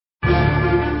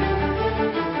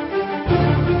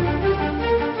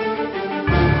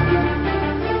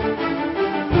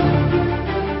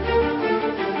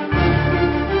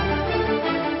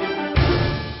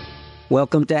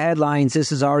Welcome to Headlines.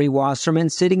 This is Ari Wasserman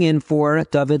sitting in for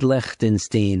David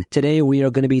Lichtenstein. Today we are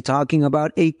going to be talking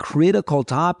about a critical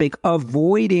topic,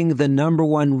 avoiding the number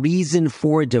one reason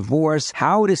for divorce,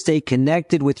 how to stay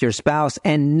connected with your spouse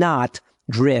and not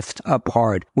drift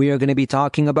apart. We are going to be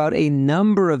talking about a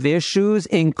number of issues,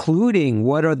 including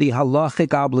what are the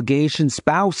halachic obligations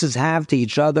spouses have to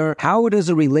each other? How does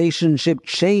a relationship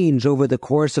change over the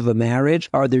course of a marriage?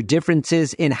 Are there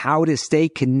differences in how to stay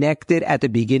connected at the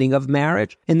beginning of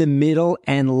marriage, in the middle,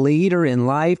 and later in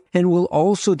life? And we'll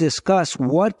also discuss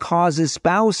what causes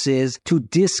spouses to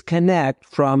disconnect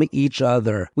from each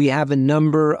other. We have a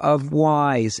number of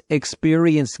wise,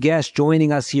 experienced guests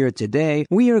joining us here today.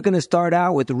 We are going to start out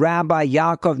with Rabbi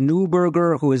Yaakov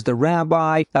Neuberger, who is the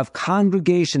rabbi of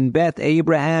Congregation Beth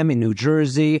Abraham in New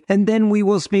Jersey. And then we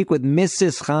will speak with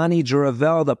Mrs. Chani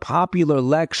Juravel, the popular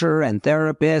lecturer and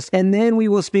therapist. And then we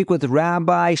will speak with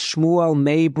Rabbi Shmuel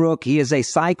Maybrook. He is a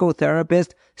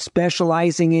psychotherapist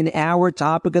specializing in our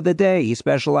topic of the day. He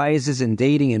specializes in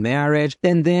dating and marriage.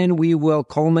 And then we will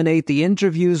culminate the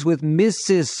interviews with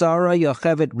Mrs. Sarah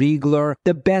Yocheved Riegler,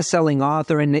 the best-selling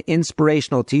author and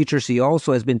inspirational teacher. She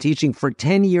also has been teaching for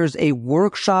 10 years a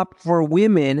workshop for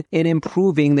women in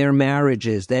improving their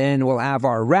marriages. Then we'll have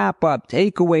our wrap-up,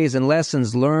 takeaways, and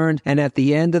lessons learned. And at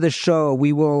the end of the show,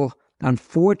 we will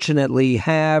unfortunately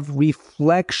have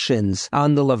reflections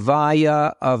on the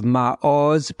Levaya of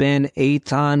Maoz ben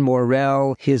Eitan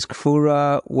Morel. His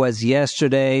kfura was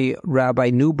yesterday.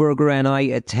 Rabbi Neuberger and I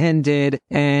attended,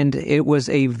 and it was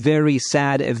a very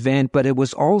sad event, but it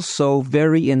was also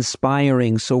very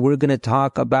inspiring. So we're going to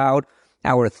talk about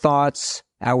our thoughts,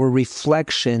 our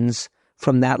reflections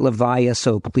from that Levaya.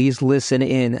 So please listen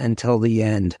in until the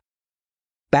end.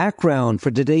 Background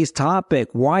for today's topic: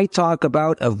 why talk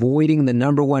about avoiding the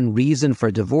number one reason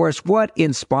for divorce? What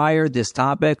inspired this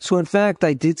topic? So in fact,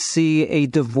 I did see a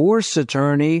divorce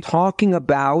attorney talking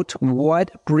about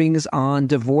what brings on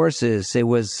divorces. It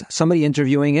was somebody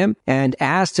interviewing him and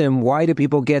asked him, why do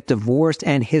people get divorced?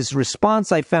 And his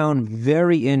response I found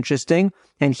very interesting.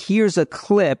 And here's a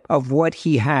clip of what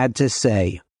he had to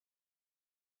say.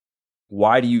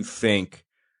 Why do you think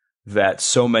that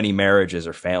so many marriages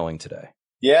are failing today?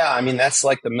 Yeah, I mean, that's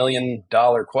like the $1 million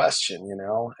question, you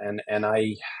know, and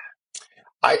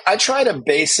I try to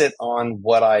base it on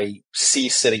what I see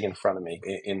sitting in front of me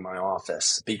in my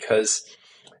office, because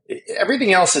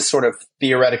everything else is sort of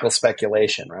theoretical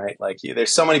speculation, right? Like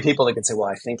there's so many people that can say,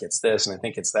 well, I think it's this and I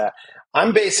think it's that.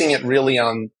 I'm basing it really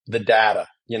on the data,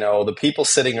 you know, the people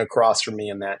sitting across from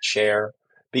me in that chair.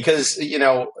 Because, you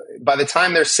know, by the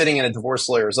time they're sitting in a divorce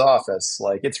lawyer's office,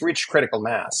 like it's reached critical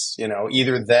mass. You know,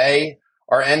 either they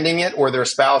are ending it or their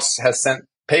spouse has sent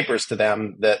papers to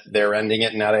them that they're ending it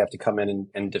and now they have to come in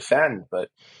and defend. But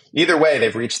either way,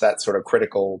 they've reached that sort of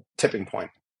critical tipping point.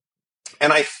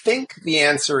 And I think the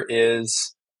answer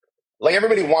is, like,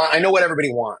 I know what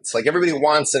everybody wants. Like everybody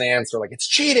wants an answer, like it's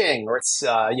cheating or it's,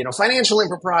 financial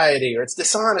impropriety or it's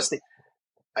dishonesty.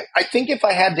 I think if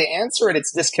I had to answer it,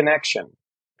 it's disconnection.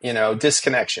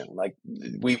 Disconnection. Like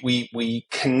we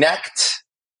connect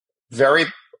very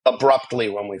abruptly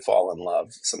when we fall in love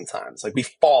sometimes. Like we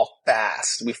fall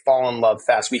fast. We fall in love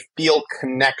fast. We feel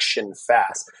connection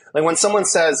fast. Like when someone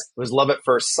says it was love at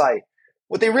first sight,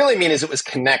 what they really mean is it was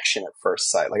connection at first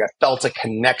sight. Like I felt a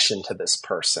connection to this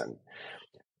person.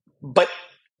 But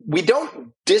we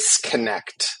don't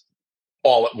disconnect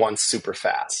all at once super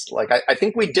fast. Like I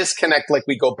think we disconnect like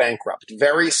we go bankrupt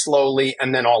very slowly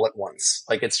and then all at once.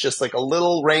 Like it's just like a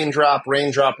little raindrop,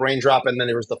 and then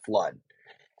there was the flood.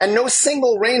 And no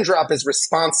single raindrop is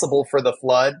responsible for the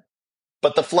flood,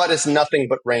 but the flood is nothing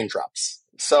but raindrops.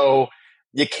 So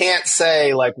you can't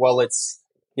say like, well, it's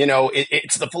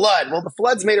the flood. Well, the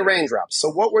flood's made of raindrops. So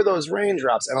what were those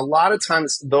raindrops? And a lot of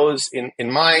times those,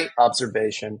 in my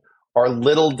observation, are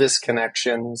little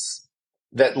disconnections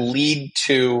that lead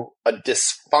to a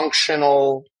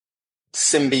dysfunctional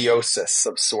symbiosis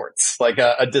of sorts, like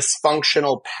a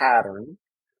dysfunctional pattern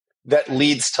that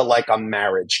leads to like a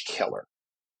marriage killer.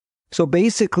 So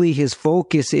basically his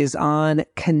focus is on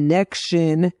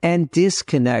connection and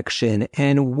disconnection.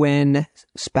 And when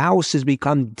spouses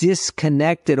become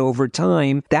disconnected over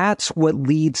time, that's what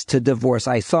leads to divorce.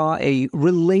 I saw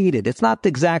it's not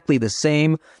exactly the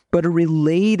same, but a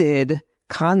related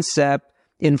concept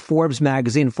in Forbes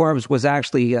magazine. Forbes was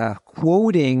actually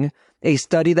quoting a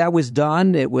study that was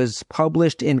done. It was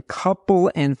published in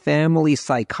Couple and Family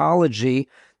Psychology.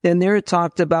 And there it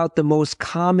talked about the most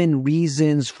common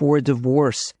reasons for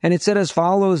divorce. And it said as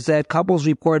follows, that couples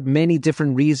report many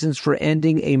different reasons for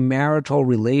ending a marital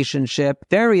relationship,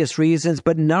 various reasons,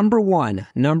 but number one,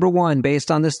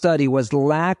 based on the study, was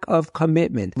lack of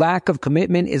commitment. Lack of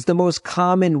commitment is the most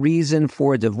common reason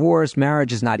for divorce.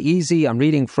 Marriage is not easy. I'm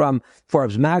reading from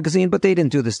Forbes magazine, but they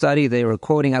didn't do the study. They were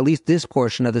quoting at least this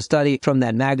portion of the study from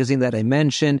that magazine that I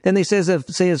mentioned. Then they say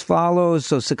as follows,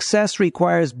 so success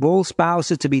requires both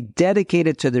spouses to be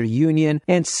dedicated to their union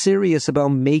and serious about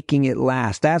making it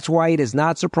last. That's why it is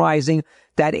not surprising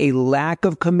that a lack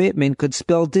of commitment could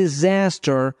spell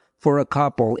disaster for a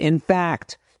couple. In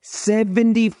fact,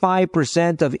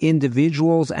 75% of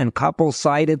individuals and couples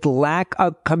cited lack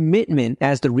of commitment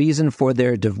as the reason for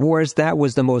their divorce. That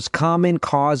was the most common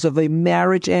cause of a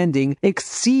marriage ending,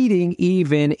 exceeding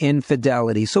even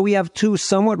infidelity. So we have two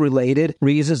somewhat related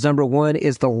reasons. Number one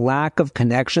is the lack of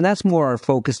connection. That's more our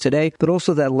focus today, but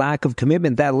also that lack of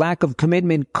commitment. That lack of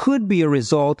commitment could be a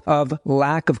result of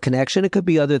lack of connection. It could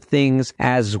be other things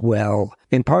as well.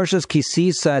 In Parshas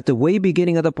Kisisa, at the way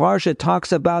beginning of the Parsha, it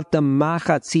talks about the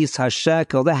machatzis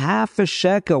hashekel, the half a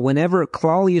shekel. Whenever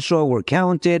Klal Yisrael were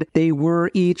counted, they were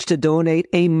each to donate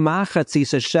a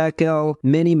machatzis shekel.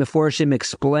 Many Meforshim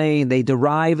explain they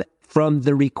derive from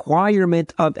the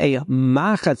requirement of a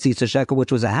machatzis shekel,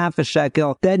 which was a half a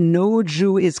shekel, that no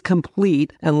Jew is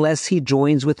complete unless he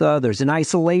joins with others. In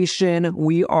isolation,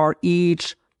 we are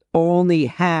each only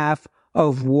half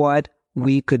of what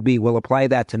we could be. We'll apply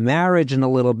that to marriage in a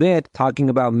little bit, talking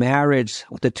about marriage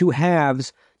with the two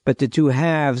halves, but the two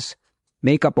halves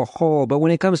make up a whole. But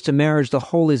when it comes to marriage, the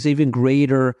whole is even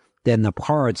greater than the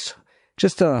parts.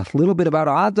 Just a little bit about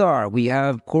Adar. We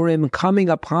have Purim coming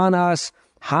upon us.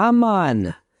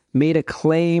 Haman made a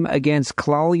claim against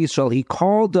Klal Yisrael. He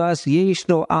called us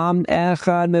Yeshno Am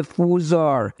Echad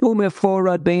Mefuzar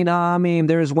Umeforad Bein Amim.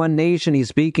 There is one nation. He's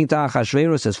speaking to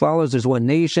Achashverosh as follows. There's one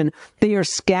nation. They are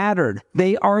scattered.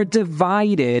 They are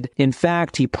divided. In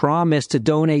fact, he promised to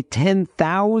donate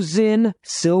 10,000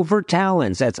 silver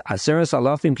talents. That's Aseres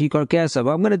Alafim Kikar Kesav.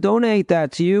 I'm going to donate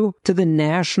that to you, to the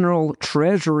national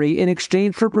treasury, in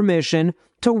exchange for permission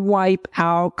to wipe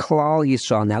out Klal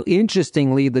Yisrael. Now,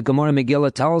 interestingly, the Gemara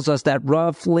Megillah tells us that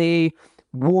roughly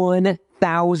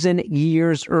 1,000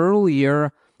 years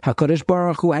earlier, HaKadosh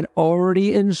Baruch Hu had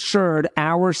already ensured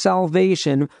our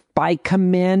salvation by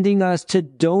commanding us to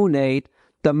donate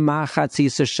the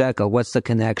machatzis shekel. What's the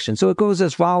connection? So it goes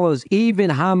as follows.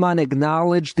 Even Haman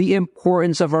acknowledged the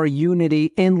importance of our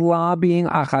unity in lobbying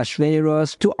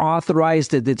Achashverosh to authorize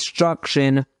the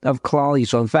destruction of Klal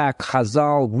Yisrael. In fact,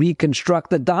 Chazal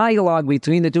reconstruct the dialogue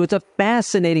between the two. It's a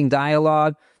fascinating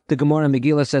dialogue. The Gemara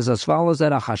Megillah says as follows,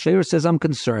 that Achashverosh says, I'm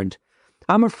concerned.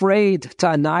 I'm afraid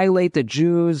to annihilate the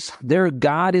Jews. Their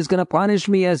God is going to punish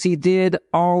me as he did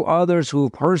all others who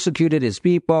persecuted his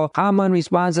people. Haman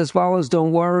responds as follows,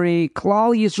 don't worry.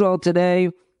 Klal Yisrael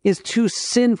today is too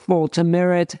sinful to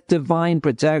merit divine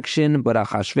protection. But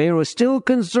Achashverosh is still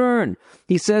concerned.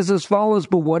 He says as follows,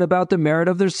 but what about the merit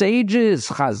of their sages?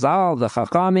 Chazal, the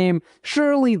Chachamim,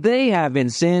 surely they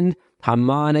haven't sinned.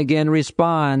 Haman again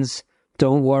responds,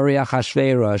 don't worry,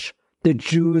 Achashverosh. The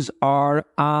Jews are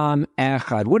Am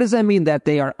Echad. What does that mean that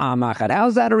they are Am Echad?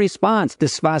 How's that a response? The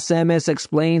Sfas Emes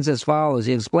explains as follows.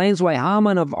 He explains why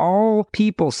Haman of all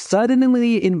people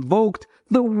suddenly invoked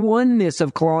the oneness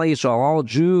of Klal Yisrael, all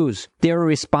Jews. They're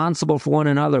responsible for one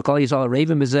another. Klal Yisrael,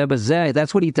 Raven B'zeh B'zeh.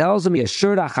 That's what he tells them. He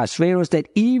assured Achashverosh that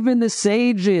even the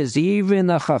sages, even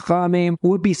the Chachamim,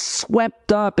 would be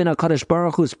swept up in HaKadosh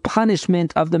Baruch Hu's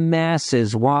punishment of the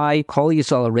masses. Why? Klal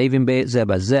Yisrael, Raven B'zeh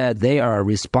B'zeh. They are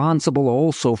responsible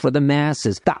also for the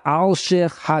masses. The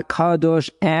Alshich HaKadosh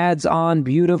adds on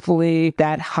beautifully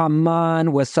that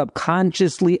Haman was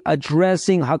subconsciously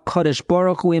addressing HaKadosh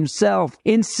Baruch Hu himself,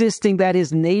 insisting that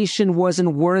his nation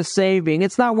wasn't worth saving.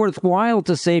 It's not worthwhile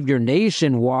to save your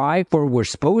nation. Why? For we're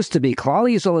supposed to be,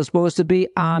 Klal Yisrael is supposed to be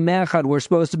Am Echad. We're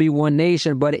supposed to be one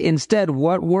nation. But instead,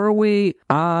 what were we?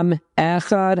 Am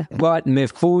Echad, but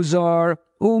Mefuzar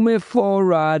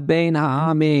Umeforad Bein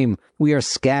Ha'amim. We are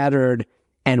scattered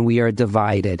and we are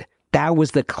divided. That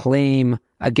was the claim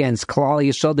against Klal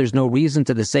Yisrael. There's no reason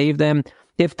to save them.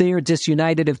 If they are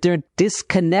disunited, if they're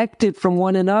disconnected from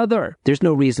one another, there's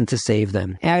no reason to save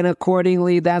them. And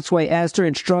accordingly, that's why Esther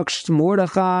instructs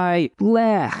Mordechai,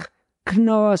 Lech,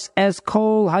 Knos,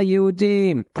 Eskol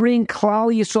HaYehudim, bring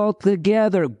Klal Yisrael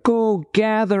together, go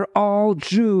gather all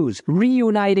Jews,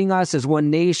 reuniting us as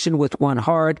one nation with one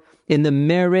heart. In the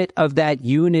merit of that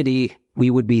unity, we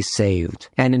would be saved.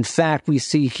 And in fact, we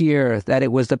see here that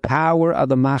it was the power of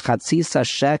the machatzis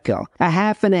shekel. A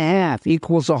half and a half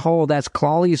equals a whole. That's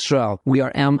Klal Yisrael. We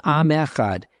are Am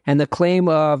Echad. and the claim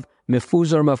of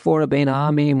Mefuzar Mafora Bein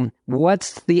Ha'amim.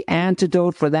 What's the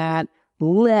antidote for that?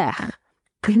 Lech.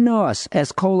 Knos,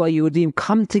 as Kol HaYehudim,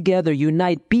 come together,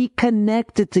 unite, be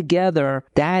connected together.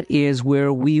 That is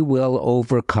where we will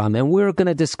overcome. And we're going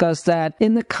to discuss that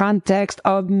in the context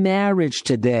of marriage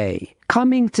today.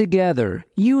 Coming together,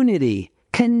 unity,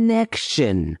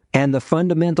 connection. And the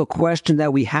fundamental question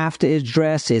that we have to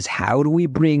address is, how do we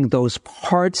bring those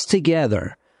parts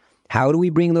together? How do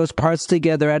we bring those parts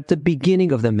together at the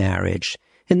beginning of the marriage,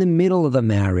 in the middle of the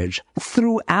marriage,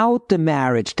 throughout the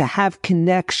marriage, to have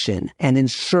connection and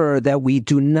ensure that we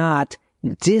do not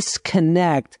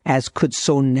disconnect as could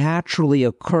so naturally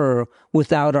occur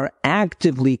without our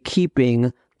actively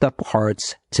keeping the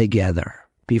parts together.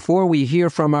 Before we hear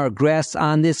from our guests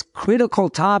on this critical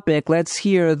topic, let's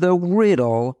hear the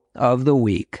riddle of the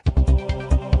week.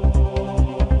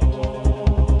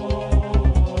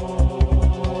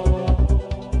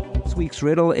 This week's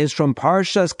riddle is from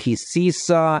Parshas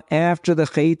Kisisa. After the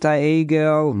Chet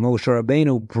HaEgel, Moshe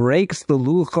Rabbeinu breaks the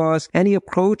Luchos and he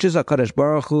approaches HaKadosh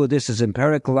Baruch Hu. This is in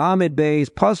Perek Lamed Beis,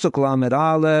 Pasuk Lamed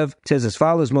Aleph. It says as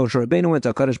follows: Moshe Rabbeinu went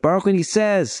to HaKadosh Baruch Hu and he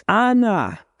says,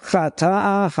 Ana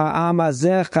Chata'a ha'am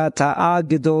hazeh chata'a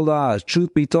gedolah.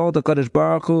 Truth be told, the HaKadosh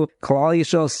Baruch Hu, Klal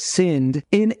Yisrael, sinned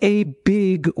in a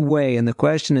big way. And the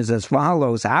question is as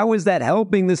follows: how is that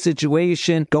helping the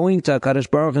situation? Going to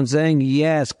HaKadosh Baruch Hu and saying,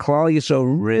 yes, Klal Yisrael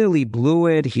really blew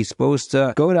it. He's supposed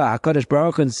to go to HaKadosh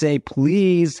Baruch Hu and say,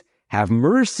 please have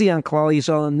mercy on Klal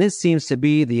Yisrael, and this seems to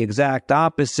be the exact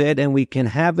opposite, and we can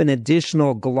have an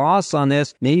additional gloss on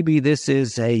this. Maybe this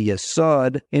is a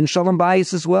yesod in Shalom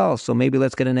Bayis as well, so maybe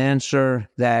let's get an answer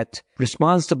that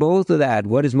responds to both of that.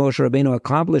 What is Moshe Rabbeinu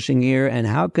accomplishing here, and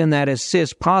how can that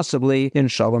assist possibly in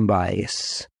Shalom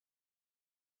Bayis?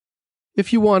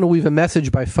 If you want to leave a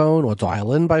message by phone or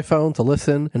dial in by phone to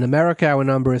listen, in America our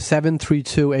number is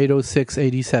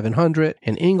 732-806-8700.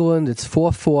 In England it's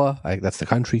 44, that's the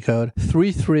country code,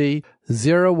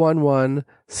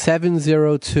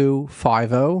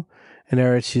 33-011-70250. In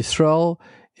Eretz Yisrael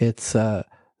it's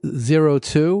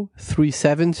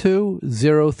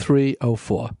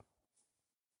 02-372-0304.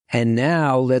 And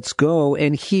now let's go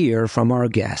and hear from our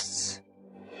guests.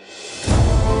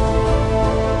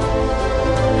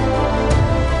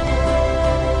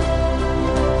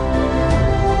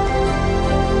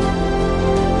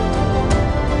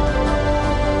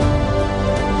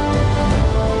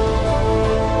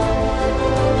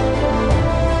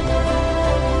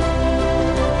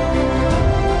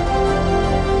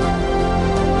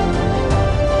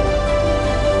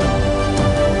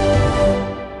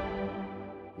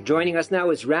 Joining us now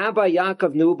is Rabbi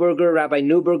Yaakov Neuberger. Rabbi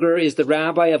Neuberger is the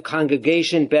rabbi of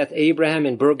Congregation Beth Abraham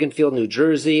in Bergenfield, New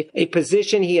Jersey, a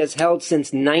position he has held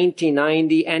since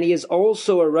 1990, and he is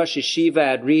also a Rosh Yeshiva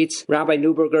at Reitz. Rabbi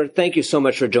Neuberger, thank you so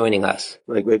much for joining us.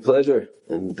 My great pleasure.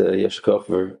 And Yeshkach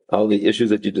for all the issues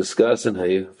that you discuss and how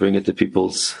you bring it to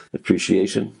people's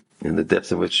appreciation and the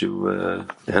depth in which you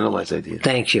analyze ideas.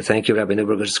 Thank you, Rabbi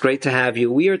Neuberger. It's great to have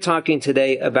you. We are talking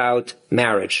today about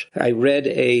marriage. I read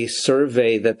a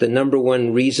survey that the number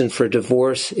one reason for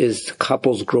divorce is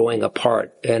couples growing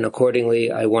apart, and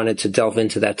accordingly, I wanted to delve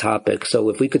into that topic. So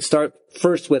if we could start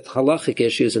first with halachic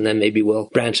issues, and then maybe we'll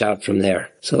branch out from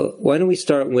there. So why don't we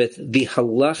start with the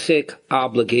halachic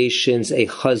obligations a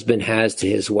husband has to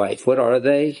his wife? What are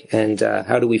they, and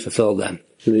how do we fulfill them?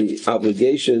 The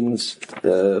obligations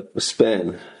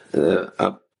span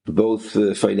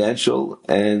both financial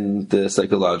and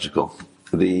psychological.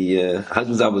 The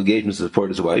husband's obligation is to support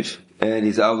his wife, and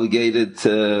he's obligated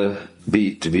to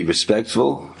be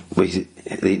respectful.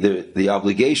 The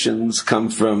obligations come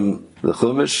from the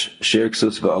Chumash, Sher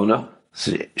Ksus Va'ona.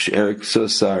 Sher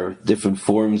Ksus are different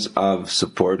forms of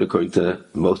support according to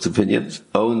most opinions.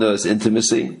 Ona is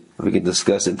intimacy. We can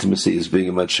discuss intimacy as being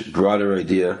a much broader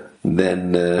idea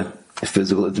than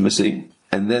physical intimacy.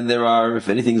 And then there are, if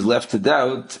anything's left to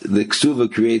doubt, the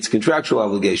Ksuva creates contractual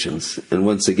obligations. And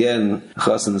once again,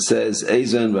 Chassan says,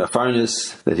 Eizan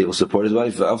v'afarnis, that he will support his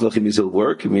wife. V'aflachim means he'll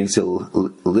work. It means he'll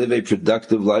live a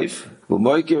productive life.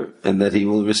 V'moikir, and that he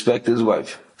will respect his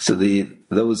wife. So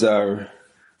those are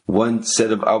one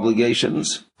set of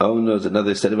obligations. Ono is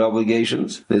another set of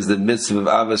obligations. There's the mitzvah of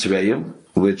Avas Re'im,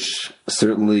 which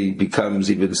certainly becomes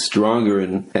even stronger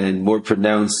and more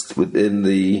pronounced within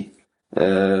the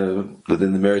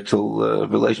marital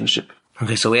relationship.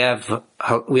 Okay, so we have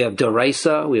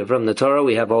Doraisa, we have from the Torah,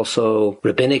 we have also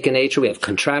rabbinic in nature, we have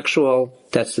contractual,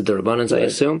 that's the D'Rabbanans, I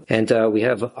assume, and we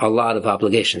have a lot of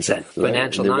obligations then,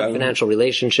 financial, non-financial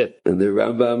relationship. And the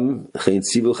Rambam,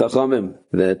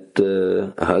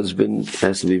 that a husband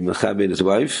has to be mechabed his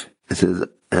wife, It says,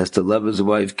 has to love his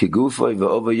wife kigufay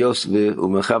ve'ova yosve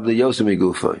umechavle yosem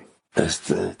igufay. Has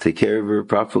to take care of her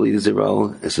properly,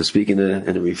 Israel, has to speak in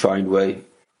a refined way.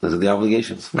 Those are the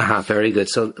obligations. Very good.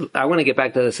 So I want to get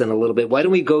back to this in a little bit. Why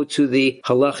don't we go to the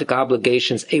halachic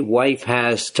obligations a wife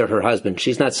has to her husband?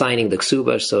 She's not signing the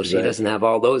ksuba, so she doesn't have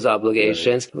all those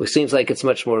obligations. Right. It seems like it's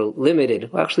much more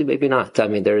limited. Well, actually, maybe not. I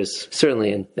mean, there's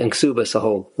certainly in ksubas a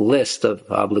whole list of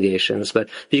obligations. But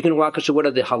if you can walk us through what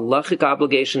are the halachic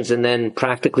obligations, and then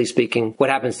practically speaking, what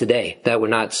happens today that we're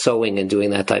not sewing and doing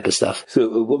that type of stuff? So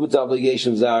a woman's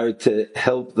obligations are to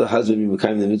help the husband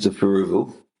become the mitzvah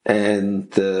peruvu.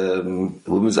 And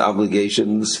women's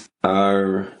obligations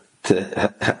are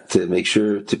to make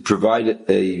sure to provide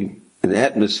an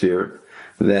atmosphere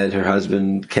that her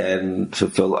husband can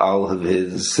fulfill all of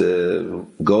his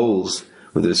goals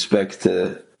with respect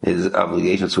to his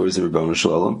obligations towards the Ribono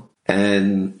Shel Olam.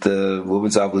 And the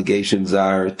woman's obligations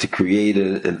are to create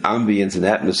an ambience, an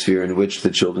atmosphere in which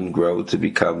the children grow to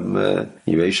become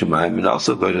Yirei Shamayim, and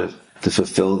also to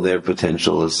fulfill their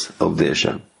potential as Ovdei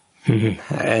Hashem.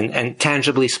 Mm-hmm. And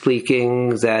tangibly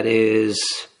speaking, that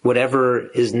is whatever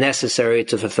is necessary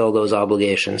to fulfill those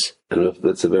obligations. I don't know if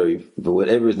that's but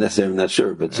whatever is necessary, I'm not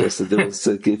sure, but just to do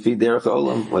feed derech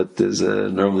olam, what is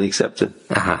normally accepted.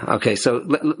 Okay, so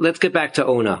let's get back to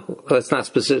Ona. Let's not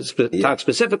talk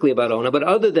specifically about Ona, but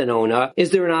other than Ona, is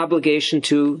there an obligation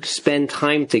to spend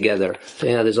time together?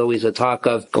 There's always a talk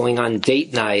of going on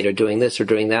date night or doing this or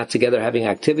doing that together, having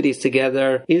activities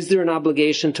together. Is there an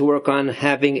obligation to work on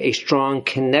having a strong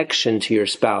connection to your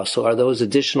spouse? So are those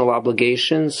additional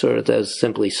obligations? Or does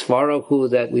simply svarahu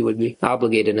that we would be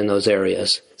obligated in those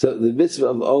areas? So the mitzvah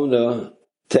of Ona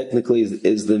technically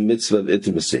is the mitzvah of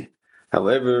intimacy.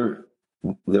 However,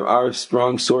 there are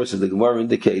strong sources. The Gemara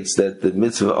indicates that the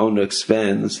mitzvah of Ona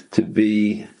expands to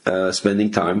be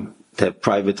spending time, to have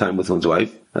private time with one's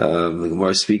wife. The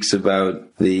Gemara speaks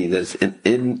about that's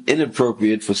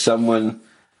inappropriate for someone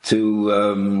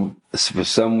to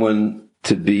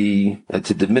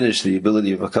diminish the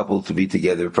ability of a couple to be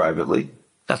together privately.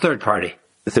 A third party.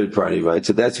 The third party, right?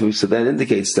 So that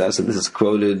indicates to us, and this is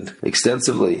quoted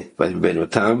extensively by Rabbeinu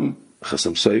Tam,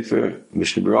 Chasam Sofer,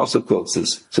 Mishnah Berurah also quotes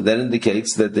this. So that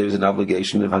indicates that there's an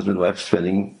obligation of husband and wife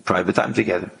spending private time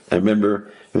together. I remember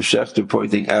Rav Shechter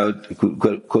pointing out,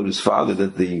 quote his father,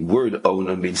 that the word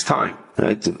Ona means time,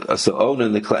 right? So Ona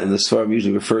in the Sfarim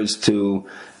usually refers to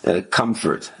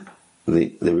comfort.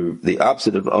 The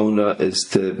opposite of Ona is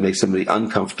to make somebody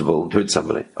uncomfortable and hurt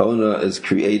somebody. Ona is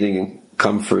creating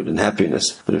comfort and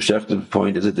happiness. But Shechter's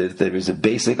point is that there is a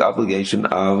basic obligation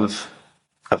of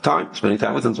time, spending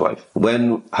time with one's wife.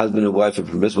 When husband and wife are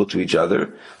permissible to each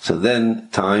other, so then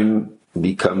time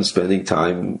becomes spending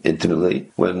time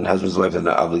intimately. When husband and wife are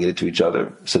not obligated to each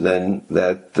other, so then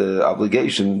that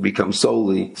obligation becomes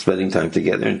solely spending time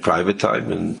together in private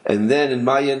time. And then, in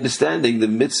my understanding, the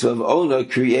mitzvah of Ona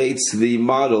creates the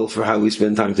model for how we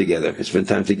spend time together. We spend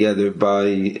time together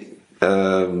by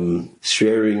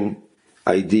sharing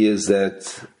ideas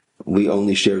that we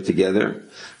only share together.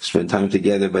 Spend time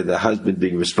together by the husband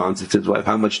being responsive to his wife.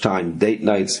 How much time? Date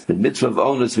nights. The mitzvah of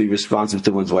Ona is to be responsive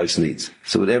to one's wife's needs.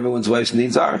 So whatever one's wife's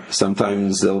needs are,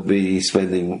 sometimes they'll be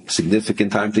spending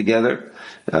significant time together.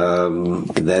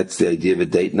 That's the idea of a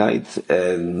date night.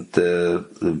 And the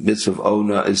mitzvah of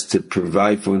Ona is to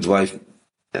provide for one's wife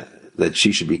that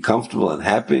she should be comfortable and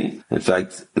happy. In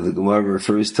fact, the Gemara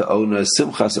refers to Ona as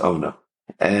Simchas Ona.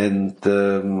 And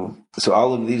so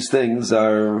all of these things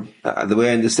are, the way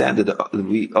I understand it,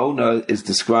 Ona is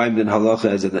described in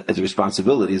Halacha as a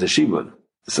responsibility, as a shibud.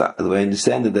 So the way I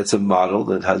understand it, that's a model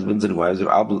that husbands and wives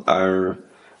are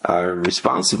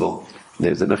responsible.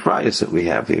 There's an achrayus that we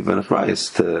have. We have an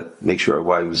achrayus to make sure our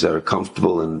wives are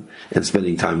comfortable and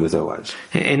spending time with our wives.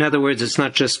 In other words, it's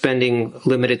not just spending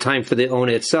limited time for the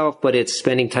Ona itself, but it's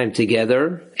spending time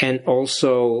together and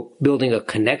also building a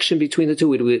connection between the two.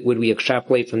 Would we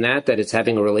extrapolate from that it's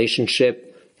having a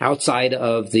relationship outside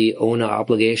of the Ona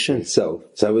obligation? So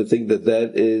I would think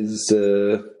that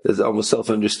is almost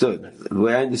self-understood. The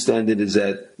way I understand it is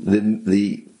that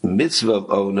the mitzvah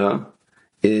of Ona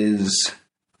is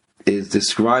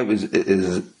described by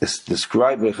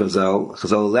Chazal.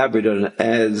 Chazal elaborated on it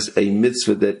as a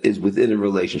mitzvah that is within a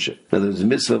relationship. Now, the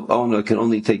mitzvah of Ona can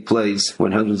only take place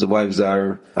when husbands and wives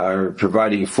are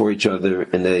providing for each other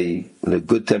in a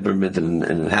good temperament and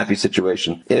in a happy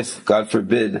situation. If, God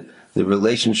forbid, the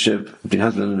relationship between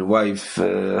husband and wife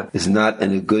is not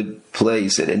in a good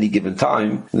place at any given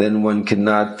time, then one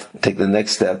cannot take the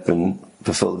next step and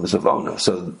fulfill the mitzvah of Ona.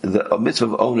 So the mitzvah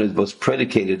of Ona is both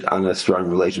predicated on a strong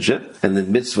relationship, and the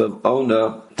mitzvah of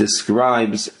Ona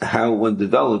describes how one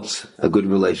develops a good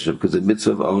relationship, because the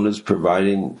mitzvah of Ona is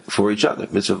providing for each other.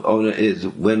 Mitzvah of Ona is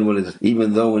when one is,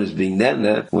 even though one is being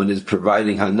nana, one is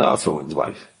providing hana for one's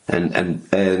wife.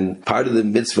 And part of the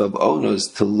mitzvah of Ona is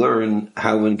to learn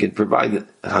how one can provide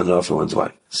hana for one's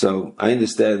wife. So I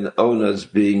understand Ona as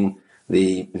being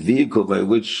the vehicle by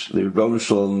which the Rebbeinu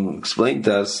Shalom explained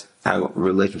to us how a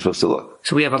relationship is supposed to look.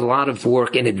 So we have a lot of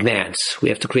work in advance. We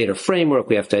have to create a framework,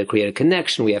 we have to create a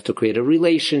connection, we have to create a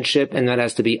relationship, and that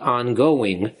has to be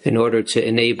ongoing in order to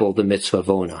enable the mitzvah of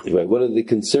Ona. Right. One of the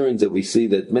concerns that we see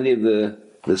that many of the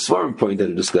Svarim point that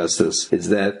have discussed this is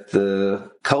that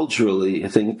culturally, I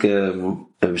think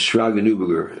Shraga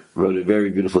Neuberger wrote a very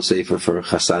beautiful sefer for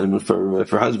Chassanim and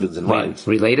for husbands and wives.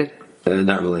 Related?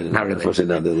 Not related. Not related.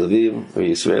 Unfortunately, not the Levim or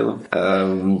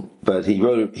Yisraelim. But he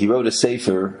wrote a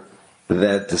sefer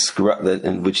that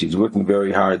in which he's working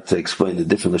very hard to explain the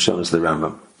different Lashonos of the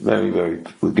Rambam. Very, very,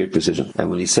 with great precision. And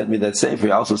when he sent me that sefer,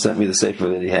 he also sent me the sefer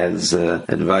that he has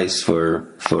advice for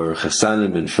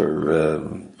Chassanim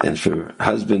and for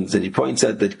husbands. And he points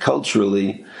out that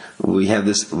culturally we have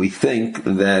this. We think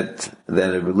that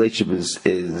a relationship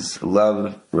is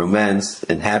love, romance,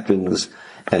 and happens,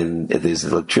 and there's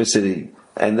electricity.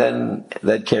 And then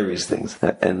that carries things,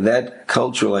 and that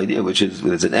cultural idea, which is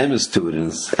there's an emes to it,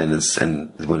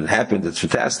 and when it happens, it's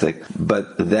fantastic.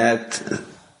 But that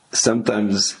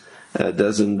sometimes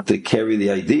doesn't carry the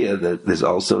idea that there's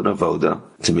also an avoda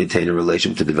to maintain a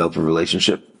relationship, to develop a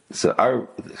relationship. So our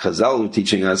Chazal are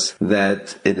teaching us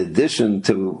that in addition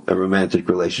to a romantic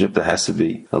relationship, there has to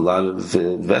be a lot of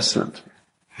investment,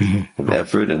 of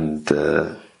effort, and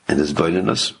his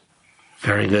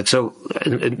Very good. So,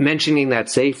 mentioning that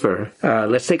sefer,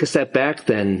 let's take a step back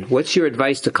then. What's your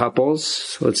advice to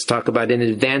couples? Let's talk about in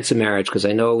advance of marriage, because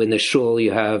I know in the shul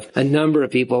you have a number of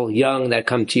people young that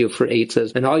come to you for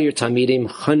eitzas, and all your talmidim,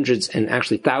 hundreds and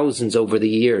actually thousands over the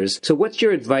years. So what's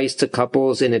your advice to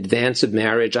couples in advance of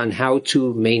marriage on how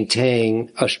to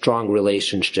maintain a strong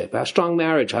relationship, a strong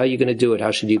marriage? How are you going to do it?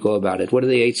 How should you go about it? What are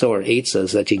the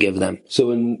eitzas that you give them? So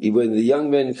when the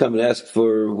young men come and ask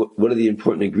for what are the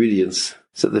important ingredients,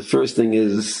 so the first thing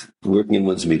is working in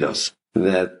one's midos.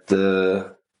 That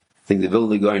I think the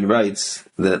Vilna Gaon writes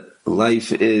that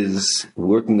life is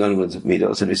working on one's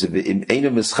midos, and he said,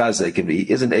 if he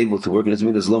isn't able to work in his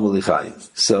midos, lo malichai.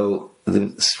 So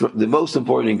the most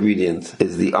important ingredient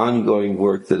is the ongoing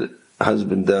work that a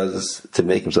husband does to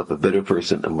make himself a better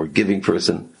person, a more giving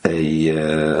person,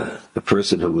 a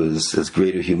person who has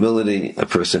greater humility, a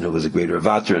person who is a greater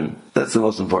avatran. That's the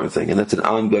most important thing, and that's an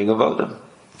ongoing avodah.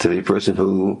 To be a person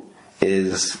who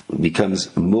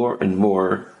becomes more and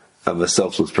more of a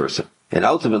selfless person. And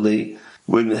ultimately,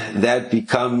 when that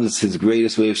becomes his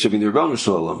greatest way of serving the Rebbeinu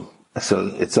Shalom,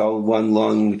 so it's all one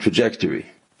long trajectory.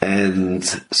 And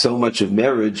so much of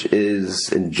marriage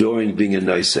is enjoying being a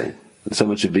nosei. So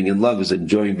much of being in love is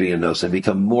enjoying being a nosei, and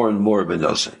become more and more of a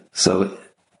nosei. So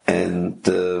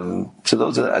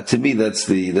those are, to me, that's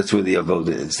where the avoda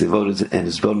is. The avoda is, and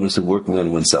his bonus of working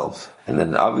on oneself. And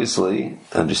then obviously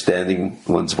understanding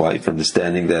one's wife,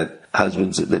 understanding that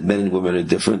men and women are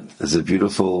different. There's a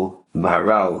beautiful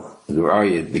Maharal, the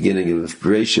Arya, at the beginning of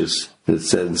Bereshis, that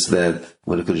says that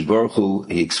when the Kadosh Baruch Hu,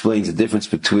 he explains the difference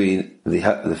between the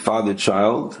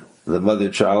father-child, the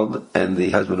mother-child, and the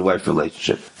husband-wife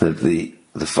relationship. That the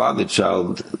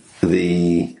father-child,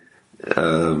 the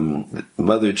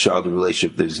mother-child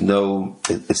relationship, it's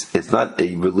not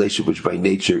a relationship which by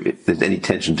nature there's any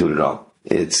tension to it at all.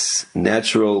 It's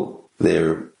natural.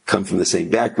 They come from the same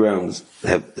backgrounds,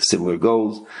 have similar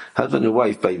goals. Husband and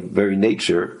wife, by very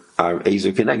nature, are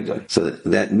Ezer Kenegda. So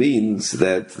that means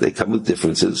that they come with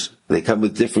differences. They come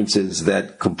with differences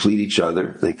that complete each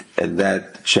other, and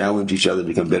that challenge each other to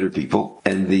become better people.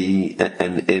 And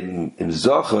in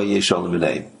Zocha Yeshalom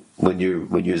B'nai. When you're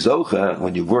Zocha,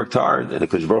 when you've worked hard, and the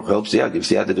Kodesh Baruch Hu helps you out,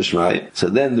 gives you out the Deshmaya, so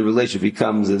then the relationship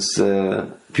becomes this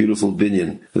beautiful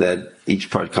binyan that each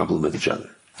part complements each other.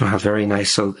 Oh, very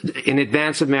nice. So in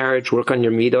advance of marriage, work on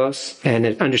your midos, and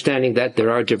understanding that there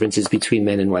are differences between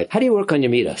men and wife. How do you work on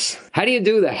your midos? How do you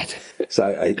do that? So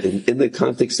in the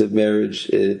context of marriage,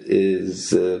 it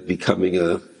is becoming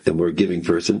a more giving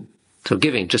person. So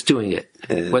giving, just doing it.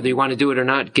 Whether you want to do it or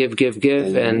not, give,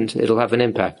 and it'll have an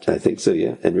impact. I think so,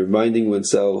 yeah. And reminding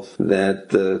oneself that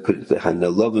Kodesh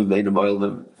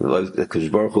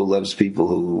Baruch Hu loves people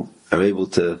who are able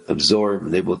to absorb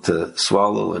and able to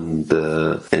swallow and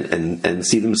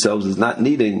see themselves as not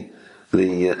needing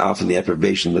often the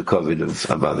approbation, the covet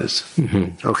of others.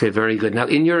 Mm-hmm. Okay, very good. Now,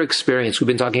 in your experience, we've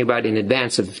been talking about in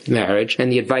advance of marriage,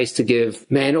 and the advice to give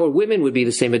men or women would be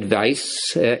the same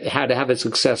advice, how to have a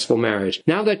successful marriage.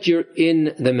 Now that you're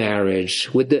in the marriage,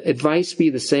 would the advice be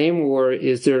the same, or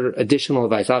is there additional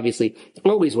advice? Obviously,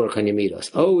 always work on your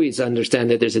midos. Always understand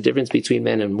that there's a difference between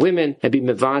men and women, and be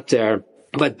mevater.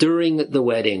 But during the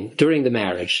wedding, during the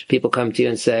marriage, people come to you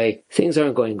and say, things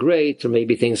aren't going great, or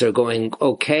maybe things are going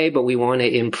okay, but we want to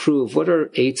improve. What are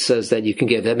eitzahs that you can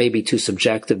give? That may be too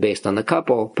subjective based on the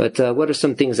couple, but what are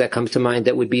some things that come to mind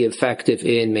that would be effective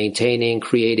in maintaining,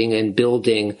 creating, and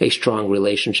building a strong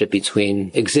relationship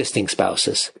between existing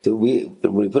spouses? So when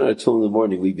we put our tefillin in the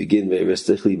morning, we begin very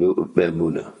restichly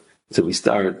be'emunah. So we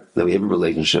start that we have a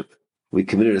relationship. We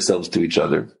committed ourselves to each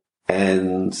other,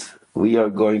 and we are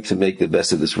going to make the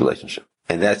best of this relationship.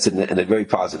 And that's in a very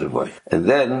positive way. And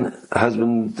then a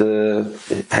husband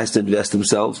has to invest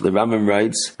himself. The Rambam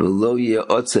writes,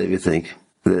 you think,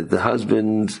 that the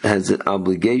husband has an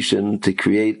obligation to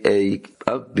create a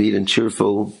upbeat and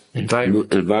cheerful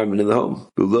environment in the home.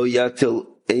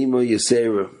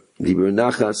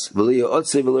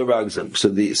 So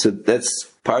that's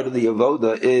part of the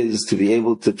avoda, is to be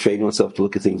able to train oneself to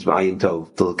look at things b'ayin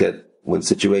tov, to look at one's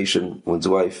situation, one's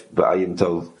wife, b'ayin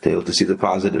tov, to be able to see the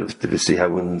positive, to see how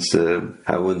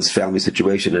one's family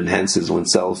situation enhances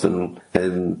oneself and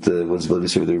one's ability to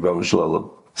serve the Rebbeinu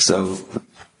Shalom. So,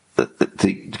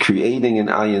 creating an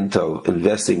ayin tov,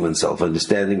 investing oneself,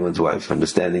 understanding one's wife,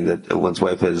 understanding that one's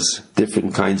wife has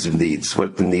different kinds of needs,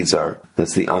 what the needs are.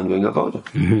 That's the ongoing avoda.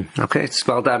 Mm-hmm. Okay, it's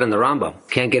spelled out in the Rambam.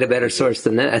 Can't get a better source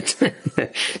than that.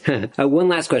 One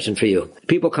last question for you.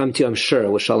 People come to you, I'm sure,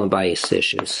 with shalom bayis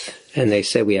issues, and they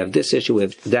say, we have this issue, we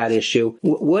have that issue.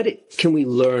 What can we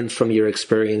learn from your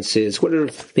experiences? What are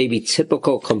maybe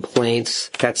typical complaints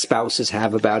that spouses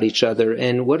have about each other,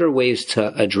 and what are ways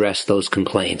to address those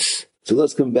complaints? So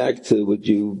let's come back to what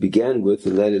you began with,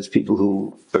 and that is people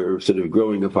who are sort of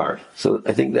growing apart. So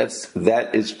I think that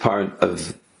is part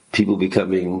of people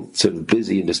becoming sort of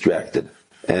busy and distracted.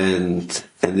 And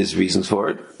there's reasons for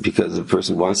it, because the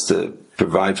person wants to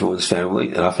provide for one's family.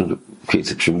 It often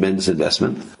creates a tremendous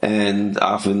investment. And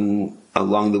often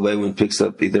along the way, one picks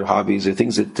up either hobbies or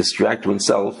things that distract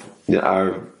oneself,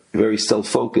 are very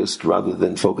self-focused rather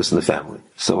than focused on the family.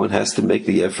 So one has to make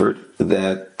the effort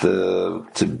that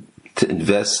to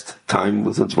invest time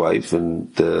with one's wife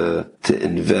and to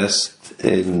invest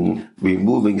in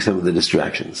removing some of the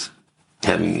distractions.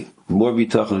 Having more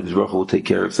bitachon, His Baruch Hu will take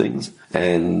care of things,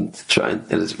 and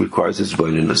it requires this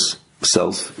willingness,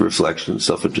 self-reflection,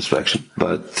 self-introspection.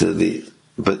 But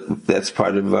that's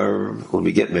part of when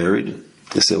we get married.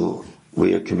 So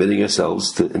we are committing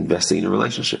ourselves to investing in a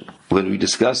relationship. When we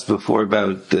discussed before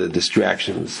about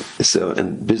distractions,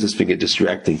 and business being a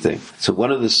distracting thing. So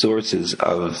one of the sources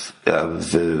of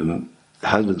husbands and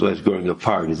wives growing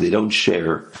apart is they don't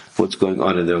share what's going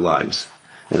on in their lives.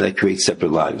 And that creates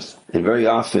separate lives. And very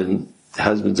often,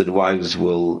 husbands and wives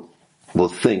will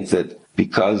think that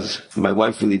because my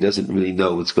wife really doesn't really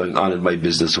know what's going on in my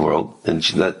business world, and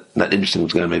she's not interested in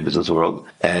what's going on in my business world,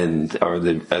 or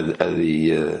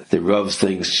the Rav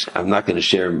thinks I'm not going to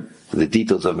share the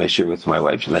details of my share with my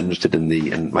wife. She's not interested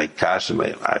in my cash and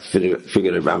I figured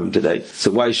it around today. So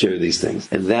why share these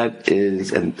things? And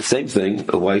the same thing,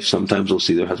 a wife sometimes will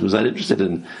see their husband's not interested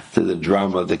in the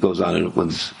drama that goes on in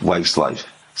one's wife's life.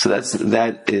 So that's something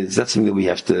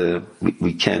that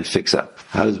we can't fix up.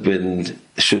 Husband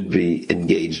should be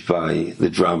engaged by the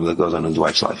drama that goes on in his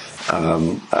wife's life.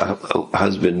 A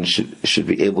husband should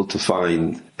be able to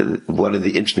find what are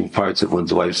the interesting parts of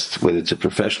one's wife's, whether it's a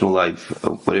professional life,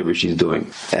 whatever she's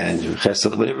doing, and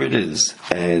whatever it is,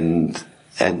 and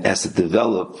has to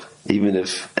develop, even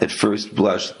if at first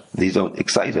blush these don't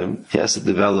excite him, he has to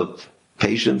develop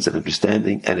patience and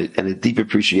understanding and a deep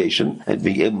appreciation, and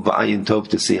being able b'ayin tov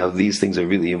to see how these things are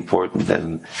really important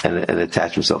and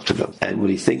attach himself to them. And when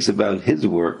he thinks about his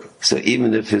work, so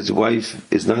even if his wife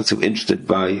is not so interested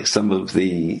by some of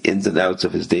the ins and outs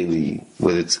of his daily,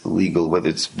 whether it's legal, whether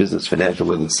it's business, financial,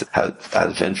 whether it's how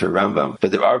to fend for Rambam,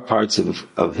 but there are parts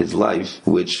of his life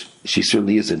which she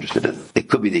certainly is interested in. It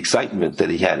could be the excitement that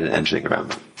he had in entering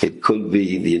Rambam. It could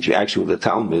be the interaction with the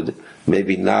Talmud,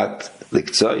 maybe not the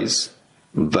ktsois,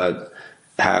 but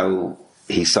how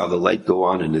he saw the light go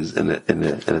on in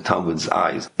the Talmud's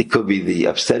eyes. It could be the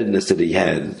upsetness that he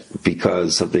had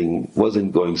because something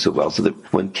wasn't going so well. So that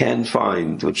one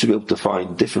should be able to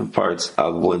find different parts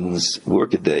of one's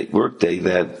workday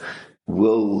that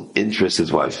will interest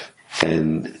his wife.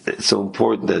 And it's so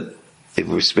important that if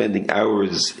we're spending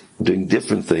hours doing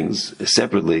different things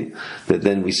separately, that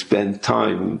then we spend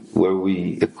time where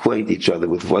we acquaint each other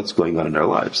with what's going on in our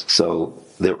lives. So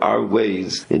there are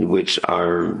ways in which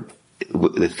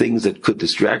the things that could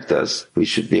distract us, we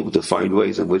should be able to find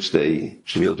ways in which they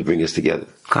should be able to bring us together.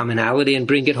 Commonality and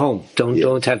bring it home.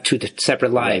 Don't have two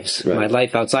separate lives. Right. My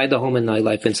life outside the home and my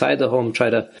life inside the home. Try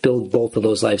to build both of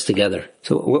those lives together.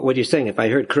 So what you're saying, if I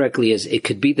heard correctly, is it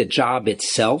could be the job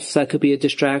itself that could be a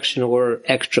distraction, or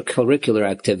extracurricular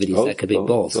activities that could be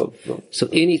both. So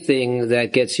anything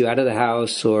that gets you out of the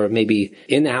house, or maybe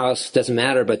in the house, doesn't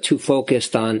matter, but too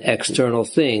focused on external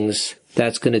things,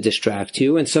 that's going to distract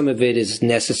you. And some of it is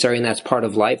necessary, and that's part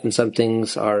of life. And some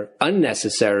things are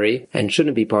unnecessary and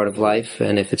shouldn't be part of life.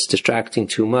 And if it's distracting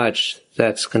too much,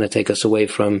 that's going to take us away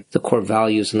from the core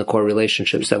values and the core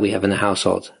relationships that we have in the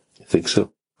household. I think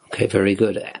so. Okay, very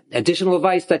good. Additional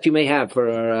advice that you may have for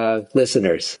our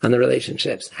listeners on the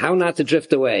relationships. How not to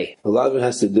drift away. A lot of it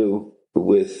has to do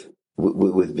with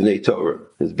B'nai Torah,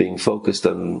 is being focused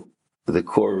on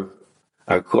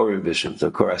our core ambitions,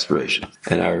 our core aspirations.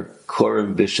 And our core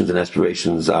ambitions and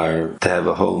aspirations are to have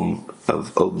a home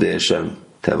of Obdei Hashem,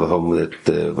 to have a home where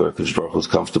Kadosh Baruch Hu is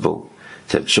comfortable,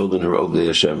 to have children who are Obdei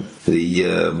Hashem.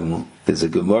 There's a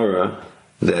Gemara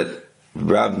that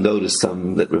Rav noticed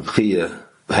that Rav Chia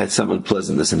had some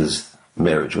unpleasantness in his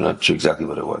marriage. We're not sure exactly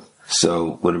what it was.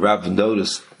 So when Rav took note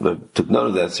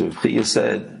of that, so Rav Chia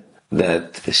said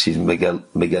that she's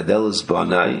megadelas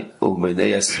b'anai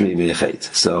u'meinei asmi meichet.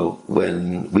 So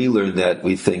when we learn that,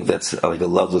 we think that's like a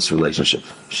loveless relationship.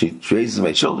 She raises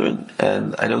my children,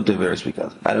 and I don't divorce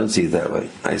because I don't see it that way.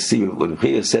 I see what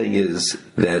he is saying is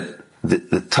that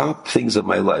the top things of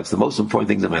my life, the most important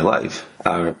things of my life,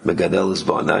 are megadelas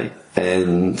b'anai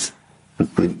and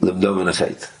limdom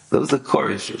meichet. Those are the core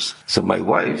issues. So my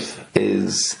wife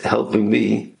is helping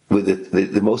me with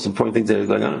the most important things that are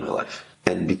going on in my life.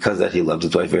 And because of that, he loves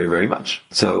his wife very, very much.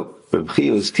 So Reb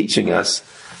Chia is teaching us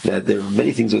that there are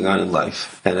many things going on in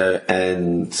life.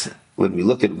 And when we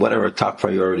look at what are our top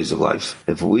priorities of life,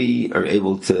 if we are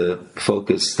able to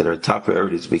focus that our top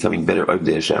priorities are becoming better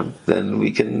Obdei Hashem, then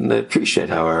we can appreciate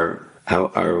how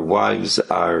our wives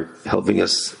are helping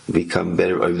us become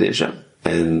better Obdei Hashem.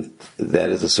 And that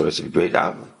is a source of great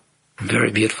honor.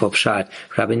 Very beautiful shot.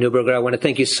 Rabbi Neuberger, I want to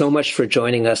thank you so much for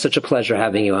joining us. Such a pleasure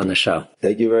having you on the show.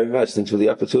 Thank you very much. Thanks for the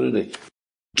opportunity.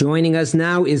 Joining us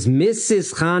now is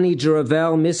Mrs. Chani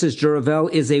Juravel. Mrs. Juravel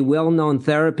is a well-known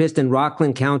therapist in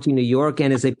Rockland County, New York,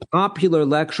 and is a popular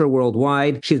lecturer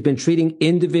worldwide. She's been treating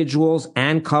individuals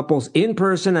and couples in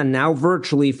person and now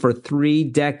virtually for 3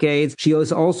 decades. She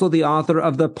is also the author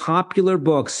of the popular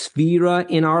book, Sphira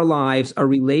in Our Lives, a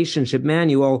Relationship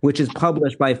Manual, which is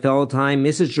published by Feldheim.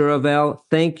 Mrs. Juravel,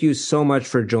 thank you so much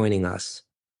for joining us.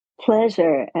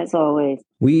 Pleasure, as always.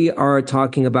 We are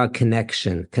talking about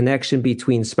connection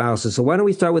between spouses. So why don't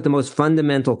we start with the most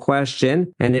fundamental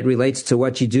question, and it relates to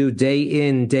what you do day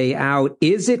in, day out.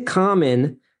 Is it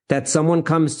common that someone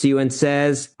comes to you and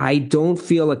says, I don't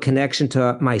feel a connection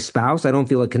to my spouse, I don't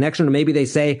feel a connection, or maybe they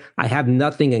say, I have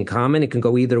nothing in common? It can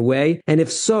go either way. And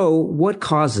if so, what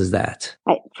causes that?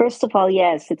 First of all,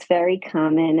 yes, it's very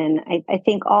common. And I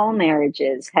think all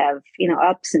marriages have,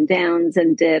 ups and downs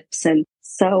and dips. And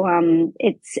so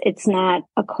it's not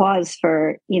a cause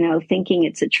for, thinking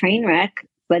it's a train wreck,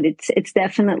 but it's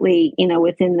definitely,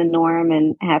 within the norm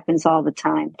and happens all the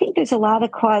time. I think there's a lot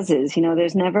of causes.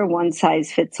 There's never one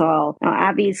size fits all. Now,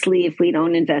 obviously, if we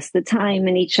don't invest the time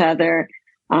in each other,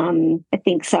 I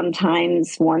think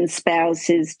sometimes one spouse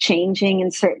is changing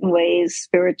in certain ways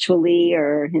spiritually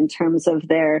or in terms of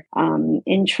their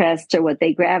interests or what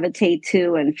they gravitate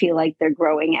to and feel like they're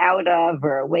growing out of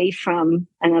or away from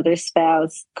another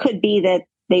spouse. Could be that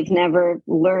they've never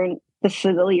learned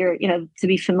to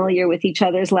be familiar with each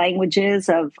other's languages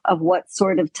of what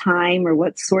sort of time or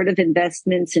what sort of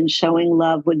investments in showing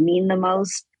love would mean the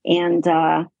most. And,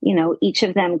 each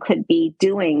of them could be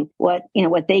doing what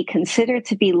they consider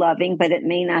to be loving, but it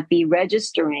may not be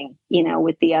registering,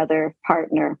 with the other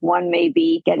partner. One may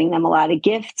be getting them a lot of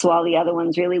gifts while the other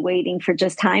one's really waiting for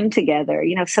just time together,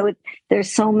 so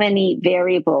there's so many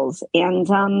variables. And,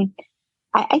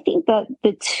 I think that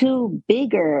the two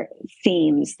bigger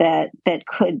themes that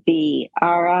could be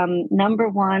are, number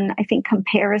one, I think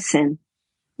comparison.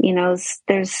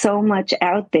 There's so much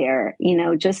out there,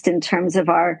 just in terms of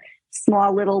our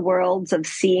small little worlds of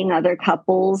seeing other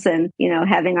couples and,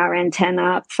 having our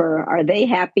antenna up for, are they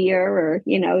happier or,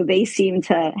 they seem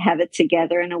to have it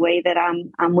together in a way that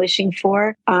I'm wishing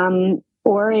for.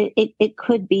 Or it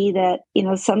could be that,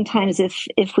 sometimes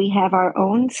if we have our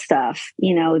own stuff,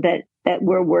 that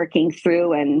we're working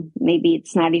through, and maybe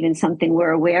it's not even something we're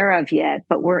aware of yet,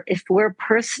 but if we're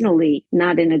personally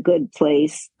not in a good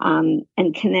place, and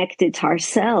connected to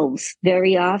ourselves,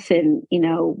 very often,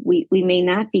 we may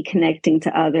not be connecting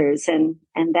to others, and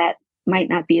that might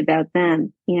not be about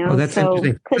them, Oh, that's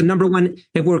interesting. So number one,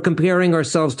 if we're comparing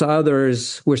ourselves to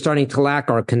others, we're starting to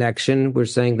lack our connection. We're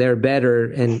saying they're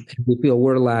better and we feel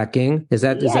we're lacking. Is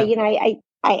that?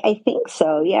 I think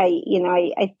so. Yeah.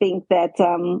 I think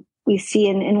that, we see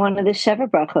in one of the Sheva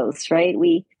Brachos, right?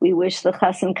 We wish the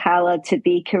Chas and Kala to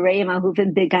be Kirei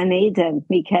Mahuvim B'Gan Eden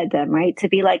Mikedem, right? To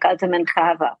be like Adam and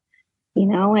Chava,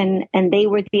 and they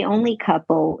were the only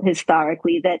couple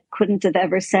historically that couldn't have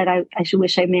ever said, I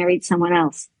wish I married someone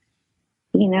else,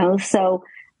 so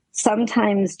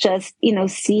sometimes just,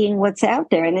 seeing what's out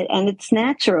there, and it's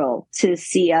natural to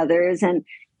see others, and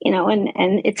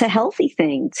it's a healthy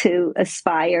thing to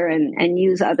aspire and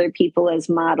use other people as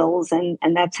models. And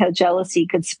that's how jealousy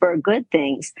could spur good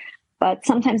things. But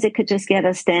sometimes it could just get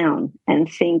us down and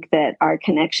think that our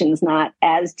connection's not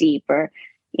as deep or,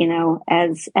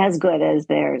 as good as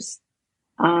theirs.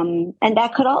 And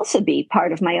that could also be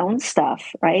part of my own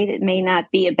stuff, right? It may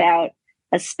not be about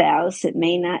a spouse. It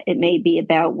may be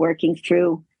about working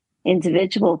through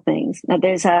individual things. Now,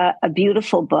 there's a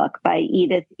beautiful book by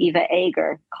Edith Eva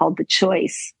Eger called The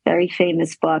Choice, very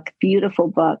famous book, beautiful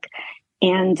book.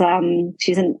 And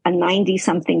she's a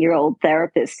 90-something-year-old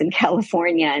therapist in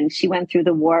California, and she went through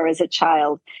the war as a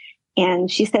child.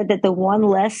 And she said that the one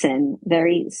lesson,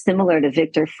 very similar to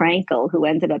Viktor Frankl, who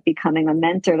ended up becoming a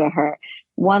mentor to her,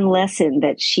 one lesson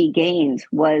that she gained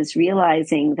was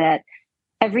realizing that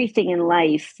everything in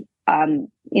life,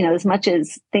 as much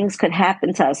as things could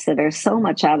happen to us that are so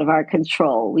much out of our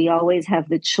control, we always have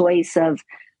the choice of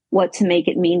what to make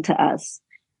it mean to us.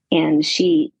 And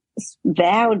she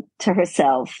vowed to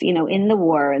herself, in the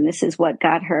war, and this is what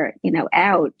got her,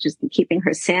 out, just keeping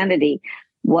her sanity,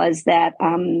 was that,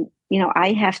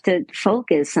 I have to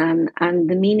focus on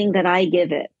the meaning that I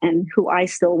give it and who I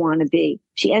still want to be.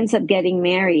 She ends up getting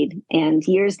married, and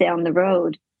years down the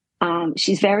road,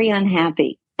 she's very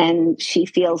unhappy. And she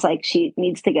feels like she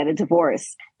needs to get a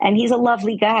divorce. And he's a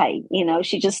lovely guy.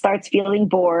 She just starts feeling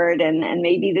bored and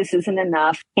maybe this isn't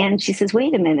enough. And she says,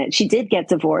 wait a minute, she did get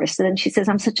divorced. And then she says,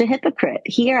 I'm such a hypocrite.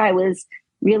 Here I was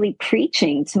really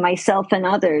preaching to myself and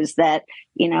others that,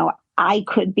 I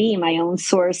could be my own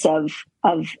source of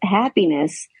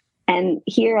happiness. And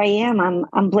here I am,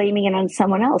 I'm blaming it on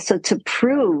someone else. So to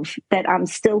prove that I'm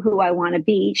still who I want to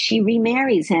be, she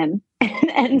remarries him and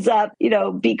ends up,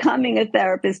 becoming a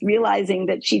therapist, realizing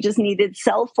that she just needed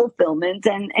self-fulfillment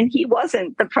and he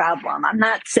wasn't the problem. I'm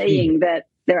not saying that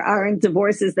there aren't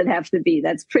divorces that have to be.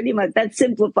 That's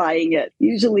simplifying it.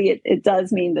 Usually it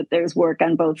does mean that there's work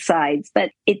on both sides,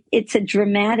 but it's a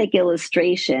dramatic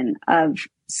illustration of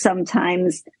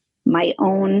sometimes my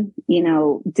own,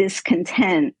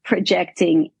 discontent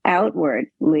projecting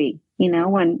outwardly.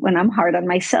 When I'm hard on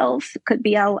myself, it could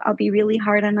be I'll be really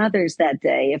hard on others that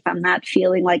day. If I'm not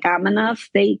feeling like I'm enough,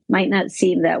 they might not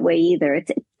seem that way either.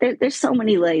 There's so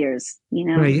many layers,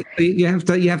 Right. You have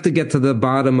to get to the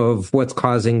bottom of what's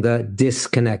causing the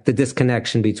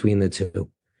disconnection between the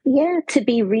two. Yeah, to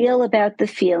be real about the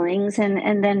feelings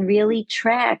and then really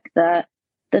track the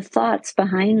thoughts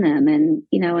behind them and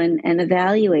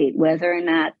evaluate whether or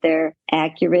not they're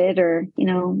accurate or,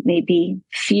 maybe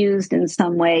fused in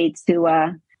some way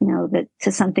to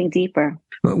something deeper.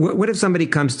 What if somebody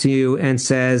comes to you and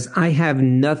says, I have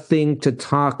nothing to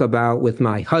talk about with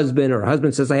my husband, or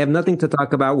husband says, I have nothing to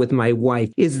talk about with my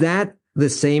wife? Is that the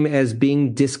same as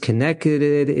being disconnected?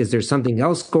 Is there something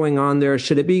else going on there?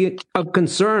 Should it be of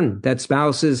concern that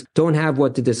spouses don't have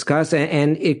what to discuss?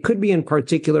 And it could be in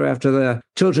particular after the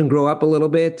children grow up a little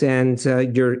bit and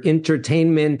your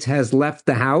entertainment has left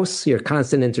the house, your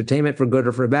constant entertainment for good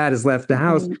or for bad has left the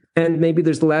house, and maybe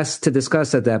there's less to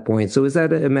discuss at that point. So is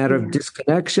that a matter of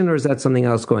disconnection, or is that something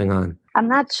else going on? I'm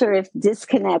not sure if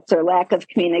disconnect or lack of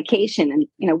communication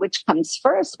and, which comes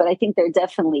first, but I think they're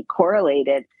definitely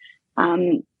correlated.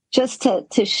 Just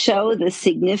to show the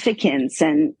significance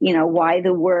and, why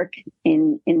the work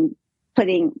in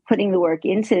putting the work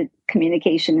into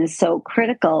communication is so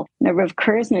critical. Now, Rav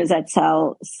Kerzner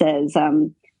Zatzal says,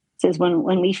 says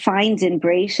when we find in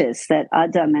Bereshis that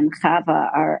Adam and Chava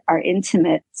are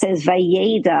intimate, it says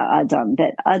Vayeda Adam,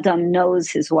 that Adam knows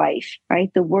his wife,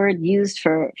 right? The word used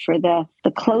for the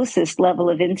closest level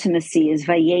of intimacy is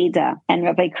Vayeda. And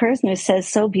Rabbi Kerzner says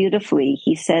so beautifully,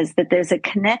 he says that there's a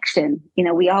connection.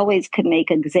 We always could make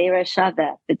a Gzeira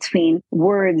Shava between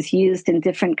words used in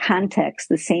different contexts,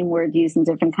 the same word used in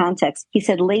different contexts. He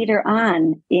said later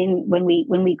on, when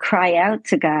we cry out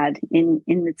to God in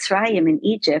Mitzrayim, in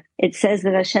Egypt, it says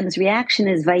that Hashem's reaction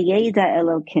is Vayeda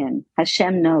Elokim.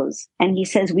 Hashem knows. And he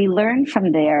says we learn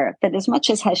from there that as much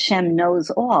as Hashem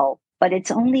knows all, but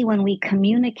it's only when we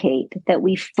communicate that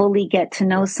we fully get to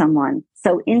know someone.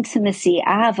 So intimacy,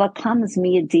 ahava, comes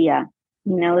miyadia.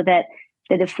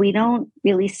 That if we don't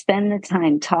really spend the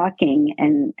time talking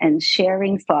and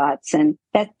sharing thoughts, and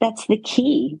that's the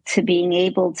key to being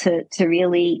able to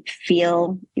really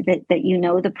feel that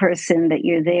the person, that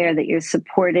you're there, that you're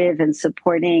supportive and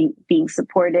being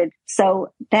supported.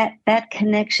 So that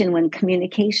connection, when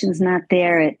communication's not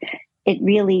there, it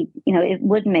really, it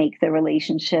would make the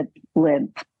relationship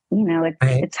limp.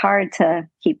 It's hard to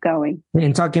keep going.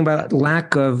 And talking about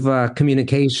lack of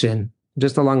communication,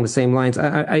 just along the same lines,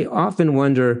 I often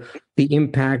wonder the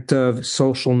impact of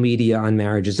social media on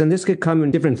marriages. And this could come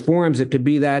in different forms. It could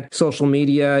be that social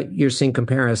media, you're seeing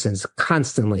comparisons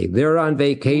constantly. They're on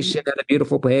vacation at a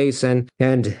beautiful place and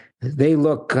they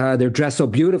look, they're dressed so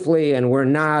beautifully and we're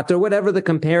not, or whatever the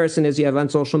comparison is you have on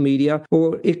social media.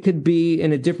 Or it could be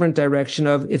in a different direction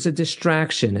of it's a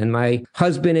distraction and my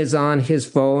husband is on his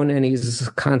phone and he's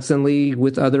constantly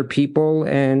with other people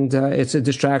and it's a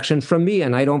distraction from me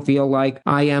and I don't feel like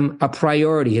I am a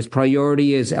priority. His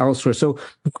priority is elsewhere. So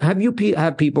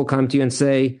have people come to you and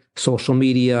say, social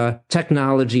media,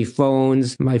 technology,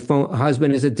 phones, my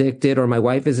husband is addicted or my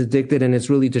wife is addicted and it's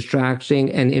really distracting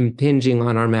and impinging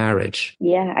on our marriage?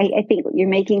 Yeah, I think you're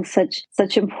making such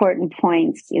important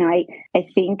points. I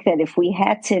think that if we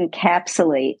had to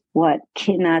encapsulate what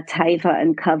kina, taiva,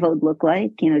 and kavod look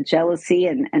like, jealousy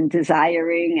and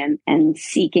desiring and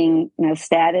seeking,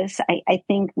 status, I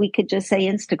think we could just say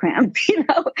Instagram.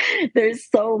 There's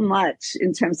so much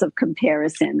in terms of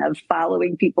comparison, of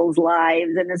following people's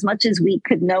lives. And as much as we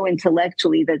could know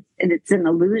intellectually that it's an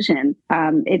illusion,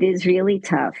 it is really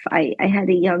tough. I had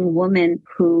a young woman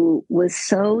who was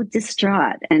so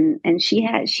distraught and she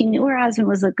knew her husband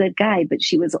was a good guy, but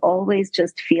she was always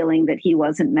just feeling that he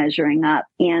wasn't measuring up.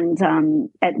 And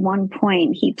at one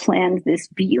point, he planned this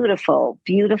beautiful,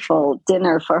 beautiful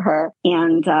dinner for her,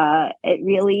 and it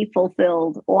really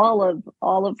fulfilled all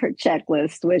of her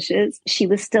checklist wishes. She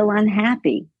was still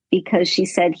unhappy because she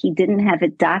said he didn't have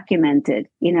it documented,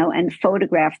 and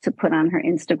photographed to put on her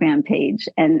Instagram page,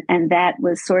 and that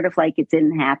was sort of like it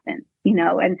didn't happen.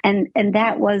 And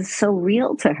that was so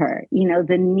real to her,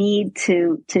 the need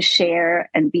to share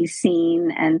and be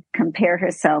seen and compare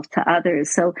herself to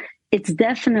others. So it's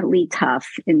definitely tough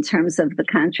in terms of the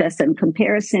contrast and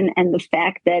comparison and the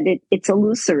fact that it's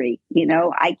illusory.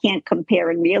 I can't compare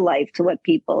in real life to what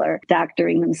people are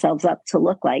doctoring themselves up to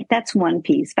look like. That's one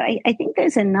piece. But I think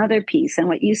there's another piece, and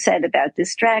what you said about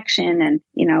distraction and,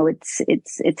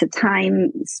 it's a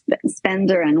time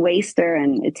spender and waster,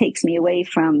 and it takes me away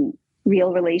from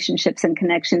real relationships and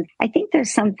connections. I think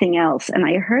there's something else. And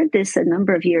I heard this a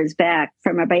number of years back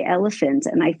from Rabbi Elephant,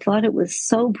 and I thought it was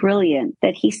so brilliant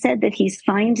that he said that he's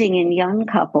finding in young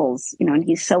couples, and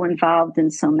he's so involved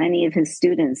in so many of his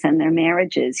students and their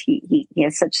marriages. He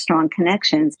has such strong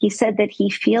connections. He said that he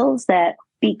feels that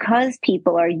because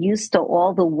people are used to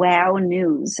all the wow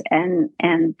news and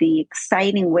the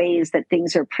exciting ways that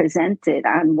things are presented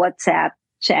on WhatsApp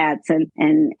chats and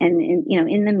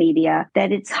in the media,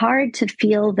 that it's hard to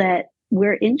feel that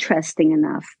we're interesting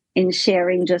enough in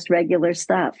sharing just regular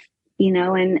stuff,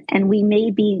 and we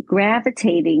may be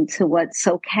gravitating to what's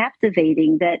so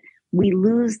captivating that we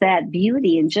lose that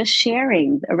beauty in just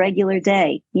sharing a regular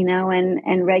day,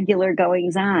 and regular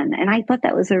goings on. And I thought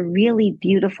that was a really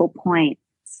beautiful point.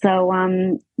 So,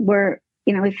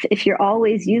 if you're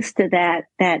always used to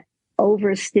that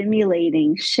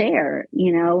overstimulating share,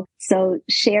 so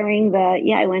sharing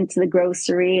I went to the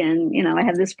grocery and, I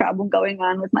have this problem going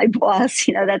on with my boss,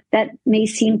 that may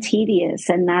seem tedious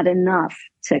and not enough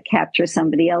to capture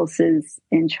somebody else's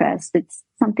interest. It's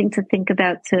something to think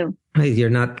about too.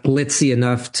 You're not glitzy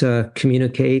enough to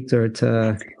communicate or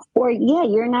to...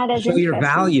 you're not as show your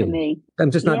value. To me.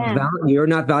 I'm just not you're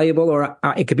not valuable, or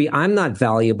it could be I'm not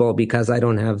valuable because I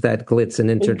don't have that glitz and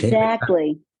entertainment.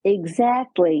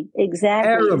 Exactly.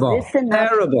 Terrible.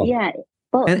 Terrible. Yeah.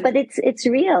 Well, but it's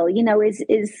real,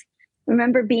 is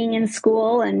remember being in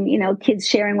school and, kids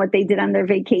sharing what they did on their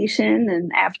vacation.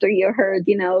 And after you heard,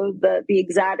 the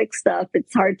exotic stuff,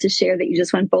 it's hard to share that you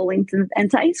just went bowling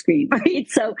and to ice cream, right?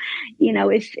 So,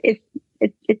 if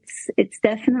it's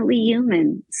definitely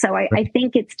human. So I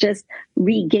think it's just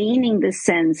regaining the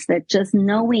sense that just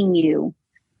knowing you,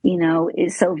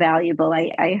 is so valuable.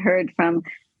 I heard from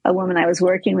a woman I was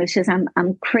working with, she says,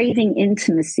 I'm craving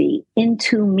intimacy,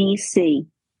 into me see.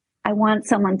 I want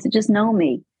someone to just know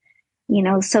me,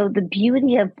 so the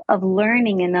beauty of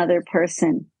learning another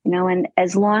person, and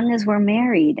as long as we're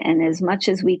married and as much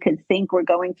as we could think we're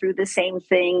going through the same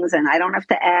things and I don't have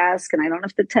to ask and I don't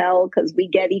have to tell because we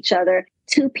get each other,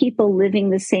 two people living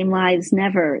the same lives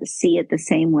never see it the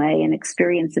same way and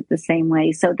experience it the same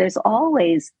way. So there's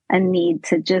always a need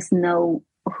to just know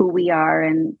who we are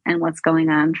and what's going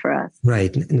on for us.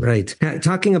 Right. Now,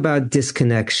 talking about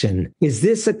disconnection, is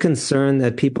this a concern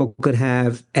that people could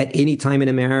have at any time in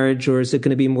a marriage, or is it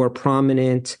going to be more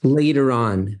prominent later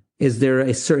on? Is there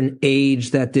a certain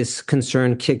age that this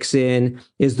concern kicks in?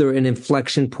 Is there an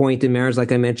inflection point in marriage,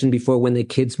 like I mentioned before, when the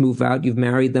kids move out, you've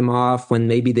married them off, when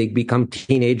maybe they become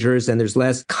teenagers and there's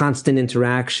less constant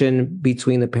interaction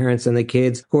between the parents and the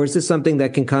kids? Or is this something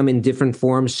that can come in different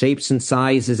forms, shapes, and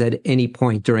sizes at any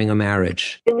point during a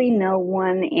marriage? Really no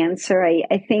one answer.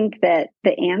 I think that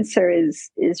the answer is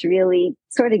really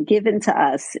sort of given to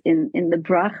us in the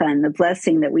bracha and the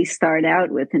blessing that we start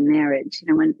out with in marriage.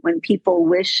 When people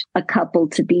wish a couple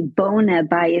to be bona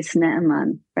bayis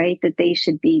ne'eman, right? That they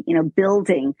should be,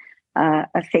 building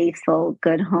a faithful,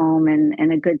 good home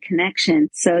and a good connection.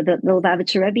 So the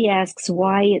Lubavitcher Rebbe asks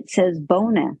why it says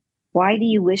bona. Why do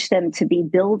you wish them to be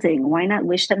building? Why not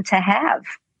wish them to have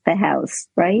the house,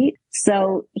 right?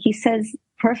 So he says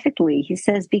perfectly. He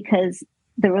says because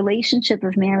the relationship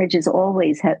of marriage is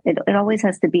always, it always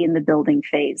has to be in the building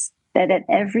phase. That at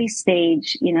every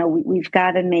stage, we've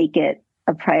got to make it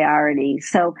a priority.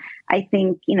 So I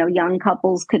think, young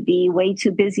couples could be way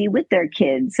too busy with their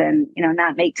kids and,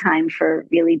 not make time for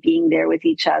really being there with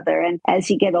each other. And as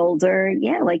you get older,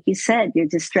 like you said, your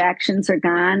distractions are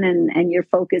gone and your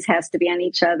focus has to be on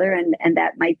each other. And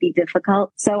that might be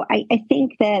difficult. So I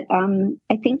think that,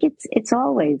 I think it's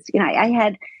always, I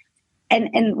had,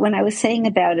 and when I was saying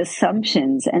about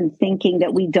assumptions and thinking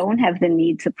that we don't have the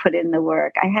need to put in the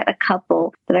work, I had a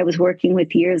couple that I was working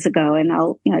with years ago, and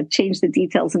I'll change the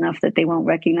details enough that they won't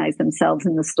recognize themselves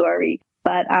in the story.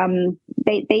 But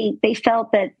they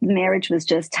felt that marriage was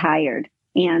just tired.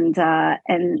 And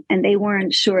they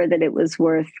weren't sure that it was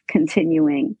worth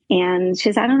continuing. And she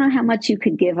says, I don't know how much you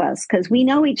could give us because we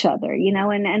know each other,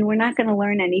 and we're not going to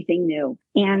learn anything new.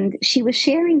 And she was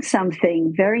sharing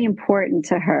something very important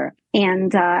to her.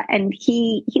 And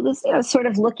he was sort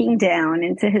of looking down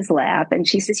into his lap. And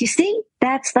she says, you see,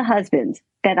 that's the husband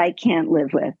that I can't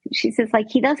live with. She says,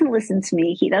 he doesn't listen to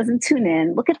me. He doesn't tune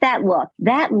in. Look at that look.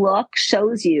 That look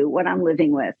shows you what I'm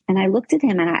living with. And I looked at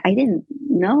him and I didn't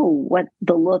know what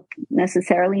the look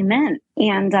necessarily meant.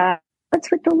 And, what's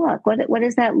with the look? What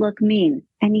does that look mean?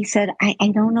 And he said,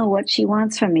 I don't know what she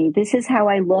wants from me. This is how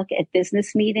I look at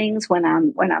business meetings when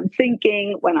I'm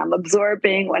thinking, when I'm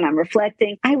absorbing, when I'm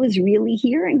reflecting. I was really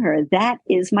hearing her. That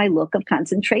is my look of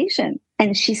concentration.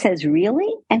 And she says,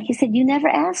 really? And he said, you never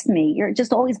asked me. You're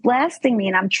just always blasting me.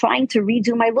 And I'm trying to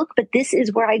redo my look, but this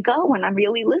is where I go when I'm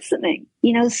really listening.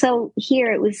 So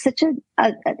here it was such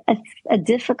a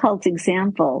difficult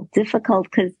example,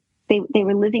 difficult because they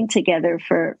were living together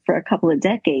for a couple of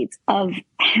decades of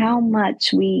how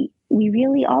much we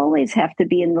really always have to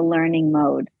be in the learning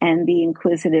mode and the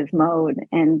inquisitive mode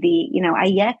and the,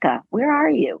 Ayeka, where are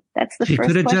you? That's the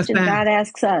first question God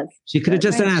asks us. She could have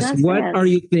just asked, what are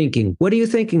you thinking? What are you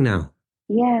thinking now?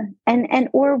 Yeah.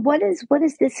 Or what is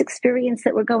this experience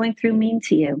that we're going through mean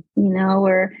to you?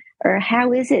 Or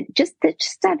how is it? Just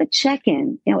have a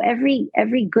check-in.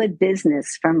 Every good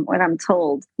business, from what I'm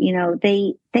told,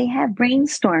 they have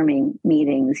brainstorming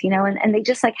meetings, and they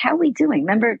just how are we doing?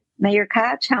 Remember Mayor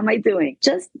Koch? How am I doing?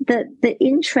 Just the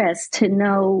interest to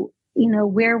know,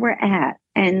 where we're at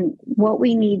and what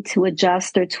we need to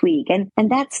adjust or tweak. And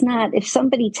that's not, if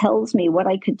somebody tells me what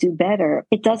I could do better,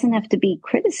 it doesn't have to be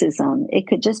criticism. It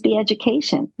could just be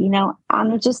education.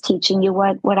 I'm just teaching you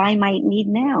what I might need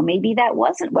now. Maybe that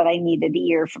wasn't what I needed a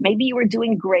year from. Maybe you were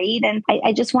doing great. And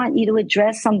I just want you to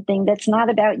address something that's not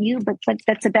about you, but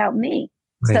that's about me.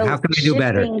 Right. So how can I do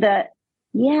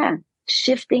better?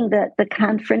 Shifting the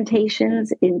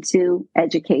confrontations into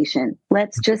education.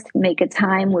 Let's just make a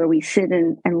time where we sit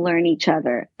and learn each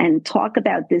other and talk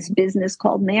about this business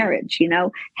called marriage.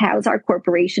 How's our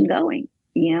corporation going?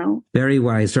 you know? Very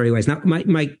wise, very wise. Now,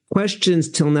 my questions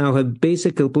till now have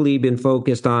basically been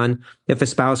focused on if a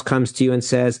spouse comes to you and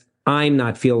says, I'm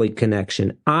not feeling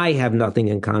connection. I have nothing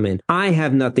in common. I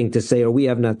have nothing to say, or we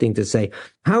have nothing to say.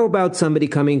 How about somebody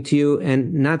coming to you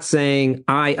and not saying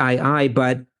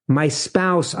but my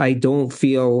spouse, I don't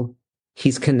feel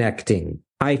he's connecting.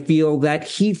 I feel that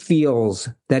he feels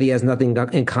that he has nothing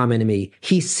in common to me.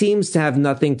 He seems to have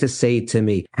nothing to say to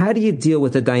me. How do you deal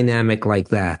with a dynamic like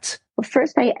that? Well,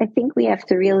 first, I think we have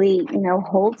to really,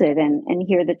 hold it and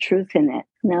hear the truth in it,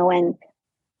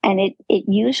 and it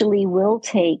usually will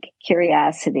take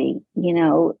curiosity,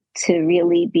 to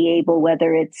really be able,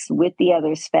 whether it's with the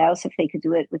other spouse, if they could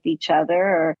do it with each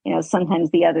other, or,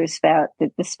 sometimes the other spouse,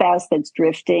 the spouse that's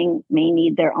drifting may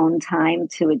need their own time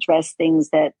to address things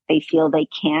that they feel they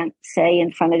can't say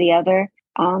in front of the other.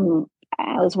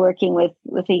 I was working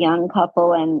with a young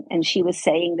couple and she was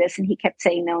saying this and he kept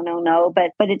saying no.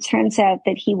 But it turns out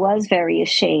that he was very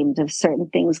ashamed of certain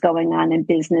things going on in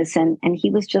business and he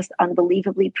was just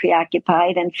unbelievably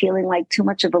preoccupied and feeling like too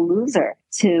much of a loser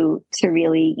to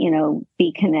really,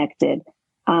 be connected.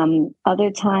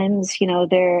 Other times,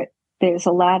 there's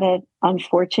a lot of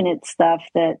unfortunate stuff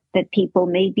that people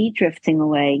may be drifting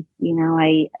away.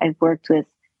 I've worked with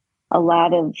a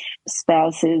lot of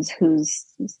spouses whose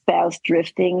spouse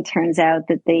drifting turns out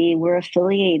that they were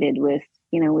affiliated with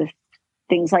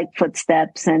things like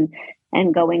footsteps and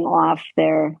going off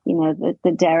their, the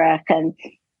derech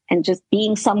and just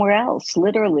being somewhere else,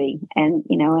 literally, and,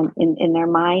 in their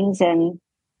minds and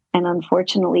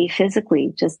unfortunately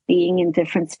physically, just being in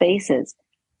different spaces.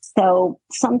 So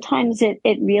sometimes it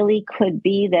really could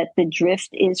be that the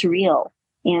drift is real.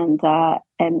 And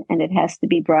it has to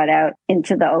be brought out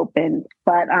into the open.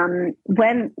 But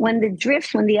when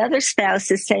the other spouse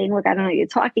is saying, "Look, I don't know what you're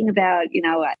talking about,"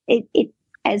 it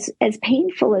as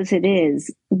painful as it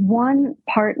is, one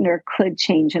partner could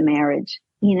change a marriage,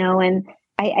 and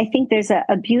I think there's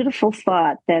a beautiful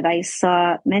thought that I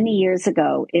saw many years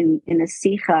ago in a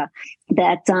sikha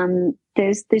that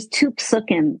there's two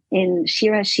psukim in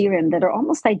Shir HaShirim that are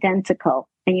almost identical,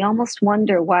 and you almost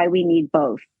wonder why we need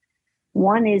both.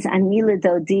 One is Ani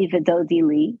l'dodi v'dodi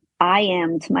li. I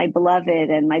am to my beloved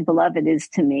and my beloved is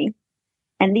to me.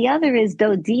 And the other is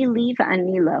Dodi li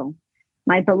v'ani lo.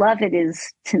 My beloved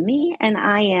is to me and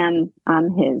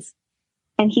I'm his.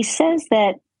 And he says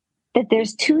that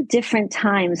there's two different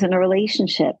times in a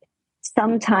relationship.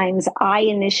 Sometimes I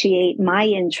initiate my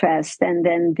interest and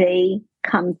then they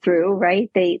come through,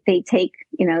 right? They take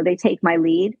my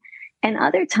lead. And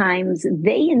other times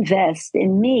they invest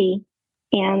in me.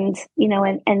 And,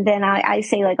 and then I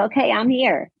say like, okay, I'm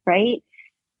here, right?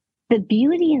 The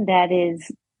beauty in that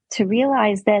is to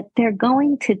realize that there are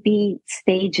going to be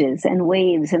stages and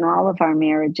waves in all of our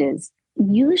marriages.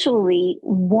 Usually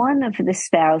one of the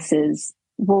spouses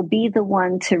will be the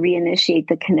one to reinitiate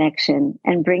the connection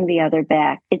and bring the other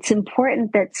back. It's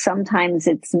important that sometimes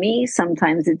it's me,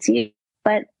 sometimes it's you,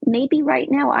 but maybe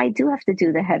right now I do have to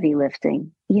do the heavy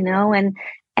lifting,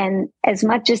 and as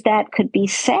much as that could be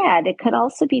sad, it could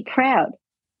also be proud.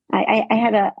 I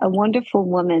had a wonderful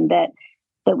woman that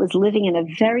was living in a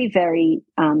very, very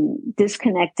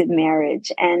disconnected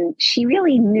marriage. And she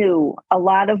really knew a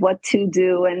lot of what to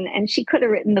do. And she could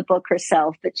have written the book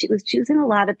herself, but she was in a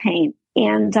lot of pain.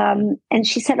 And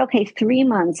she said, okay, 3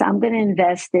 months, I'm going to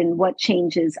invest in what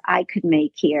changes I could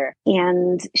make here.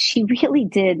 And she really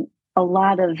did a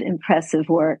lot of impressive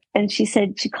work. And she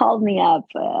said, she called me up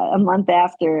a month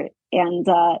after and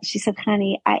she said,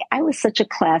 honey, I was such a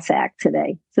class act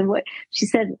today. So what she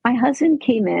said, my husband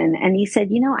came in and he said,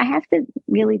 I have to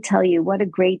really tell you what a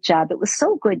great job. It was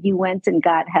so good you went and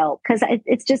got help because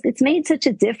it's made such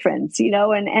a difference,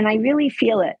 and I really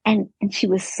feel it. And she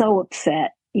was so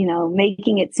upset,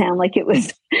 making it sound like it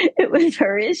was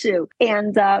her issue.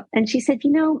 And she said,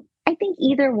 I think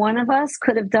either one of us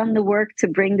could have done the work to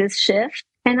bring this shift.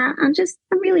 And I'm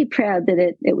really proud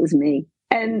that it was me.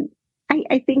 And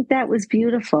I think that was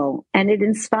beautiful. And it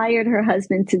inspired her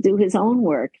husband to do his own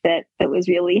work that was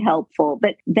really helpful.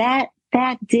 But that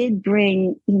did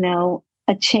bring,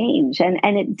 a change and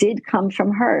it did come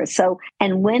from her. So,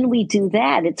 and when we do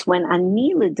that, it's when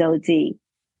Ani l'dodi,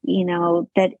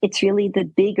 that it's really the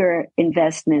bigger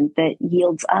investment that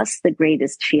yields us the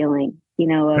greatest feeling,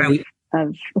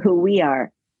 of who we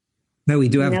are. No, we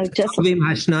do have Tovim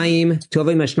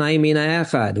Hashnayim Mina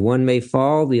Echad. One may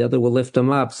fall, the other will lift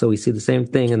them up. So we see the same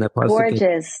thing in the pasuk.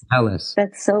 Gorgeous.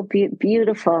 That's so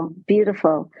beautiful,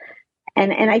 beautiful.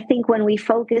 And I think when we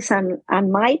focus on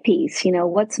my piece,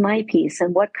 what's my piece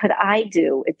and what could I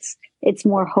do? It's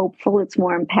more hopeful, it's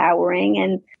more empowering,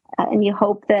 and you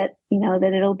hope that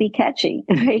that it'll be catchy,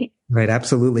 right? Right,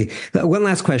 absolutely. One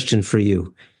last question for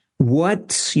you.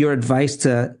 What's your advice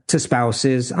to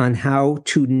spouses on how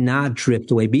to not drift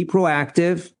away? Be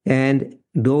proactive and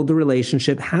build a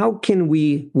relationship. How can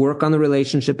we work on the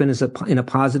relationship in a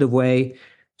positive way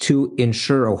to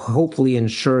ensure, or hopefully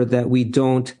ensure, that we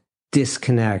don't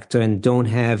disconnect and don't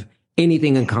have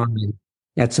anything in common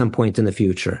at some point in the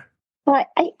future? Well,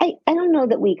 I don't know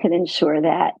that we could ensure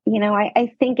that.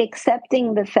 I think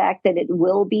accepting the fact that it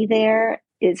will be there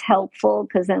is helpful,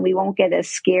 because then we won't get as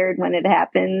scared when it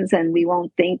happens, and we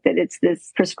won't think that it's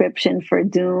this prescription for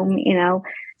doom,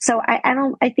 So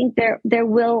I think there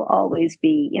will always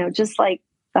be, just like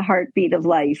the heartbeat of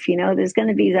life, there's going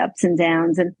to be ups and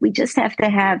downs, and we just have to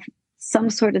have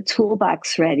some sort of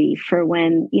toolbox ready for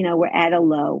when, we're at a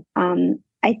low.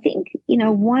 I think,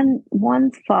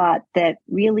 one thought that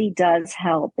really does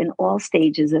help in all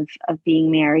stages of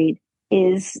being married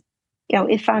is,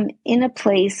 if I'm in a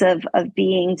place of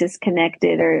being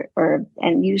disconnected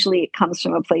and usually it comes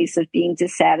from a place of being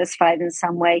dissatisfied in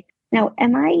some way. Now,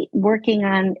 am I working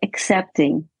on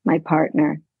accepting my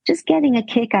partner, just getting a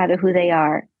kick out of who they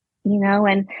are,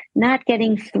 and not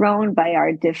getting thrown by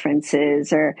our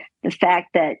differences or the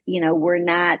fact that, we're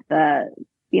not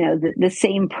the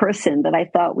same person that I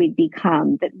thought we'd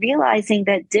become, but realizing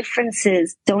that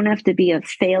differences don't have to be a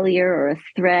failure or a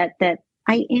threat, that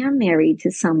I am married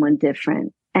to someone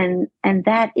different. And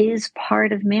that is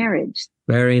part of marriage.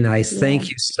 Very nice. Yeah. Thank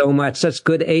you so much. Such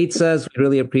good eitzahs. We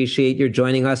really appreciate your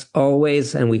joining us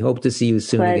always, and we hope to see you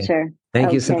soon. Pleasure. Again.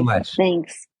 Thank you so much.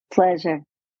 Thanks. Pleasure.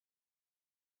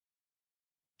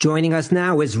 Joining us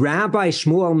now is Rabbi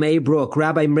Shmuel Maybrook.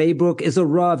 Rabbi Maybrook is a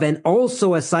Rav and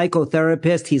also a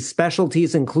psychotherapist. His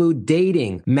specialties include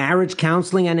dating, marriage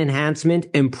counseling and enhancement,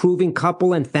 improving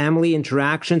couple and family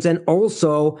interactions, and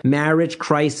also marriage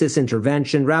crisis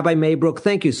intervention. Rabbi Maybrook,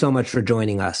 thank you so much for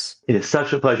joining us. It is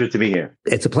such a pleasure to be here.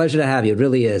 It's a pleasure to have you. It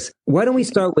really is. Why don't we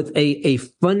start with a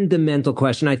fundamental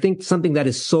question? I think something that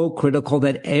is so critical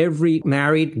that every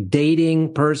married,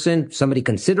 dating person, somebody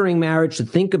considering marriage,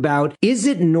 should think about. Is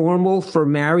it normal for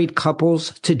married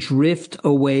couples to drift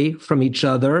away from each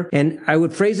other? And I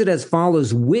would phrase it as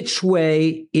follows. Which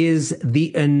way is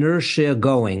the inertia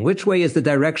going? Which way is the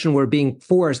direction we're being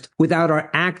forced without our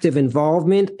active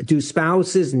involvement? Do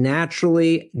spouses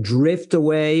naturally drift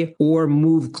away or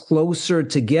move closer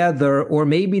together? Or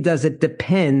maybe does it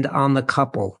depend on the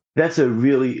couple? That's a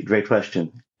really great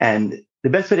question. And the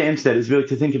best way to answer that is really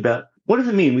to think about, what does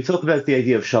it mean? We talk about the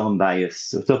idea of shalom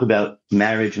bayis. We talk about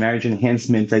marriage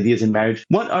enhancement, ideas in marriage.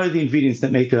 What are the ingredients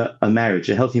that make a marriage,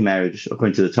 a healthy marriage,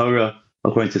 according to the Torah,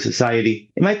 according to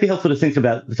society? It might be helpful to think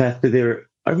about the fact that there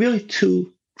are really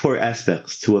two core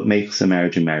aspects to what makes a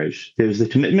marriage. There's the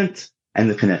commitment and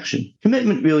the connection.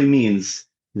 Commitment really means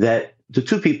that the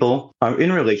two people are in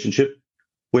a relationship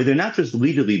where they're not just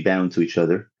legally bound to each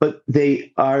other, but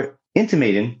they are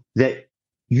intimating that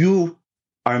you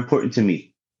are important to me.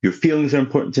 Your feelings are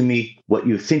important to me. What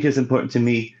you think is important to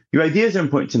me. Your ideas are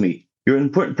important to me. You're an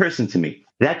important person to me.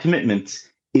 That commitment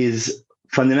is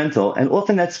fundamental. And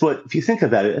often that's what, if you think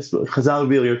about it, that's what Chazal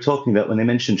really are talking about when they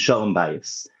mention shalom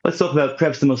bayis. Let's talk about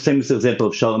perhaps the most famous example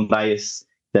of shalom bayis,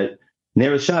 that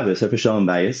Neros Shabbos, after shalom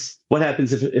bayis. What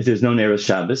happens if there's no Neros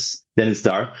Shabbos? Then it's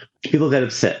dark. People get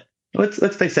upset. Let's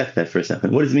dissect that for a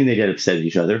second. What does it mean they get upset at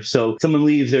each other? So someone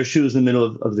leaves their shoes in the middle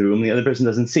of the room, the other person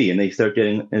doesn't see, and they start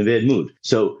getting in a bad mood.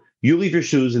 So you leave your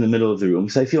shoes in the middle of the room.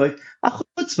 So I feel like,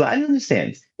 chutzpah, I don't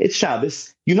understand. It's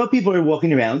Shabbos. You know people are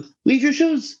walking around. Leave your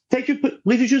shoes.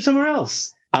 Leave your shoes somewhere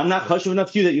else. I'm not chashuv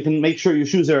enough to you that you can make sure your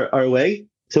shoes are away.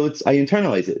 So I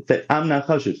internalize it, that I'm not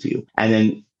chashuv to you. And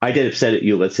then I get upset at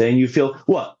you, let's say, and you feel,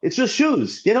 what? It's just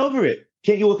shoes. Get over it.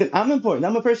 Can't you look at, I'm important.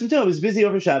 I'm a person too. I was busy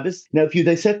over Shabbos. Now, if you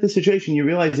dissect the situation, you're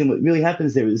realizing what really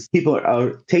happens there is people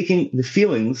are taking the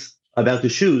feelings about the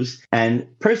shoes and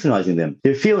personalizing them.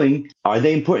 They're feeling, are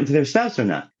they important to their spouse or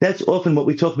not? That's often what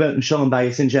we talk about in shalom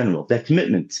bayis in general, that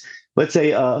commitment. Let's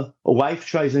say a wife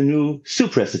tries a new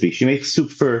soup recipe. She makes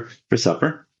soup for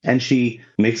supper, and she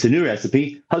makes a new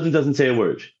recipe. Husband doesn't say a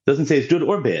word, doesn't say it's good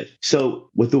or bad.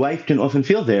 So what the wife can often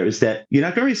feel there is that you're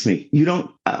not going to me.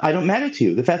 I don't matter to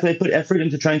you. The fact that I put effort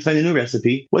into trying to find a new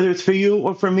recipe, whether it's for you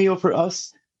or for me or for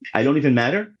us, I don't even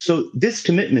matter. So this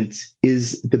commitment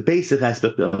is the basic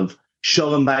aspect of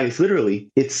shalom bayis.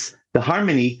 Literally, it's the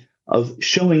harmony of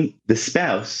showing the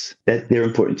spouse that they're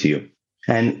important to you.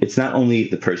 And it's not only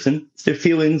the person, it's their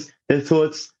feelings, their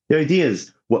thoughts, their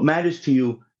ideas. What matters to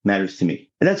you matters to me.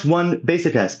 And that's one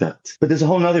basic aspect. But there's a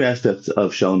whole other aspect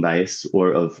of shalom bayis,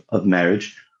 or of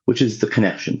marriage, which is the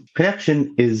connection.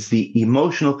 Connection is the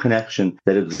emotional connection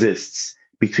that exists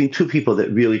between two people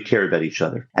that really care about each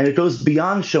other. And it goes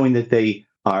beyond showing that they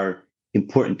are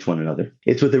important to one another.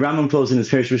 It's what the Rambam calls in his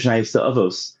Perish Mishnayos to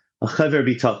Avos, a chaver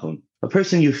bitachon, a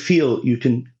person you feel you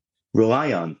can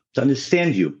rely on to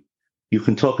understand you. You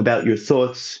can talk about your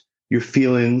thoughts, your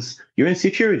feelings, your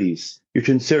insecurities, your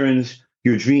concerns,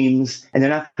 your dreams, and they're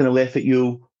not going to laugh at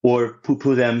you or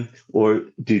poo-poo them or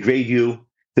degrade you.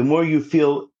 The more you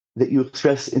feel that you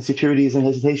express insecurities and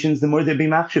hesitations, the more they'll be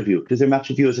matched of you, because they're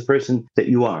matched of you as a person that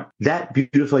you are. That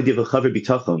beautiful idea of a chaver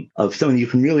bitachon, of someone you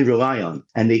can really rely on,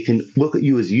 and they can look at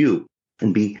you as you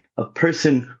and be a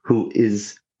person who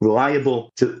is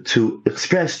reliable to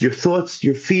express your thoughts,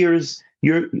 your fears,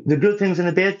 the good things and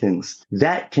the bad things.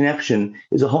 That connection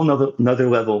is a whole another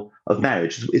level of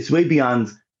marriage. It's way beyond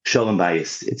shalom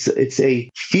bayis. It's a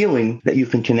feeling that you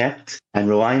can connect and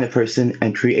rely on a person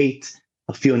and create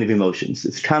a feeling of emotions.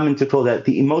 It's common to call that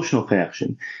the emotional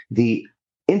connection, the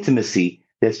intimacy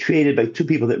that's created by two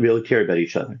people that really care about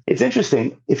each other. It's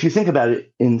interesting, if you think about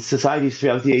it, in societies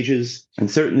throughout the ages, and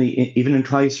certainly even in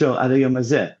Klal Yisrael, Ad Hayom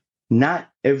Hazeh, not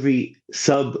every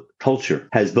subculture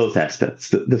has both aspects.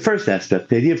 The first aspect,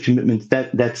 the idea of commitment,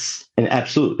 that's an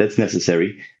absolute, that's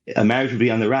necessary. A marriage would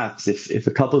be on the rocks if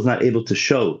a couple is not able to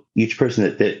show each person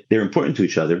that they're important to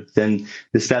each other. Then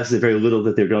the spouse is very little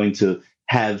that they're going to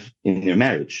have in their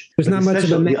marriage. There's not much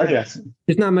of a marriage.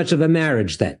 There's not much of a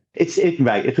marriage then.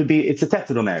 Right. It's a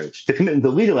technical marriage. The commitment, the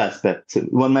legal aspect,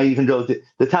 one might even go to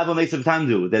the Tavo Meis of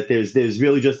Tamdu, that there's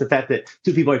really just the fact that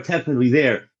two people are technically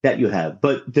there that you have.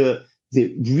 But the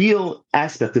real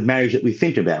aspect of marriage that we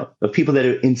think about, of people that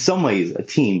are in some ways a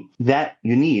team, that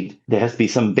you need, there has to be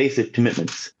some basic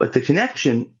commitments. But the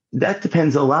connection, that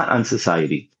depends a lot on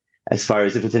society, as far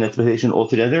as if it's an expectation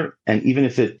altogether, and even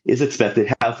if it is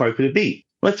expected, how far could it be?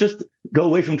 Let's just go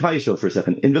away from Klal Yisrael for a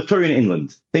second. In Victorian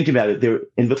England, think about it.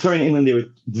 In Victorian England, there were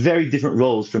very different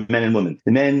roles for men and women.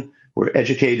 The men were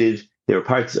educated. They were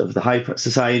parts of the high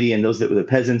society, and those that were the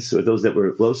peasants or those that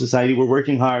were low society were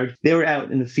working hard. They were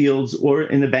out in the fields or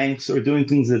in the banks or doing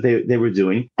things that they were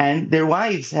doing. And their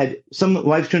wives some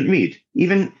wives couldn't read.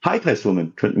 Even high-class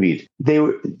women couldn't read.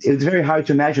 It was very hard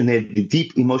to imagine they had the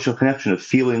deep emotional connection of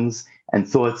feelings and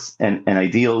thoughts and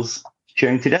ideals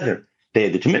sharing together. They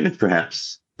had the commitment,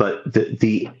 perhaps, but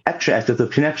the extra aspect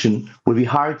of connection would be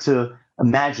hard to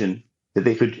imagine that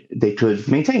they could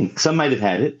maintain. Some might have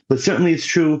had it, but certainly it's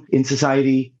true in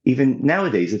society even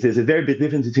nowadays. If there's a very big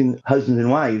difference between husbands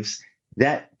and wives,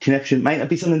 that connection might not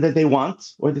be something that they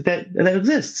want or that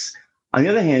exists. On the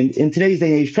other hand, in today's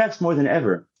day and age, perhaps more than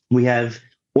ever, we have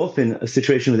often a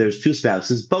situation where there's two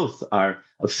spouses, both are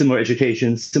of similar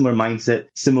education, similar mindset,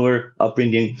 similar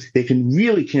upbringing. They can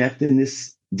really connect in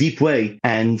this deep way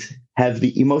and have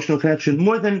the emotional connection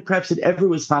more than perhaps it ever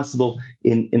was possible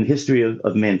in the history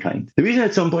of mankind. The reason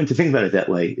it's so important to think about it that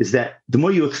way is that the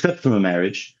more you expect from a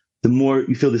marriage, the more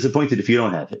you feel disappointed if you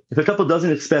don't have it. If a couple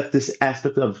doesn't expect this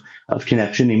aspect of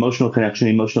connection, emotional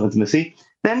intimacy,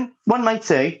 then one might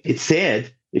say it's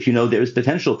sad if you know there is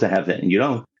potential to have that and you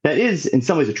don't. That is in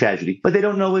some ways a tragedy, but they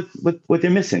don't know what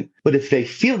they're missing. But if they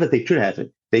feel that they could have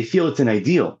it, they feel it's an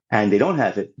ideal and they don't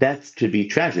have it, that could be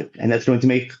tragic. And that's going to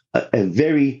make a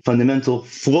very fundamental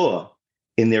flaw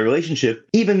in their relationship,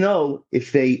 even though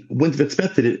if they wouldn't have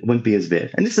expected it, it wouldn't be as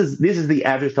bad. And this is the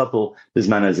average couple,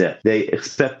 Bizman Hazeh. They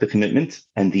expect the commitment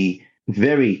and the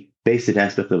very basic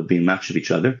aspect of being matched with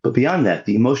each other. But beyond that,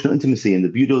 the emotional intimacy and the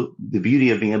beauty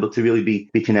of being able to really be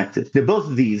connected. Both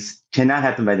of these cannot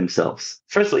happen by themselves.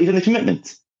 First of all, even the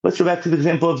commitment. Let's go back to the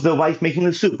example of the wife making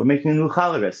the soup or making a new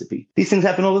challah recipe. These things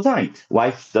happen all the time.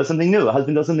 Wife does something new. A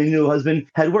husband does something new. A husband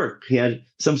had work. He had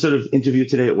some sort of interview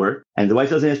today at work, and the wife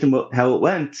doesn't ask him how it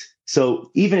went. So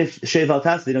even if Shei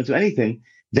Valtas, they don't do anything,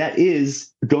 that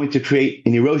is going to create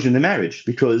an erosion in the marriage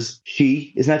because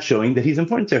she is not showing that he's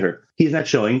important to her. He's not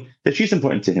showing that she's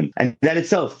important to him. And that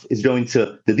itself is going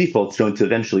to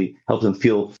eventually help them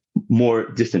feel more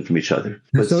distant from each other.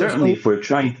 But certainly if we're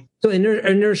trying... So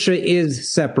inertia is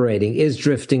separating, is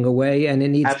drifting away, and it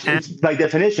needs... By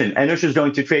definition, inertia is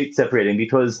going to create separating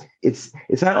because it's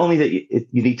not only that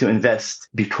you need to invest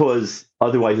because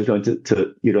otherwise you're going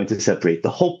to separate. The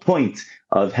whole point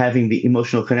of having the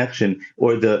emotional connection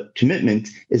or the commitment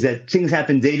is that things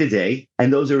happen day to day,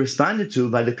 and those are responded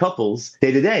to by the couples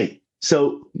day to day.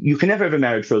 So you can never have a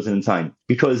marriage frozen in time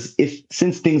because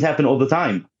since things happen all the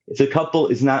time, if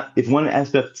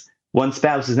one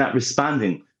spouse is not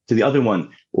responding to the other one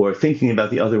or thinking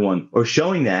about the other one or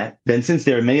showing that, then since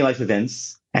there are many life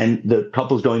events and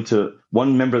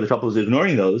one member of the couple is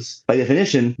ignoring those, by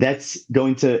definition, that's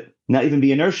going to not even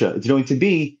be inertia. It's going to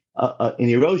be an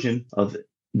erosion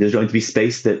there's going to be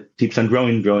space that keeps on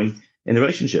growing in the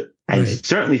relationship. And Right.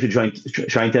 certainly if you're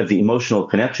trying to have the emotional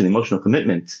connection, emotional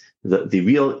commitment, the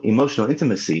real emotional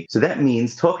intimacy. So that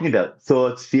means talking about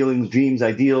thoughts, feelings, dreams,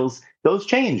 ideals. Those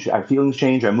change. Our feelings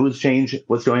change. Our moods change.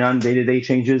 What's going on day to day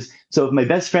changes. So if my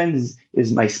best friend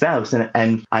is my spouse and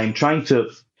I'm trying to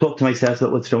talk to my spouse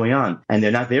about what's going on and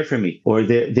they're not there for me or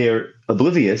they're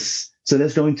oblivious, so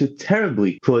that's going to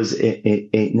terribly cause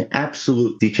an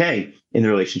absolute decay in the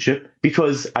relationship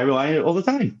because I rely on it all the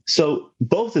time. So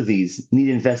both of these need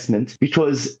investment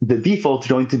because the default is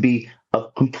going to be a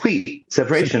complete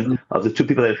separation of the two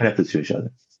people that are connected to each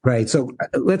other. Right. So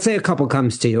let's say a couple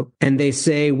comes to you and they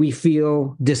say, we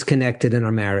feel disconnected in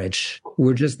our marriage.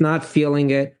 We're just not feeling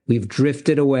it. We've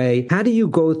drifted away. How do you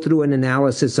go through an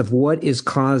analysis of what is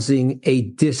causing a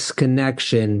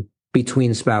disconnection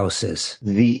between spouses?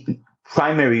 The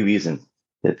primary reason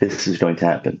that this is going to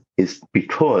happen is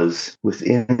because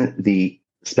within the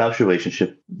spouse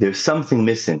relationship, there's something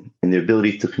missing in their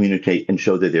ability to communicate and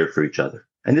show they're there for each other.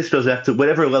 And this goes back to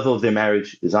whatever level of their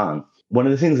marriage is on. One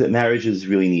of the things that marriages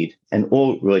really need, and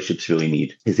all relationships really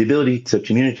need, is the ability to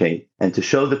communicate and to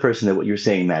show the person that what you're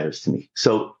saying matters to me.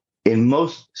 So in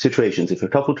most situations, if a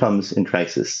couple comes in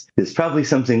crisis, there's probably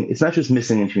something, it's not just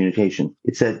missing in communication,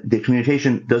 it's that the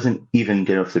communication doesn't even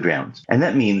get off the ground. And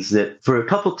that means that for a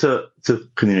couple to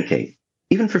communicate,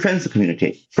 even for friends to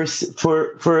communicate, for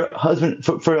a husband,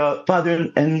 for a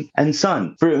father and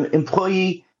son, for an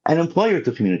employee and employer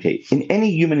to communicate, in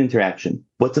any human interaction,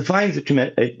 what defines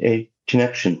a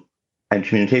connection and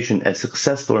communication as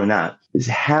successful or not is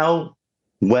how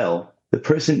well the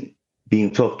person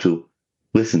being talked to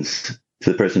listens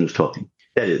to the person who's talking.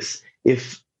 That is,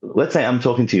 if, let's say I'm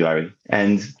talking to you, Ari,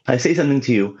 and I say something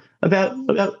to you about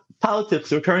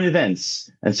politics or current events,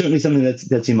 and certainly something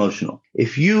that's emotional.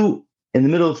 If you, in the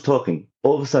middle of talking,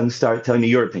 all of a sudden start telling me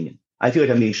your opinion, I feel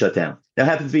like I'm being shut down. Now, it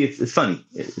happens to be, it's funny,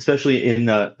 especially in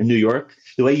New York,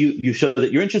 the way you show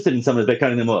that you're interested in someone is by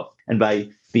cutting them off and by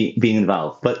being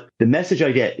involved. But the message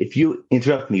I get, if you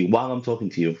interrupt me while I'm talking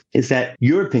to you, is that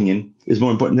your opinion is more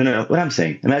important than what I'm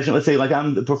saying. Imagine, let's say, like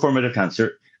I'm the performer at a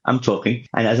concert, I'm talking,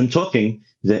 and as I'm talking,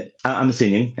 I'm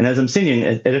singing, and as I'm singing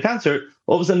at a concert,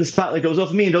 all of a sudden the spotlight goes off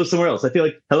of me and goes somewhere else. I feel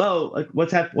like, hello, like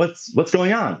what's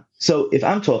going on? So if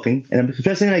I'm talking and I'm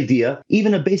expressing an idea,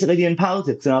 even a basic idea in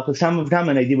politics, and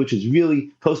an idea which is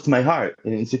really close to my heart,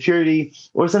 an insecurity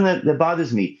or something that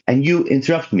bothers me, and you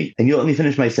interrupt me and you let me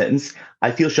finish my sentence,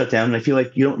 I feel shut down and I feel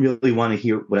like you don't really want to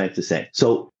hear what I have to say.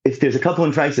 So if there's a couple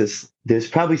in crisis, there's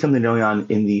probably something going on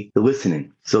in the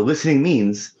listening. So listening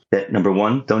means that, number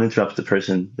one, don't interrupt the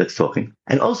person that's talking.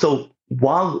 And also,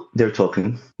 while they're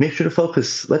talking, make sure to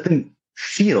focus. Let them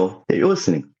feel that you're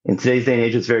listening. In today's day and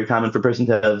age, it's very common for a person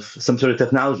to have some sort of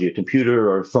technology, a computer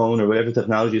or a phone or whatever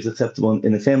technology is acceptable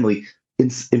in the family,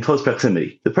 in close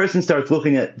proximity. The person starts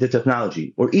looking at the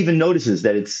technology or even notices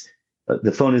that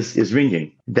the phone is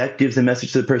ringing. That gives a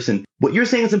message to the person. What you're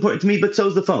saying is important to me, but so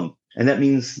is the phone. And that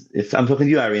means if I'm talking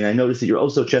to you, Ari, and I notice that you're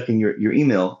also checking your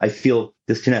email, I feel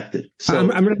disconnected. So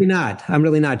I'm really not. I'm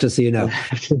really not, just so you know.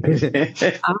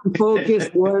 I'm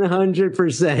focused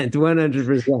 100%,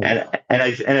 100%. And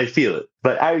I feel it.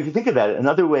 But Ari, if you think about it,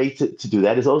 another way to do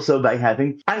that is also by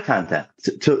having eye contact,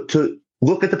 to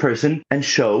look at the person and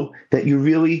show that you're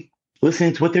really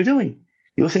listening to what they're doing.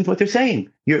 You're listening to what they're saying.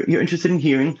 You're interested in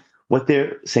hearing what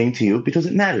they're saying to you because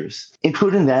it matters.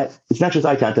 Including that, it's not just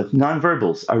eye contact.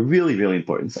 Nonverbals are really, really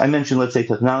important. I mentioned, let's say,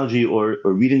 technology or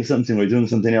reading something or doing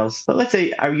something else. But let's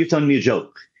say you're telling me a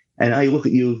joke and I look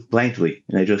at you blankly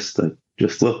and I just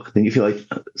look, then you feel like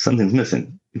something's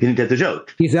missing. You didn't get the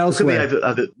joke. He's elsewhere.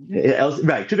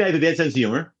 Right. Could be I have a bad sense of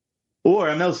humor or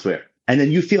I'm elsewhere. And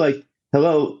then you feel like,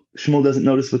 hello, Shmuel doesn't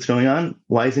notice what's going on.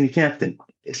 Why isn't he connecting?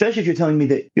 Especially if you're telling me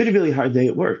that you had a really hard day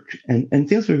at work and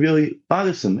things were really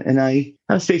bothersome. And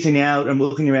I'm spacing out, I'm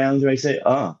looking around, and I say,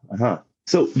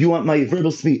 So you want my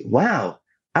verbals to be, wow,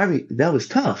 Ari, that was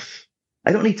tough.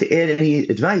 I don't need to add any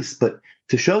advice, but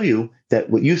to show you that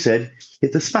what you said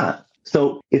hit the spot.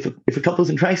 So if a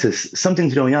couple's in crisis,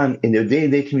 something's going on in their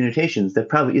day-to-day communications that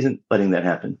probably isn't letting that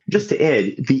happen. Just to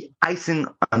add the icing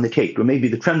on the cake, or maybe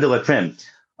the creme de la creme,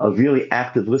 of really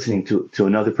active listening to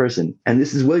another person. And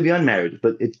this is way beyond marriage,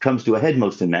 but it comes to a head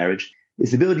most in marriage, is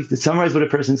the ability to summarize what a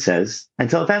person says and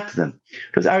tell it back to them.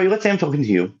 Because Ari, let's say I'm talking to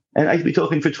you and I could be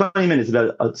talking for 20 minutes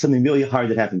about something really hard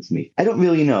that happened to me. I don't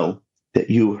really know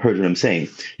that you heard what I'm saying.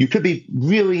 You could be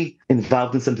really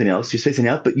involved in something else. You're spacing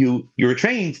out, but you're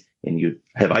trained and you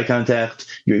have eye contact.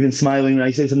 You're even smiling when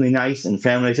I say something nice and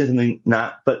frowning when I say something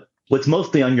not. But what's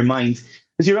mostly on your mind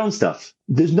is your own stuff.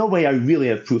 There's no way I really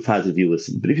have proof positive you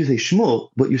listen. But if you say, Shmuel,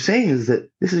 what you're saying is that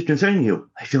this is concerning you.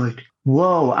 I feel like,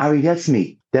 whoa, Ari gets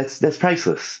me. That's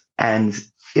priceless. And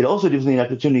it also gives me an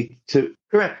opportunity to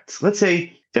correct. Let's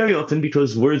say very often,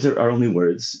 because words are only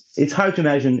words, it's hard to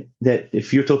imagine that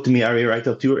if you talk to me, Ari, or I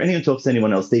talk to you, or anyone talks to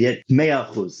anyone else, they get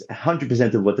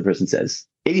 100% of what the person says.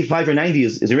 85 or 90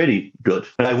 is already good,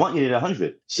 but I want you to get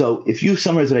 100. So if you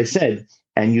summarize what I said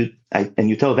and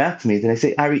you tell back to me, then I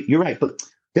say, Ari, you're right, but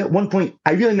at one point,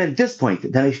 I really meant this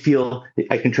point. Then I feel,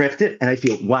 I contract it, and I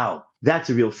feel, wow, that's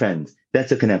a real friend.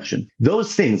 That's a connection.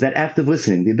 Those things, that active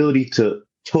listening, the ability to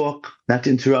talk, not to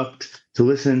interrupt, to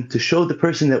listen, to show the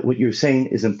person that what you're saying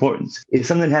is important, is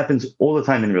something that happens all the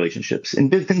time in relationships, in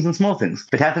big things and small things.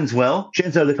 If it happens well,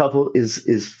 chances are the couple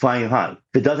is flying high.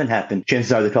 If it doesn't happen,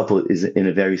 chances are the couple is in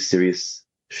a very serious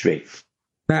strafe.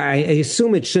 I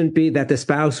assume it shouldn't be that the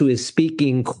spouse who is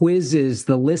speaking quizzes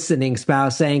the listening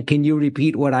spouse saying, can you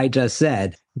repeat what I just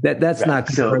said? That's right.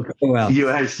 Not going to work well.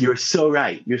 You're so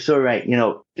right. You're so right. You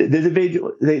know, there's a big,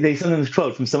 they sometimes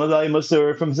quote from some of the Musar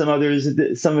or from some others,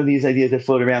 some of these ideas that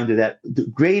float around are that the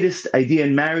greatest idea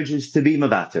in marriage is to be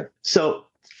mavater. So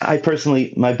I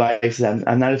personally, my bias is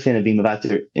I'm not a fan of being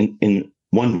mavater in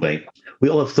one way. We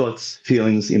all have thoughts,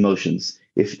 feelings, emotions.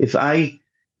 If I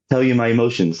tell you my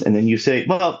emotions and then you say,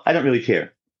 well, I don't really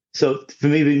care. So for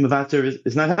me, being mavater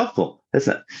is not helpful. That's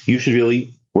not, you should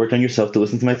really work on yourself to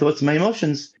listen to my thoughts, my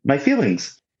emotions, my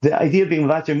feelings. The idea of being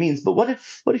mavater means, but what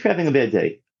if you're having a bad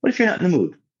day? What if you're not in the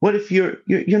mood? What if you're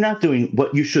not doing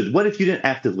what you should? What if you didn't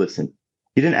actively listen?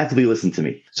 You didn't actively listen to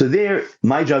me. So there,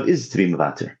 my job is to be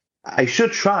mavater. I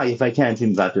should try, if I can, to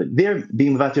be mavater. There,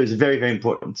 being mavater is very, very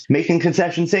important. Making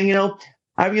concessions, saying,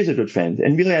 Ari is a good friend,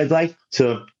 and really I'd like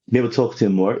to be able to talk to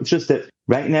him more. It's just that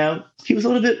right now, he was a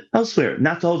little bit elsewhere.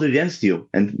 Not to hold it against you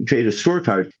and create a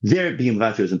scorecard. There, being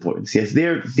mavater is important. Yes,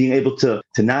 there, being able to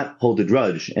not hold a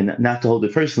grudge and not to hold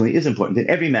it personally is important in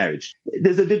every marriage.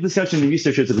 There's a big discussion in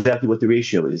researchers of exactly what the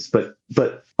ratio is. But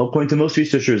according to most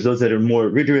researchers, those that are more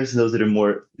rigorous, those that are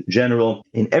more general,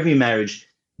 in every marriage,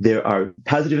 there are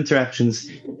positive interactions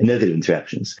and negative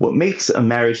interactions. What makes a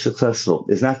marriage successful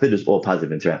is not that it's all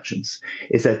positive interactions.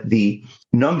 It's that the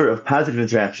number of positive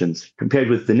interactions compared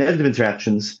with the negative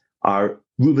interactions are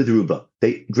ruba de ruba.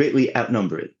 They greatly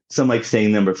outnumber it. Some like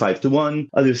saying number 5-1.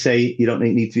 Others say you don't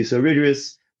need to be so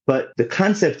rigorous. But the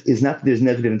concept is not that there's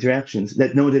negative interactions,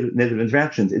 that no negative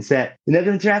interactions. It's that the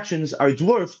negative interactions are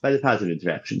dwarfed by the positive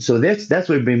interactions. So that's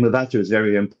where being mavater is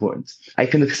very important. I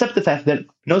can accept the fact that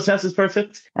no spouse is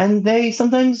perfect, and they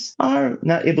sometimes are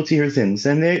not able to hear things,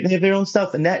 and they have their own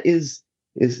stuff, and that is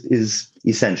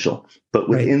essential. But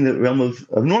within the realm of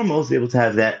normals, be able to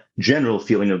have that general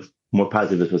feeling of more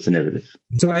positive as opposed to negative.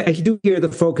 So I do hear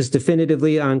the focus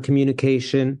definitively on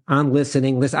communication, on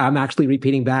listening. I'm actually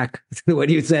repeating back what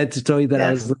you said to tell you that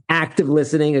I was active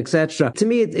listening, etc. To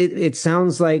me, it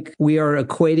sounds like we are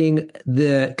equating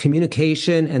the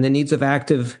communication and the needs of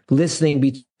active listening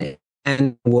between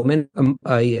a woman,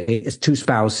 two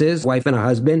spouses, wife and a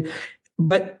husband.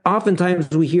 But oftentimes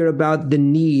we hear about the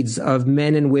needs of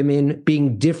men and women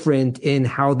being different in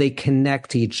how they connect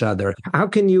to each other. How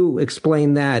can you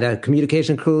explain that?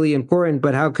 Communication clearly important,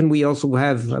 but how can we also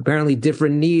have apparently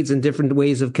different needs and different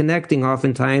ways of connecting,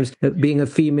 oftentimes being a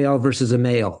female versus a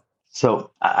male?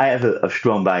 So I have a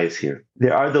strong bias here.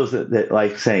 There are those that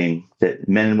like saying that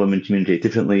men and women communicate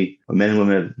differently, or men and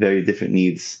women have very different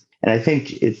needs. And I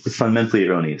think it's fundamentally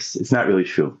erroneous. It's not really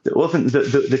true. Often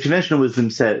the conventional wisdom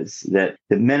says that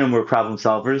men are more problem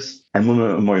solvers and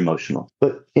women are more emotional.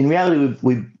 But in reality,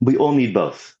 we all need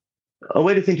both. A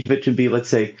way to think of it should be,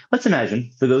 let's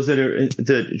imagine, for those that are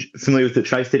familiar with the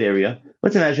tri-state area,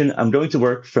 let's imagine I'm going to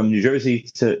work from New Jersey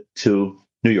to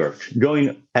New York,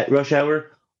 going at rush hour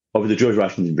over the George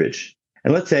Washington Bridge.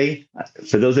 And let's say,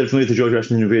 for those that are familiar with the George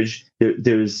Washington Bridge,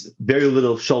 there's very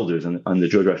little shoulders on the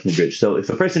George Washington Bridge. So if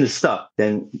a person is stuck,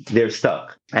 then they're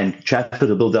stuck, and traffic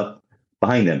will build up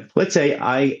behind them. Let's say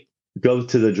I go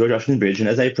to the George Washington Bridge, and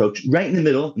as I approach, right in the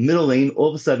middle lane, all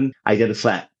of a sudden, I get a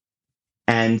flat,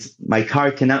 and my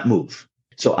car cannot move.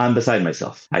 So I'm beside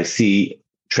myself. I see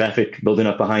traffic building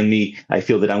up behind me. I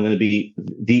feel that I'm going to be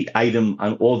the item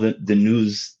on all the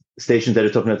news stations that are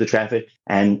talking about the traffic,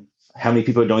 and how many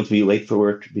people are going to be late for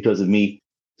work because of me.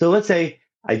 So let's say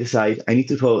I decide I need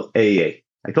to call AAA.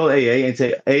 I call AAA and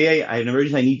say, AAA, I have an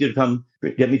emergency. I need you to come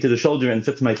get me to the shoulder and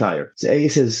fix my tire. So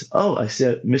AAA says, I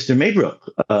said, Mr. Maybrook,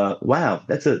 wow,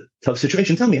 that's a tough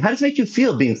situation. Tell me, how does it make you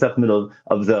feel being stuck in the middle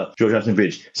of the George Washington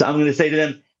Bridge? So I'm going to say to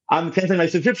them, I'm canceling my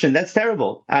subscription. That's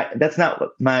terrible. That's not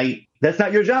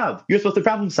your job. You're supposed to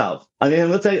problem solve. I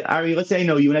mean, let's say, Ari, let's say I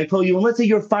know you and I call you, and let's say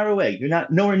you're far away. You're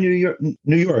not nowhere in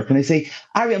New York. And I say,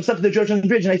 Ari, I'm stuck at the Georgetown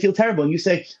Bridge and I feel terrible. And you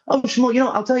say, oh,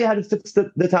 Shmuel, I'll tell you how to fix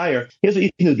the tire. Here's what you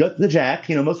can do. Go to the jack.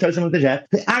 Most cars come with the jack.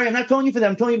 Say, Ari, I'm not calling you for that.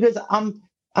 I'm calling you because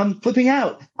I'm flipping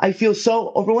out. I feel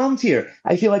so overwhelmed here.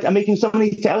 I feel like I'm making so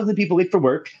many thousands of people late for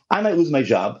work. I might lose my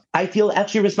job. I feel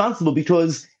actually responsible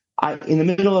because in the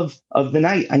middle of the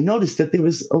night, I noticed that there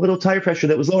was a little tire pressure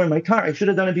that was lower in my car. I should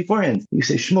have done it beforehand. You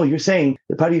say, Shmuel, you're saying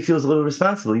that part of you feels a little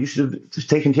responsible. You should have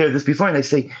taken care of this before. And I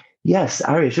say, yes,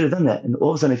 Ari, I should have done that. And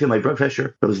all of a sudden I feel my blood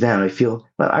pressure goes down. I feel,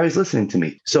 well, Ari's listening to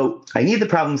me. So I need the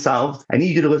problem solved. I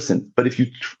need you to listen. But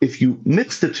if you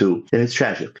mix the two, then it's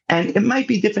tragic. And it might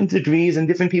be different degrees and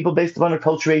different people based upon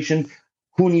acculturation.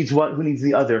 Who needs what, who needs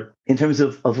the other in terms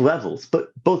of levels.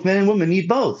 But both men and women need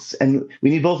both. And we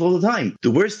need both all the time.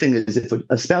 The worst thing is if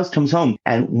a spouse comes home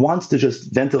and wants to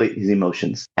just ventilate his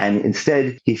emotions, and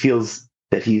instead he feels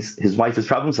that his wife is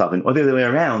problem solving, or the other way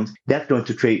around, that's going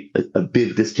to create a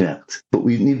big disconnect. But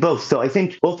we need both. So I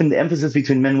think often the emphasis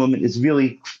between men and women is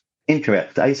really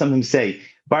incorrect. I sometimes say,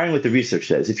 barring what the research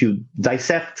says, if you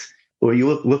dissect or you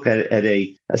look at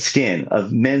a scan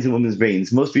of men's and women's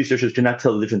brains, most researchers cannot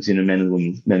tell the difference between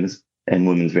men's and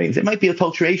women's brains. It might be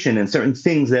acculturation and certain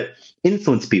things that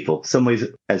influence people, some ways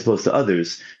as opposed to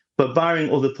others. But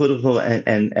barring all the political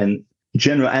and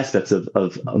general aspects of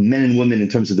men and women in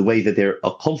terms of the way that they're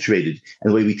acculturated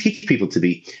and the way we teach people to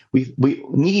be, we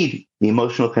need the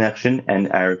emotional connection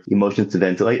and our emotions to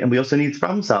ventilate, and we also need to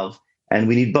problem solve, and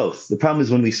we need both. The problem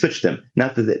is when we switch them,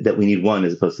 not that we need one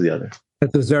as opposed to the other.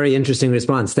 That was a very interesting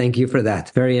response. Thank you for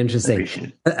that. Very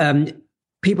interesting.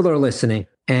 People are listening,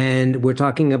 and we're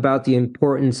talking about the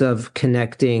importance of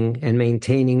connecting and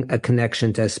maintaining a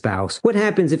connection to a spouse. What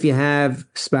happens if you have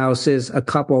spouses, a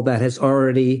couple that has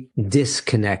already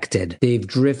disconnected? They've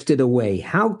drifted away.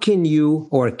 How can you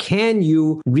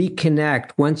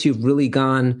reconnect once you've really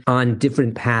gone on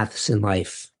different paths in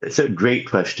life? It's a great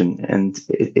question, and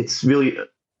it's really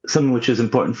something which is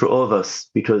important for all of us,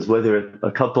 because whether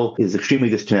a couple is extremely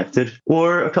disconnected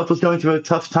or a couple is going through a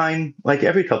tough time like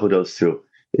every couple goes through,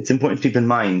 it's important to keep in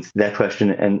mind that question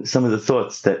and some of the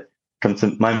thoughts that come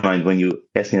to my mind when you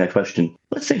ask me that question.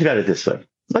 Let's think about it this way.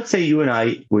 Let's say you and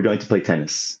I were going to play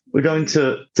tennis. We're going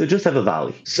to just have a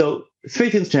volley. So 3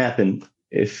 things can happen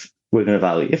if we're going to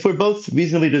volley. If we're both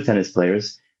reasonably good tennis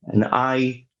players and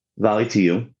I volley to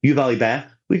you, you volley back,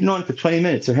 we can go on for 20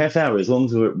 minutes or half hour, as long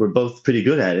as we're both pretty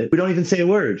good at it. We don't even say a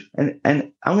word. And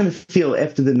I'm going to feel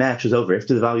after the match is over,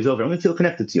 after the volley is over, I'm going to feel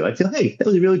connected to you. I feel, hey, that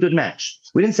was a really good match.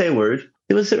 We didn't say a word.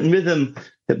 There was a certain rhythm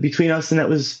between us, and that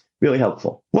was really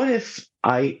helpful. What if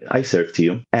I serve to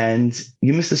you and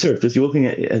you miss the serve because you're looking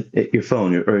at your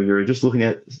phone or you're just looking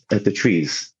at the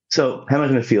trees? So how am I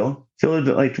going to feel? Feel a little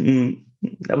bit like,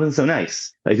 that wasn't so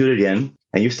nice. I do it again,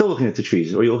 and you're still looking at the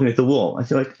trees or you're looking at the wall. I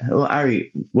feel like, well,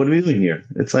 Ari, what are we doing here?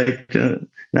 It's like,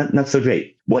 not so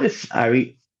great. What if,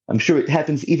 Ari, I'm sure it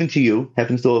happens even to you,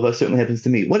 happens to all of us, certainly happens to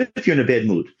me. What if you're in a bad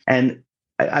mood and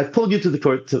I pulled you to the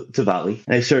court to volley,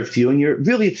 and I served to you, and you're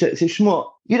really upset. Say,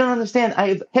 Shmuel, you don't understand. I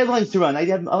have headlines to run. I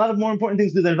have a lot of more important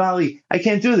things to do than volley. I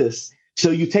can't do this. So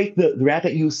you take the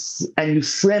racket and you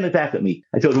slam it back at me.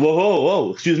 I told you,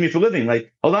 whoa, excuse me for living.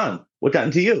 Like, hold on, what got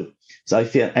into you? So I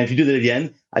feel, and if you do that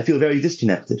again, I feel very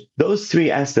disconnected. Those 3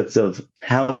 aspects of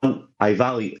how I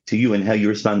volley to you and how you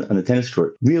respond on the tennis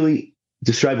court really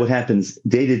describe what happens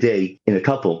day to day in a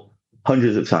couple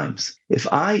hundreds of times. If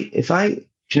I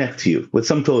connect to you, what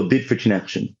some call a bid for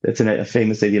connection. That's a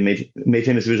famous idea made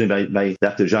famous originally by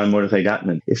Dr. John Mordechai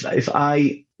Gottman. If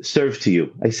I serve to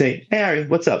you, I say, hey, Ari,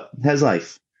 what's up? How's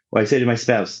life? Or I say to my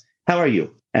spouse, how are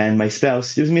you? And my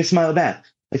spouse gives me a smile back.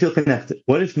 I feel connected.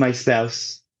 What if my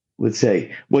spouse would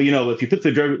say, well, if you pick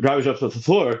the garbage up off the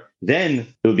floor, then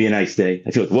it would be a nice day.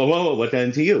 I feel like, whoa, what got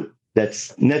into you?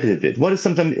 That's negative bid. What if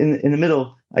sometime in the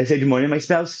middle, I say good morning, my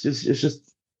spouse is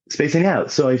just spacing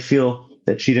out. So I feel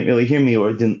that she didn't really hear me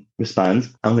or didn't respond.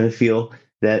 I'm going to feel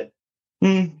that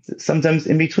sometimes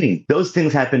in between. Those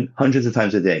things happen hundreds of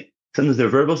times a day. Sometimes they're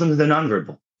verbal, sometimes they're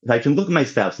nonverbal. If I can look at my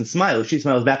spouse and smile, if she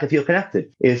smiles back, I feel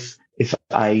connected. If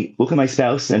I look at my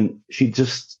spouse and she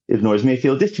just ignores me, I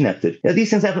feel disconnected.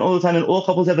 These things happen all the time, and all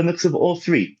couples have a mix of all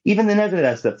 3. Even the negative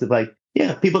aspects of like,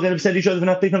 people get upset at each other for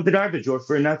not picking up the garbage, or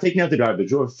for not taking out the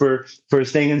garbage, or for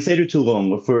staying in Seder too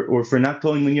long, or for not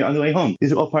calling when you're on the way home.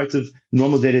 These are all parts of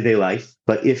normal day-to-day life.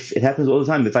 But if it happens all the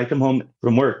time, if I come home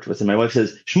from work, let's say my wife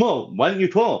says, Shmuel, why didn't you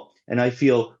call? And I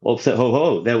feel all upset,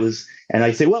 that was, and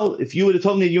I say, well, if you would have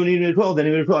told me you needed to call, then it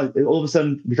would have called. It all of a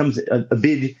sudden becomes a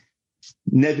big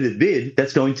negative bid.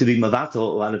 That's going to be mavatal, a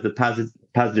lot of the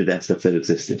positive aspects that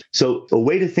existed. So a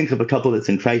way to think of a couple that's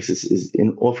in crisis is,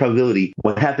 in all probability,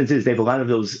 what happens is they have a lot of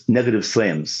those negative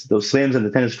slams, those slams on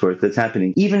the tennis court that's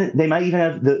happening. Even they might even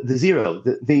have the zero,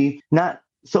 the not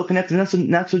so connected,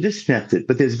 not so disconnected,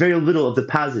 but there's very little of the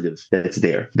positive that's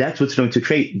there. That's what's going to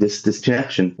create this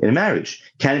connection in a marriage.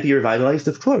 Can it be revitalized?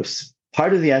 Of course.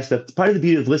 Part of the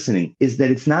beauty of listening is that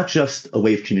it's not just a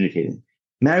way of communicating.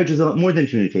 Marriage is a lot more than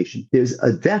communication. There's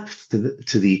a depth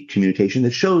to the communication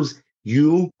that shows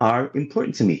you are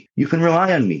important to me. You can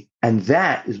rely on me. And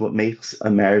that is what makes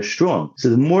a marriage strong. So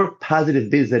the more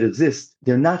positive bids that exist,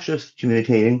 they're not just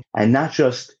communicating and not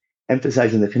just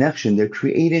emphasizing the connection, they're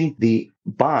creating the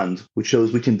bond which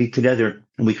shows we can be together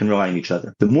and we can rely on each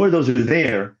other. The more those are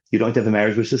there, you don't have a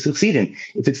marriage which is succeeding.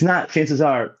 If it's not, chances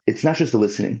are it's not just the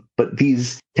listening, but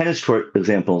these tennis court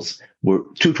examples were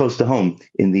too close to home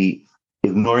in the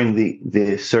ignoring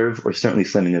the serve or certainly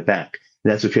slamming it back.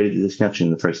 That's what created the disconnection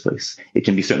in the first place. It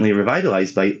can be certainly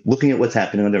revitalized by looking at what's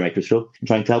happening under a microscope and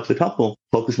trying to help the couple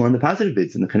focus more on the positive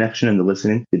bits and the connection and the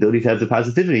listening, the ability to have the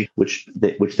positivity, which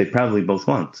they probably both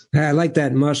want. I like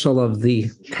that muscle of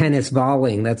the tennis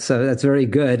volleying. That's very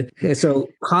good. So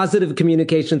positive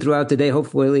communication throughout the day.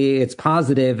 Hopefully it's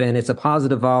positive and it's a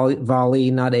positive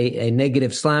volley, not a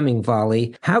negative slamming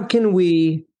volley. How can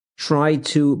we try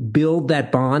to build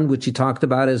that bond, which you talked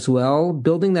about as well,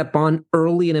 building that bond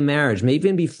early in a marriage, maybe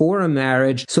even before a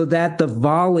marriage, so that the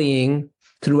volleying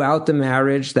throughout the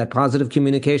marriage, that positive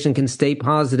communication can stay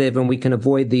positive and we can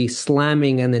avoid the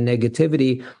slamming and the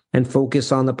negativity and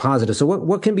focus on the positive. So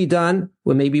what can be done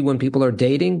when people are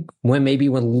dating, when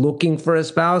looking for a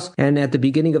spouse, and at the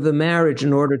beginning of the marriage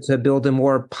in order to build a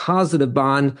more positive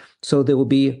bond so there will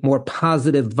be more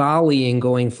positive volleying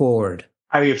going forward?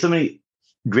 I have so many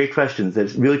great questions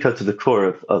that really cut to the core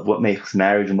of what makes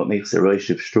marriage and what makes a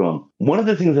relationship strong. One of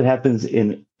the things that happens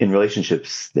in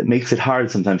relationships that makes it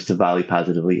hard sometimes to volley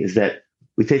positively is that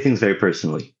we take things very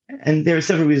personally. And there are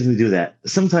several reasons to do that.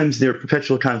 Sometimes there are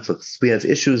perpetual conflicts. We have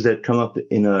issues that come up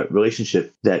in a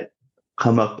relationship that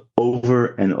come up over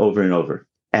and over and over.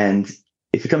 And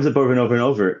if it comes up over and over and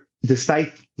over,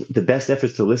 despite the best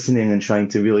efforts to listening and trying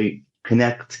to really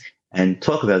connect and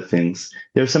talk about things,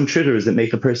 there are some triggers that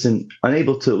make a person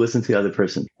unable to listen to the other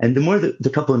person. And the more that the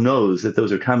couple knows that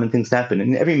those are common things that happen,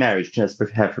 and every marriage has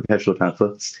have perpetual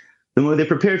conflicts, the more they're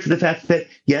prepared for the fact that,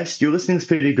 yes, your listening is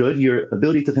pretty good, your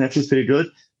ability to connect is pretty good.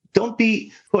 Don't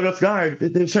be caught off guard.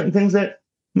 There are certain things that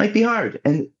might be hard.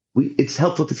 And it's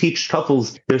helpful to teach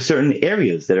couples there are certain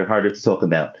areas that are harder to talk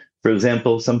about. For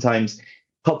example, sometimes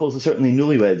couples are certainly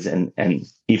newlyweds and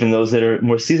even those that are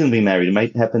more seasonally married, it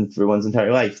might happen for one's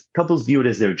entire life. Couples view it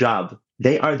as their job.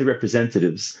 They are the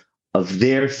representatives of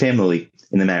their family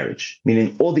in the marriage,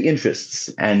 meaning all the interests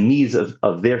and needs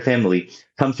of their family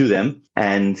come through them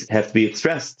and have to be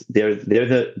expressed. They're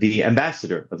the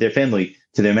ambassador of their family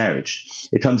to their marriage.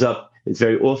 It comes up, it's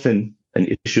very often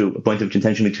an issue, a point of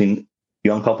contention between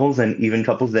young couples and even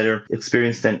couples that are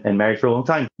experienced and married for a long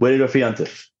time. Wedded or for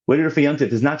Yontif? Wedded or for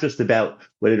Yontif is not just about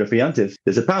wedded or for Yontif.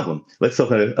 There's a problem. Let's talk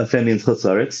about a family in Chutz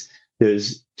La'aretz.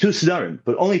 There's 2 Sedarim,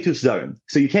 but only 2 Sedarim.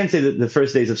 So you can't say that the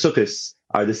first days of Sukkot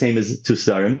are the same as 2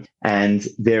 Sedarim, and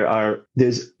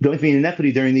there's going to be an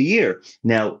inequity during the year.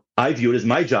 Now, I view it as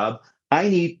my job. I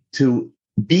need to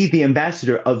be the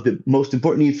ambassador of the most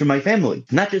important needs for my family.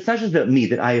 Not just about me,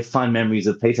 that I have fond memories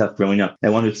of Pesach growing up. I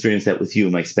want to experience that with you,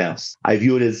 my spouse. I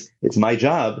view it as it's my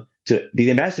job to be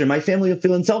the ambassador. My family will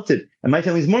feel insulted, and my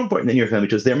family is more important than your family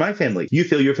because they're my family. You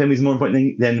feel your family is more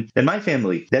important than my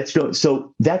family. That's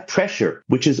so that pressure,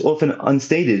 which is often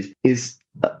unstated, is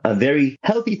a very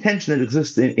healthy tension that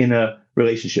exists in a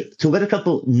relationship. To let a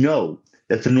couple know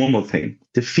that's a normal thing,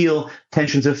 to feel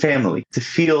tensions of family, to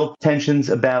feel tensions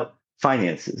about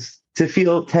finances, to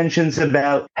feel tensions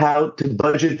about how to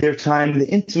budget their time, the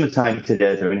intimate time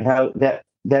together, and how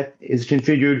that is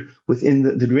configured within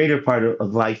the greater part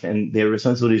of life and their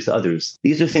responsibilities to others.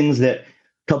 These are things that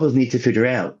couples need to figure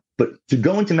out. But to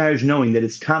go into marriage knowing that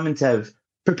it's common to have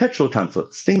perpetual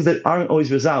conflicts, things that aren't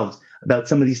always resolved about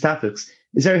some of these topics,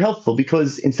 is very helpful,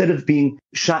 because instead of being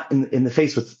shot in the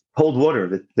face with cold water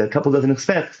that the couple doesn't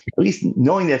expect, at least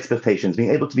knowing the expectations, being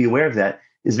able to be aware of that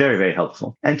is very, very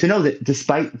helpful. And to know that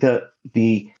despite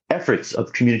the efforts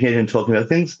of communicating and talking about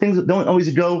things don't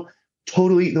always go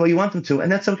totally the way you want them to,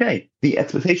 and that's okay. The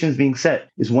expectations being set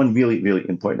is one really, really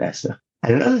important aspect.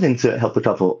 And another thing to help the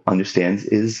couple understand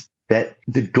is that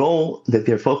the goal that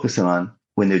they're focusing on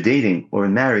when they're dating or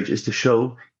in marriage is to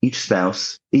show each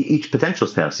spouse, each potential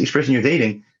spouse, each person you're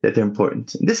dating, that they're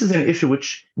important. And this is an issue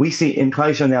which we see in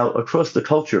Klal Yisrael now across the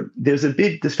culture. There's a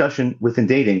big discussion within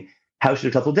dating. How should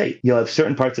a couple date? You'll have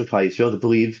certain parts of Klal Yisrael that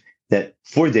believe that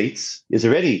 4 dates is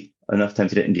already enough time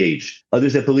to get engaged.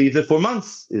 Others that believe that 4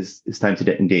 months is time to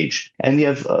get engaged. And you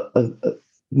have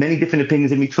many different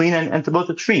opinions in between and to both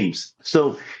extremes.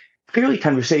 So clearly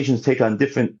conversations take on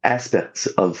different aspects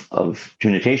of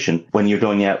communication when you're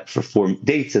going out for 4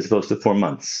 dates as opposed to 4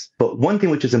 months. But one thing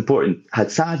which is important,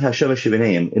 Hatzad Hashava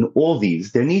Shivaneim, in all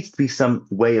these, there needs to be some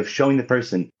way of showing the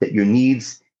person that your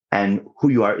needs and who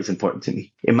you are is important to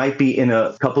me. It might be in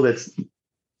a couple that's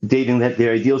dating that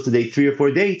their ideal is to date 3 or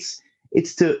 4 dates.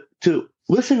 It's to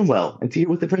listen well and to hear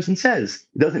what the person says.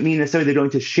 It doesn't mean necessarily they're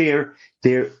going to share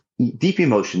their deep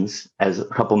emotions as a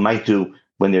couple might do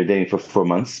when they're dating for 4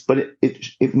 months, but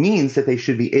it means that they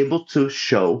should be able to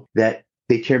show that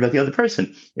they care about the other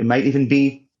person. It might even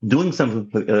be doing something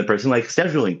with the other person, like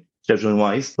scheduling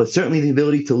wise, but certainly the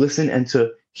ability to listen and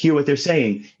to hear what they're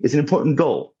saying is an important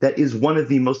goal. That is one of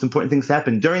the most important things to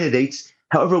happen during the dates,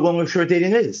 however long or short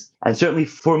dating is. And certainly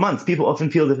 4 months. People often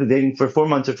feel that they're dating for 4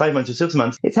 months or 5 months or 6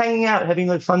 months. It's hanging out, having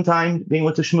a fun time, being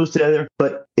able to schmooze together.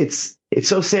 But it's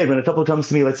so sad when a couple comes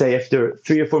to me, let's say, after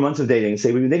 3 or 4 months of dating, and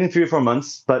say, we've been dating 3 or 4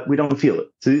 months, but we don't feel it.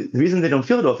 So the reason they don't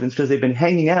feel it often is because they've been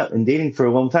hanging out and dating for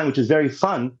a long time, which is very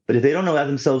fun. But if they don't allow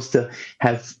themselves to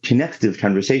have connective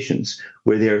conversations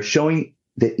where they're showing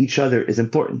that each other is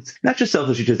important, not just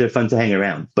selfishly because they're fun to hang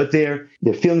around, but their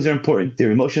feelings are important, their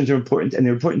emotions are important, and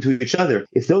they're important to each other.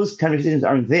 If those conversations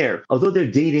aren't there, although they're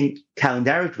dating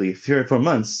calendarically 3 or 4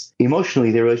 months,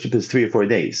 emotionally their relationship is 3 or 4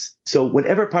 days. So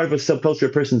whatever part of a subculture a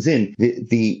person's in,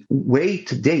 the way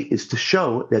to date is to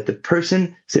show that the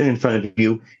person sitting in front of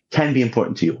you can be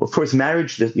important to you. Of course,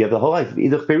 marriage, you have the whole life.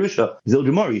 Either Perusha,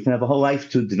 Zildumor, you can have a whole life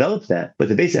to develop that, but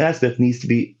the basic aspect needs to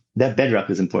be that bedrock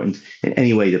is important in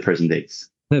any way the person dates.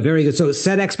 Very good. So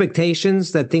set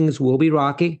expectations that things will be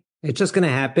rocky. It's just going to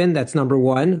happen. That's number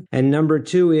one. And number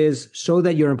two is show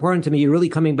that you're important to me. You're really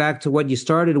coming back to what you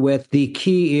started with. The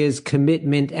key is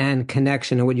commitment and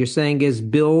connection. And what you're saying is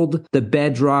build the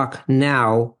bedrock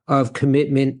now of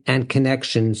commitment and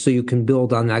connection so you can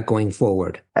build on that going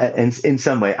forward. And in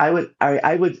some way, I would,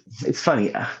 it's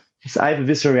funny. I have a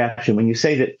visceral reaction when you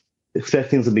say that expect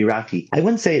things will be rocky. I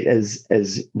wouldn't say it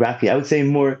as rocky. I would say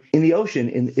more in the ocean,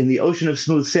 in the ocean of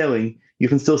smooth sailing, you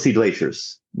can still see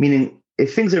glaciers. Meaning,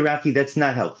 if things are rocky, that's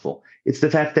not helpful. It's the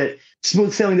fact that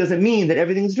smooth sailing doesn't mean that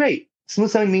everything's great.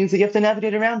 Smooth sailing means that you have to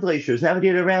navigate around glaciers,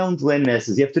 navigate around land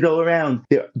masses. You have to go around.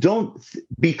 Don't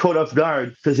be caught off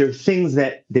guard because there are things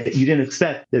that you didn't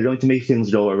expect that are going to make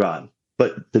things go awry.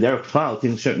 But the derech file,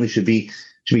 things certainly should be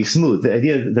smooth. The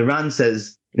idea, the Ran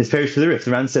says, in his Perish for the Rif,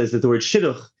 the Ran says that the word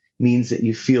shidduch means that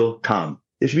you feel calm.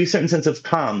 There should be a certain sense of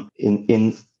calm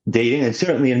in dating and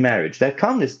certainly in marriage. That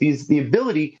calmness is the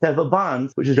ability to have a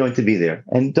bond which is going to be there.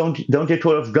 And don't get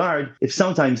caught off guard if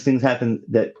sometimes things happen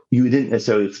that you didn't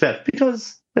necessarily expect,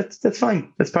 because that's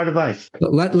fine. That's part of life.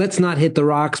 Let's not hit the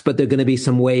rocks, but there are going to be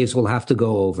some waves we'll have to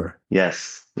go over.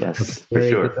 Yes, for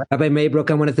sure. Rabbi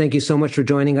Maybrook, I want to thank you so much for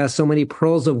joining us. So many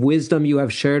pearls of wisdom you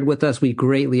have shared with us. We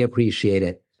greatly appreciate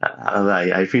it.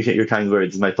 I appreciate your kind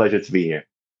words. It's my pleasure to be here.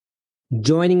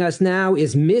 Joining us now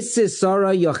is Mrs.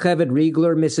 Sarah Yocheved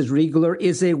Riegler. Mrs. Riegler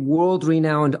is a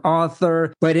world-renowned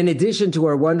author, but in addition to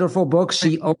her wonderful books,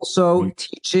 she also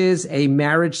teaches a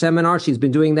marriage seminar. She's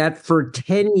been doing that for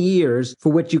 10 years,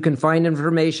 for which you can find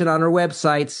information on her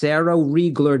website,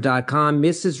 sarahriegler.com.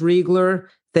 Mrs. Riegler,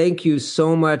 thank you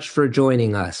so much for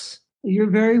joining us. You're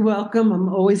very welcome. I'm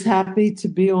always happy to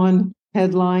be on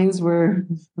headlines where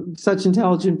such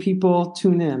intelligent people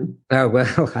tune in. Oh,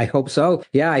 well, I hope so.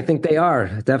 Yeah, I think they are.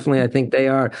 Definitely, I think they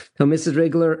are. So, Mrs.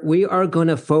 Riegler, we are going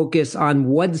to focus on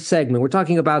one segment. We're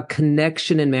talking about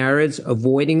connection in marriage,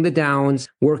 avoiding the downs,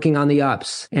 working on the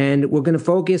ups. And we're going to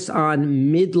focus on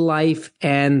midlife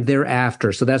and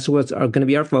thereafter. So that's what's going to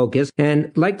be our focus. And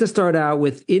I'd like to start out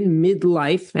with in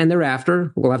midlife and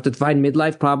thereafter. We'll have to define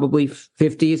midlife, probably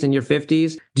 50s, in your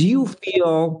 50s. Do you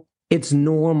feel it's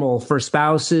normal for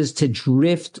spouses to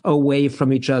drift away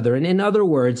from each other? And in other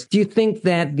words, do you think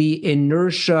that the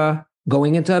inertia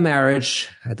going into a marriage,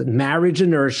 the marriage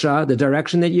inertia, the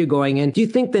direction that you're going in, do you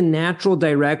think the natural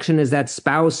direction is that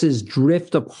spouses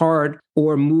drift apart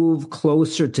or move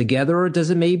closer together, or does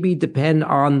it maybe depend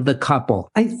on the couple?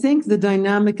 I think the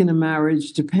dynamic in a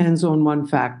marriage depends on one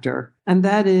factor, and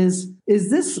that is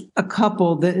this a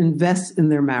couple that invests in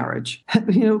their marriage?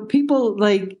 People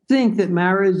think that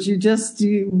marriage, you just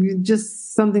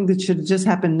something that should just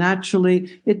happen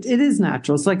naturally. It is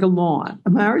natural. It's like a lawn. A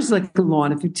marriage is like a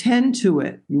lawn. If you tend to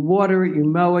it, you water it, you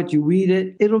mow it, you weed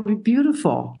it, it'll be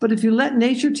beautiful. But if you let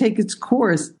nature take its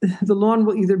course, the lawn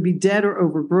will either be dead or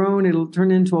overgrown. It'll to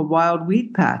turn into a wild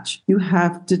weed patch. You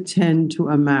have to tend to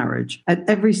a marriage at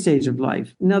every stage of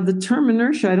life. Now, the term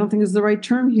inertia, I don't think is the right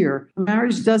term here. A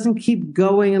marriage doesn't keep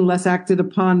going unless acted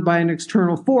upon by an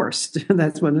external force.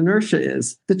 That's what inertia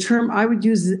is. The term I would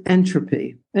use is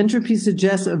entropy. Entropy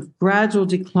suggests a gradual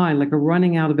decline, like a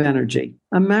running out of energy.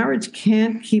 A marriage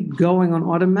can't keep going on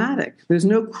automatic. There's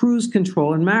no cruise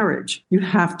control in marriage. You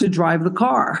have to drive the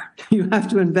car. You have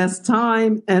to invest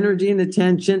time, energy, and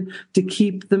attention to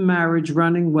keep the marriage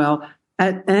running well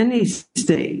at any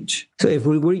stage. So if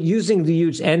we were using the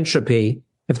huge entropy,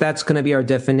 if that's going to be our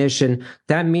definition,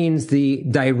 that means the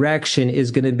direction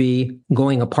is going to be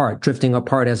going apart, drifting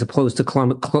apart, as opposed to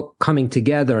coming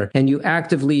together. And you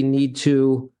actively need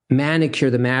to manicure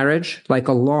the marriage like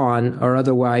a lawn, or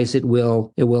otherwise it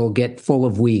will get full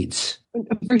of weeds.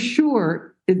 For sure.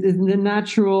 The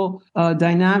natural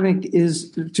dynamic is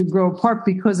to grow apart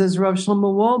because, as Rav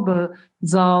Shlomo Wolbe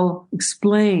Zal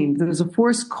explained, there's a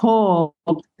force called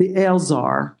the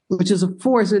Elzar, which is a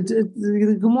force.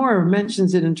 The Gemara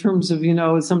mentions it in terms of,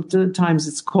 sometimes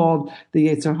it's called the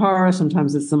Yetzer Hara,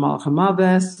 sometimes it's the Malach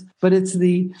HaMaves, but it's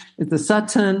the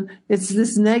Satan. It's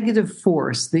this negative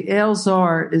force. The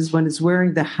Elzar is when it's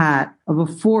wearing the hat of a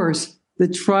force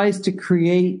that tries to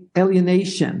create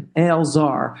alienation,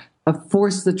 Elzar, a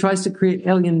force that tries to create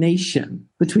alienation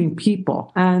between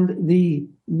people. And the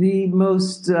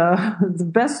best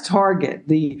target,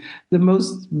 the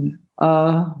most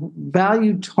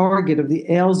valued target of the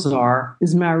Elzar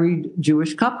is married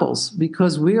Jewish couples,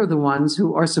 because we are the ones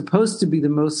who are supposed to be the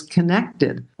most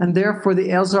connected. And therefore the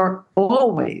Elzar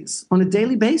always, on a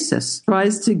daily basis,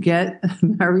 tries to get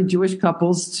married Jewish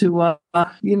couples to,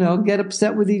 get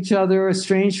upset with each other,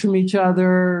 estranged from each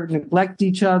other, neglect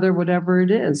each other, whatever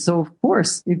it is. So of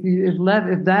course, if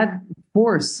that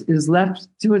force is left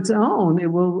to its own,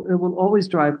 it will always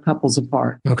drive couples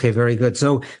apart. Okay, very good.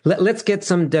 So let's get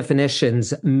some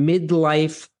definitions.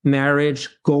 Midlife marriage,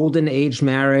 golden age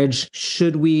marriage.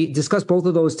 Should we discuss both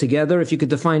of those together? If you could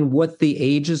define what the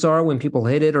ages are when people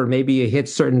hit it, or maybe you hit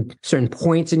certain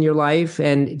points in your life.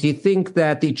 And do you think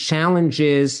that the challenge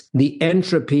is the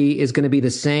entropy is going to be the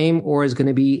same, or is going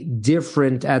to be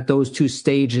different at those two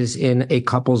stages in a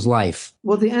couple's life?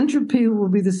 Well, the entropy will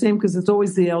be the same because it's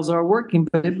always the Elzar working,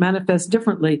 but it manifests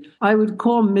differently. I would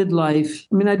call midlife,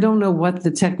 I don't know what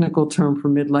the technical term for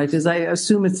midlife is. I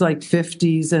assume it's like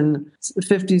 50s and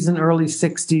early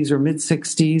 60s or mid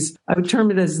 60s. I would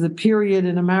term it as the period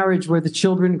in a marriage where the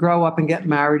children grow up and get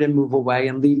married and move away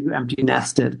and leave you empty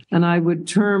nested. And I would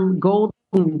term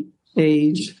golden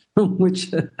age,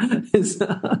 which is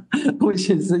a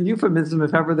euphemism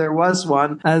if ever there was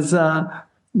one, as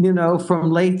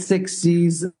from late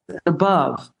 60s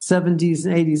above, 70s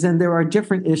and 80s. And there are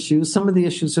different issues. Some of the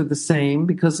issues are the same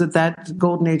because at that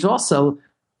golden age also,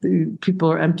 the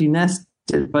people are empty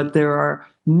nested, but there are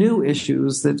new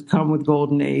issues that come with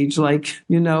golden age, like,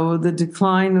 the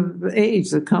decline of age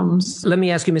that comes. Let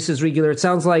me ask you, Mrs. Regular, it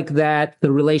sounds like that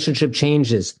the relationship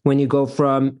changes when you go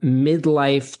from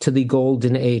midlife to the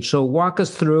golden age. So walk us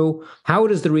through, how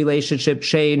does the relationship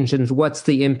change and what's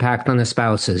the impact on the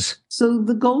spouses? So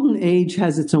the golden age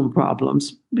has its own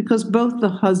problems because both the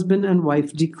husband and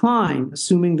wife decline,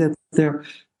 assuming that they're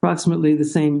approximately the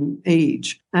same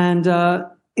age. And,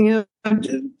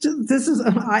 this is,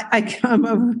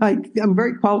 I'm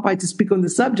very qualified to speak on the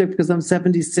subject because I'm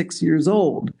 76 years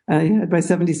old. I had my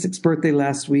 76th birthday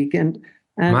last week.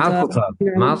 Mazel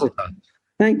tov.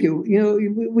 Thank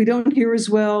you. We don't hear as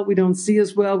well. We don't see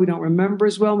as well. We don't remember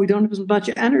as well. We don't have as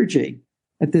much energy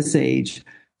at this age.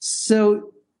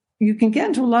 So you can get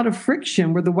into a lot of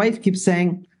friction where the wife keeps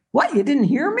saying, "What? You didn't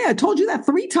hear me? I told you that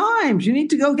 3 times. You need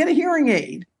to go get a hearing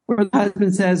aid." Or the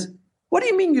husband says, "What do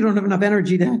you mean you don't have enough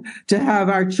energy to have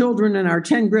our children and our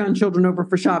 10 grandchildren over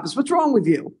for Shabbos? What's wrong with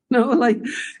you?" When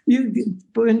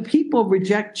people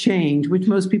reject change, which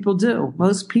most people do,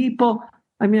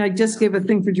 I just gave a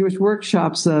thing for Jewish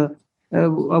workshops, a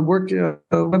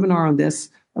webinar on this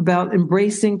about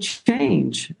embracing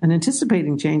change and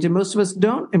anticipating change. And most of us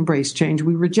don't embrace change.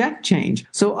 We reject change.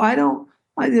 So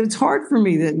it's hard for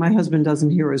me that my husband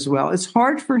doesn't hear as well. It's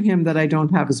hard for him that I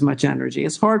don't have as much energy.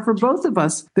 It's hard for both of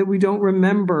us that we don't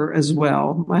remember as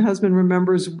well. My husband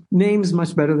remembers names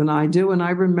much better than I do, and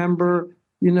I remember,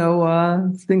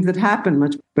 things that happen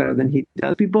much better than he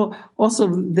does. People also,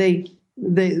 the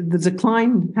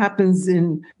decline happens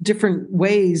in different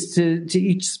ways to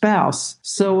each spouse.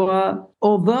 So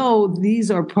although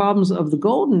these are problems of the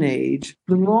golden age,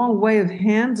 the wrong way of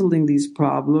handling these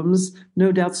problems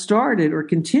no doubt started or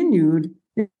continued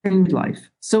in midlife.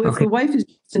 So if the wife is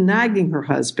nagging her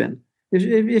husband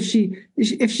If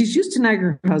she's used to nagging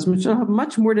her husband, she'll have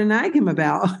much more to nag him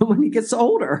about when he gets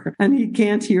older and he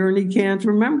can't hear and he can't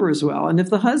remember as well. And if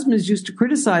the husband is used to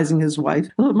criticizing his wife,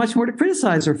 he'll have much more to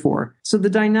criticize her for. So the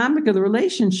dynamic of the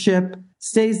relationship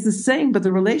stays the same, but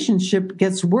the relationship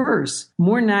gets worse.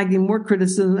 More nagging, more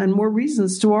criticism, and more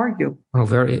reasons to argue. Oh,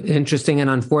 very interesting and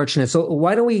unfortunate. So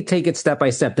why don't we take it step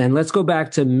by step then? Let's go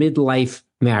back to midlife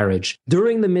marriage.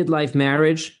 During the midlife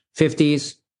marriage,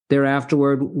 50s,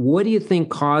 thereafterward, what do you think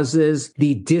causes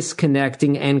the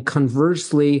disconnecting? And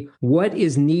conversely, what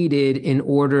is needed in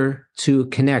order to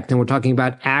connect? And we're talking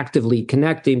about actively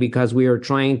connecting because we are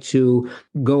trying to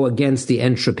go against the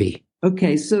entropy.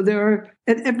 Okay, so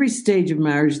at every stage of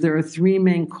marriage, there are three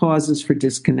main causes for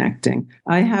disconnecting.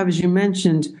 I have, as you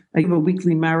mentioned, I give a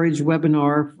weekly marriage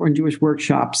webinar for Jewish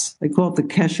workshops. I call it the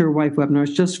Kesher Wife webinar.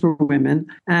 It's just for women.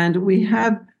 And we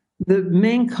have the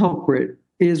main culprit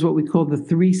is what we call the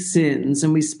three sins.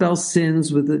 And we spell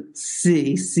sins with a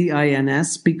C,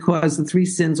 C-I-N-S, because the three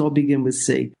sins all begin with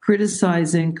C: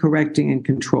 criticizing, correcting, and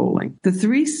controlling. The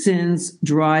three sins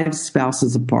drive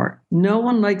spouses apart. No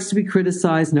one likes to be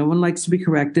criticized, no one likes to be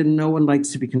corrected, and no one likes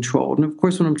to be controlled. And of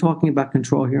course, when I'm talking about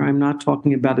control here, I'm not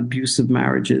talking about abusive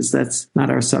marriages. That's not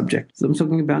our subject. So I'm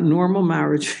talking about normal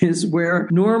marriages where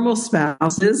normal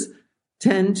spouses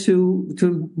tend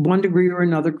to one degree or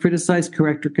another criticize,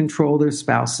 correct, or control their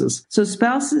spouses. So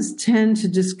spouses tend to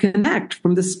disconnect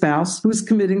from the spouse who is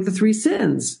committing the three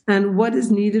sins. And what is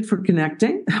needed for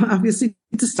connecting? Obviously,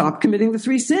 to stop committing the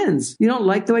three sins. You don't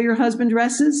like the way your husband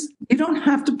dresses? You don't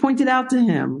have to point it out to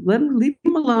him. Leave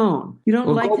him alone. You don't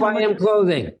like go buy him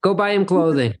clothing. Go buy him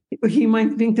clothing. He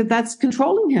might think that that's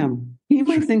controlling him. He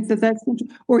might think that that's,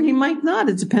 or he might not.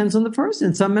 It depends on the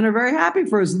person. Some men are very happy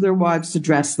for their wives to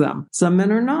dress them. Some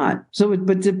men are not. So,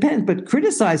 but depends. But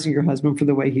criticizing your husband for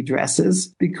the way he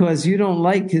dresses because you don't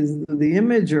like the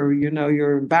image, or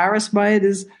you're embarrassed by it,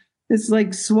 it's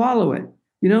like swallow it.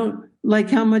 You don't like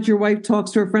how much your wife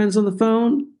talks to her friends on the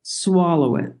phone?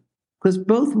 Swallow it. Because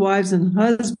both wives and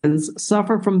husbands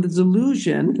suffer from the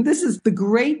delusion. This is the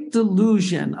great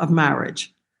delusion of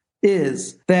marriage,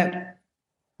 is that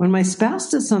when my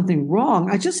spouse does something wrong,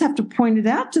 I just have to point it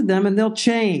out to them and they'll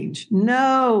change.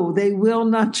 No, they will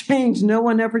not change. No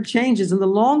one ever changes in the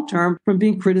long term from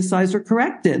being criticized or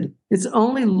corrected. Its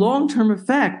only long-term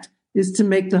effect is to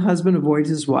make the husband avoid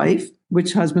his wife,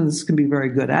 which husbands can be very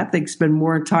good at. They spend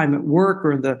more time at work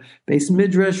or in the base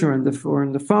midrash or in the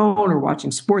phone or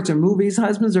watching sports or movies.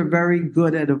 Husbands are very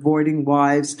good at avoiding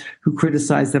wives who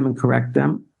criticize them and correct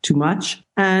them too much.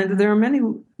 And there are many,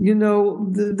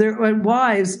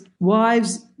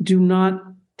 wives do not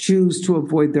choose to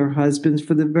avoid their husbands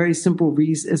for the very simple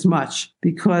reason as much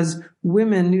because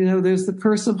women, there's the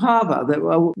curse of Hava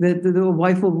that the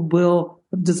wife will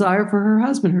desire for her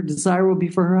husband. Her desire will be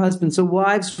for her husband. So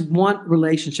wives want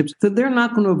relationships. So they're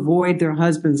not going to avoid their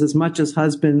husbands as much as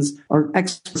husbands are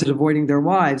experts at avoiding their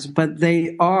wives, but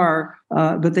they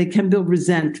can build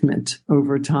resentment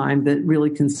over time that really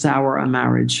can sour a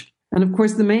marriage. And of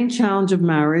course, the main challenge of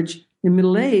marriage in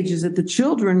middle age is that the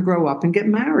children grow up and get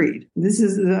married. This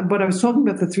is what I was talking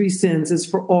about. The three sins is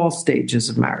for all stages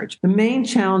of marriage. The main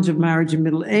challenge of marriage in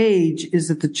middle age is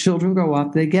that the children grow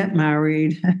up, they get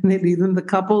married, and they leave them, the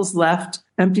couple's left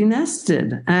empty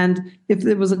nested. And if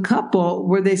there was a couple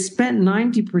where they spent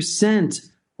 90%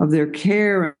 of their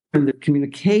care and their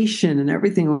communication and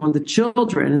everything on the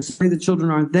children, and suddenly the children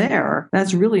aren't there,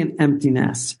 that's really an empty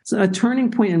nest. So a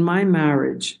turning point in my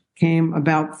marriage came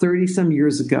about 30 some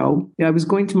years ago. I was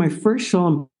going to my first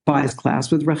Shalom Bayis class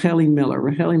with Racheli Miller.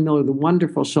 Racheli Miller, the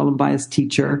wonderful Shalom Bayis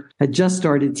teacher, had just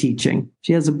started teaching.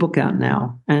 She has a book out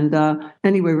now. And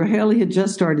anyway, Racheli had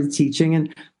just started teaching.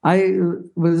 And I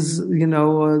was, I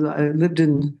lived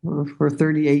for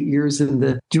 38 years in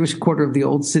the Jewish quarter of the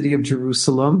old city of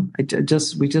Jerusalem.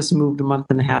 We just moved a month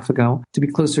and a half ago to be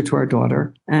closer to our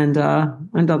daughter and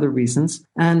other reasons.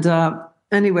 And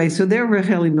anyway, so there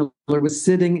Racheli Miller was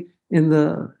sitting in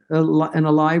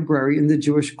a library in the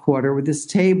Jewish quarter with this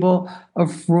table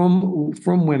of from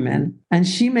women. And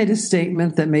she made a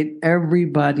statement that made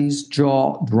everybody's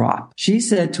jaw drop. She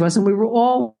said to us, and we were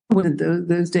all, in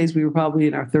those days, we were probably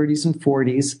in our 30s and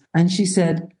 40s. And she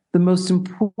said, the most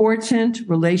important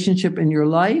relationship in your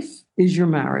life is your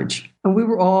marriage. And we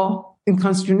were all in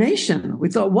consternation. We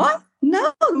thought, what?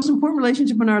 No, the most important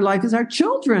relationship in our life is our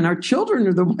children. Our children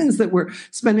are the ones that we're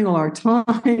spending all our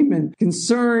time and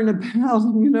concern about.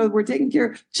 We're taking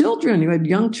care of children. You had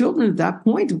young children at that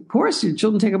point. Of course, your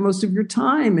children take up most of your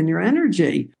time and your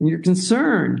energy and your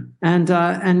concern. And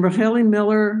Racheli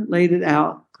Miller laid it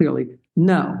out clearly.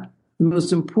 No, The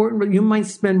most important, you might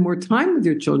spend more time with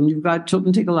your children. You've got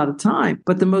children take a lot of time,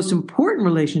 but the most important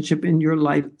relationship in your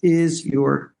life is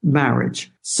your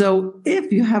marriage. So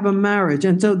if you have a marriage,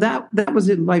 and so that was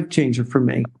a life changer for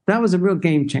me. That was a real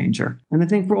game changer. And I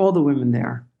think for all the women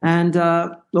there. And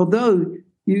although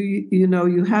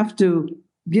you have to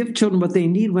give children what they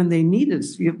need when they need it,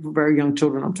 you have very young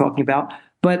children I'm talking about,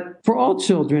 but for all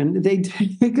children, they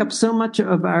take up so much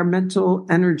of our mental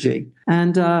energy.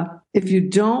 And if you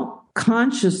don't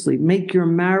consciously make your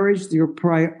marriage your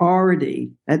priority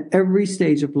at every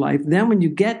stage of life, then when you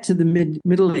get to the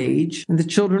middle age and the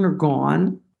children are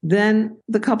gone, then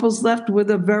the couple's left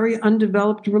with a very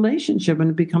undeveloped relationship, and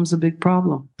it becomes a big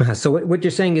problem. So what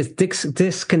you're saying is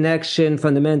disconnection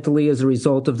fundamentally as a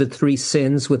result of the three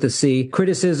sins with a C: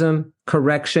 criticism,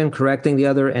 correcting the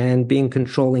other, and being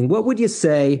controlling. What would you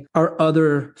say are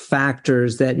other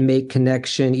factors that make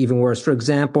connection even worse? For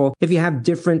example, if you have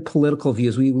different political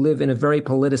views, we live in a very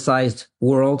politicized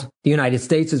world. The United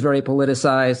States is very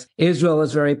politicized. Israel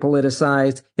is very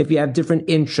politicized. If you have different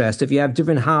interests, if you have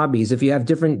different hobbies, if you have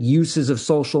different uses of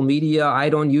social media, I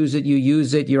don't use it, you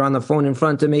use it, you're on the phone in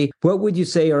front of me. What would you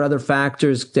say are other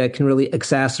factors that can really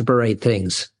exacerbate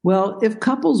things? Well, if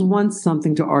couples want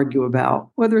something to argue about,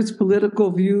 whether it's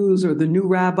political views or the new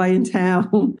rabbi in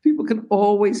town, people can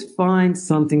always find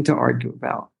something to argue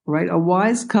about, right? A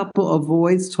wise couple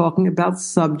avoids talking about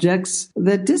subjects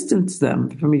that distance them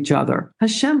from each other.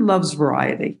 Hashem loves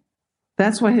variety.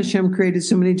 That's why Hashem created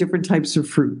so many different types of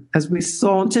fruit, as we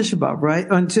saw on Tisha B'Av, right?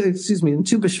 In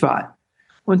Tu B'Shvat.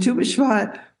 On Tu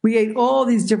B'Shvat, we ate all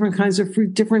these different kinds of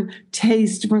fruit, different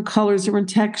tastes, different colors, different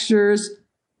textures.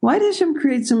 Why did Hashem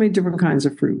create so many different kinds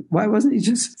of fruit? Why wasn't he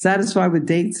just satisfied with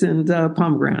dates and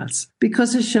pomegranates?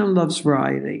 Because Hashem loves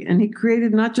variety. And he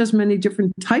created not just many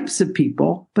different types of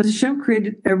people, but Hashem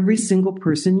created every single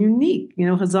person unique. You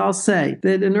know, Chazal say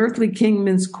that an earthly king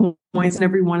mints coins and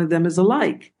every one of them is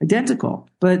alike, identical.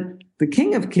 But the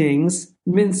King of Kings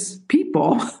mints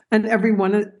people and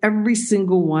every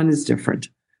single one is different.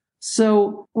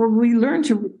 So when we learn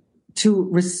to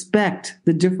respect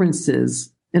the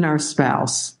differences in our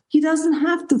spouse, he doesn't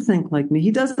have to think like me.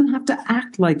 He doesn't have to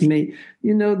act like me.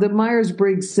 You know, the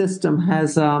Myers-Briggs system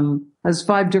has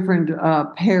 5 different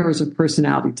pairs of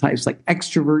personality types, like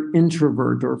extrovert,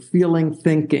 introvert, or feeling,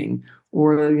 thinking,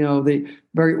 or, you know, the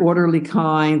very orderly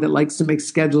kind that likes to make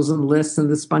schedules and lists, and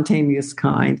the spontaneous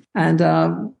kind. And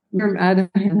Miriam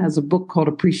Adahan has a book called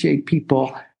Appreciate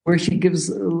People, where she gives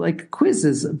like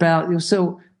quizzes about, you know,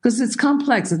 so, because it's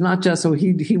complex. It's not just, he's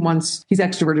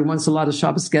extroverted, wants a lot of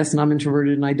Shabbos guests, and I'm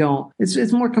introverted and I don't.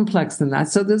 It's more complex than that.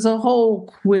 So there's a whole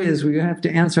quiz where you have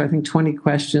to answer, I think, 20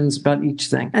 questions about each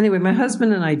thing. Anyway, my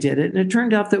husband and I did it, and it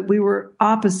turned out that we were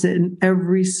opposite in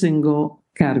every single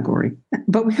category.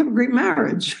 But we have a great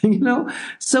marriage, you know?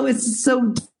 So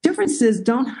differences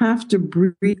don't have to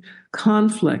breed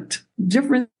conflict.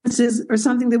 Differences are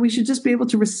something that we should just be able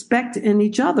to respect in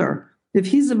each other. If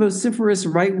he's a vociferous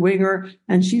right-winger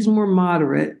and she's more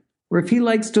moderate, or if he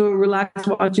likes to relax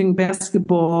watching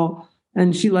basketball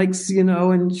and she likes, you know,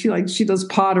 and she does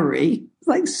pottery,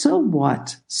 like, so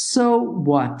what? So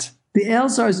what? The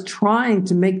Elzar is trying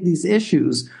to make these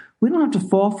issues. We don't have to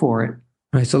fall for it.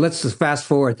 All right, so let's just fast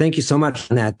forward. Thank you so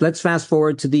much on that. Let's fast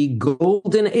forward to the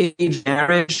golden age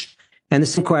marriage. And the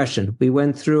same question. We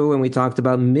went through and we talked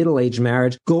about middle-age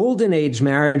marriage. Golden age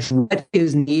marriage, what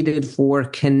is needed for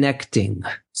connecting?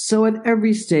 So at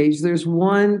every stage, there's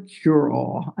one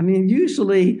cure-all. I mean,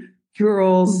 usually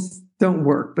cure-alls don't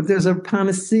work, but there's a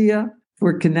panacea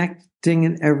for connecting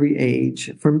in every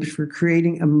age, for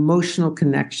creating emotional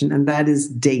connection, and that is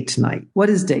date night. What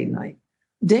is date night?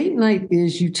 Date night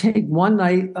is you take one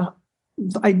night,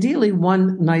 ideally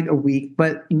one night a week,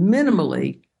 but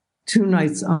minimally 2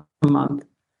 nights a month,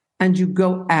 and you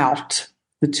go out.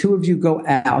 The two of you go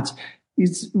out.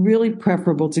 It's really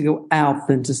preferable to go out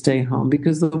than to stay home,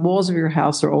 because the walls of your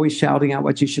house are always shouting out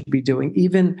what you should be doing.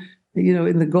 Even, you know,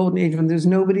 in the golden age when there's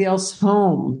nobody else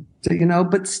home, you know,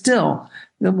 but still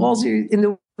the walls are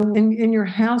in your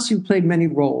house. You play many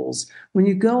roles. When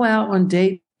you go out on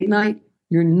date night,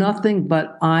 you're nothing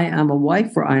but I am a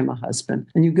wife or I am a husband.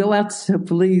 And you go out,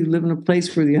 hopefully you live in a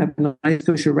place where you have nice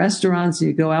kosher restaurants, and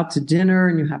you go out to dinner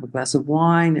and you have a glass of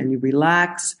wine and you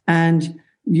relax. And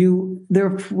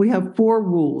we have 4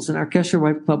 rules in our Kesher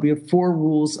Wife Club. We have 4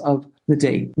 rules of the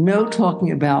date. No talking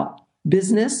about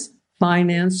business,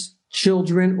 finance,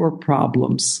 children, or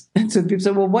problems. And so people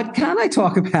say, well, what can I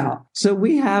talk about? So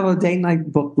we have a date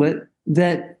night booklet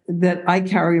that I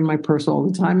carry in my purse all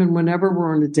the time. And whenever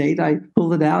we're on a date, I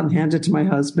pull it out and hand it to my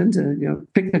husband to, you know,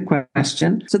 pick a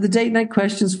question. So the date night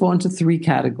questions fall into 3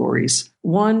 categories.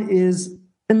 One is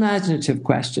imaginative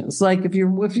questions. Like if you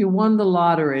won the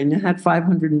lottery and you had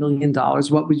 $500 million,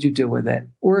 what would you do with it?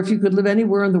 Or if you could live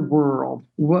anywhere in the world,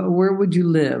 where would you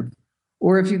live?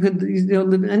 Or if you could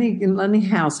live in any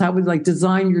house, how would you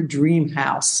design your dream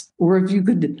house? Or if you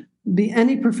could be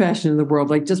any profession in the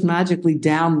world, just magically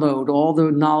download all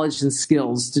the knowledge and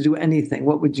skills to do anything,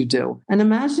 what would you do? And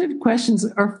imaginative questions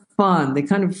are fun. They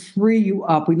kind of free you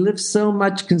up. We live so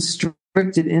much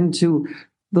constricted into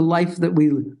the life that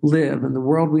we live and the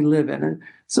world we live in. And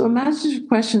so imaginative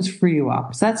questions free you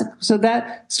up. So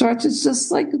that starts, it's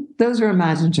just those are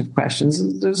imaginative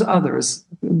questions. There's others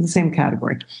in the same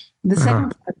category. The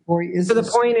second category is... So the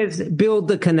point is build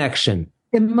the connection.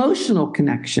 Emotional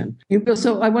connection.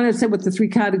 So I want to say what the three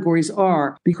categories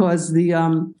are because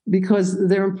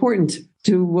they're important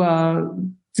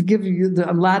to give you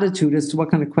the latitude as to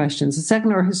what kind of questions. The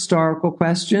second are historical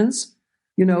questions.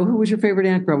 Who was your favorite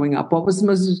aunt growing up? What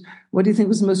do you think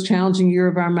was the most challenging year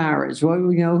of our marriage?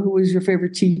 Who was your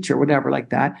favorite teacher? Whatever like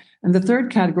that. And the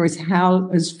third category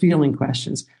is feeling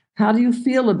questions. How do you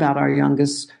feel about our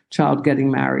youngest child getting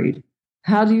married?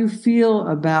 How do you feel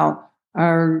about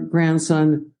our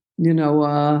grandson, getting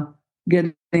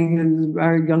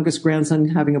our youngest grandson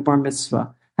having a bar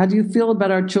mitzvah? How do you feel about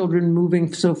our children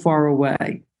moving so far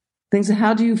away?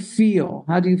 How do you feel?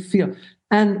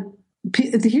 And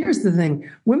here's the thing.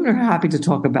 Women are happy to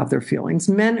talk about their feelings.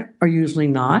 Men are usually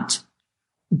not.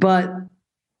 But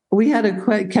we had a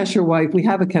Kesher wife. We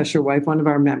have a Kesher wife, one of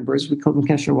our members. We call them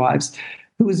Kesher wives,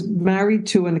 who was married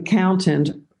to an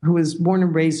accountant who was born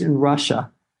and raised in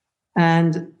Russia.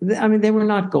 And they were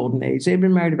not golden age. They'd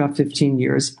been married about 15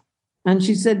 years. And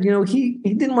she said, he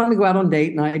didn't want to go out on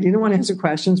date night. He didn't want to answer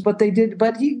questions, but they did.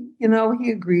 But he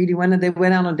agreed. They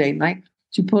went out on date night.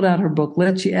 She pulled out her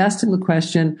booklet. She asked him the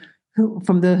question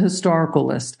from the historical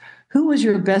list. Who was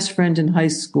your best friend in high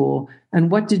school?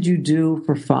 And what did you do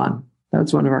for fun? That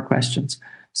was one of our questions.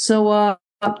 So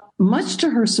much to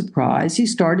her surprise, he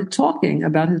started talking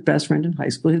about his best friend in high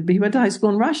school. He went to high school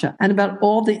in Russia and about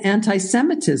all the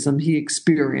anti-Semitism he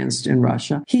experienced in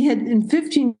Russia. In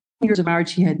 15 years of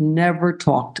marriage, he had never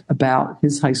talked about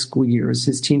his high school years,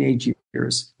 his teenage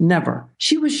years. Never.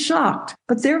 She was shocked.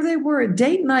 But there they were at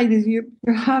date night. You're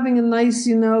having a nice,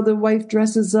 the wife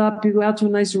dresses up. You go out to a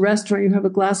nice restaurant. You have a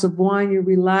glass of wine. You're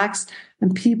relaxed.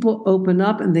 And people open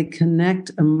up and they connect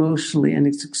emotionally. And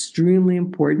it's extremely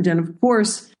important. And of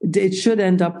course, it should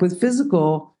end up with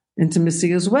physical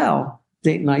intimacy as well,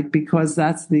 date night, because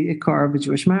that's the ikar of a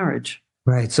Jewish marriage.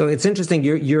 Right. So it's interesting.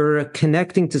 You're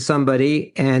connecting to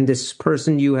somebody, and this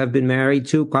person you have been married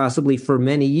to possibly for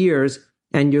many years,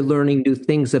 and you're learning new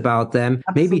things about them,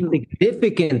 Absolutely. Maybe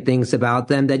significant things about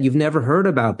them that you've never heard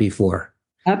about before.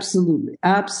 Absolutely.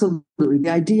 Absolutely.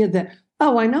 The idea that,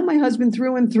 I know my husband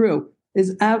through and through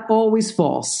is always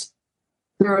false.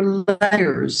 There are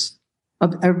layers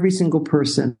of every single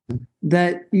person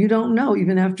that you don't know,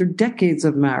 even after decades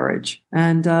of marriage.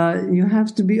 And you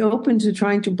have to be open to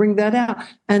trying to bring that out.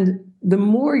 And the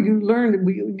more you learn,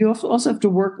 you also have to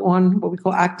work on what we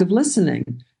call active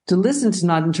listening, to listen, to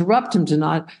not interrupt him, to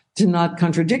not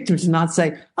contradict him, to not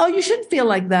say, you shouldn't feel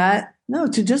like that. No,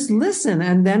 to just listen.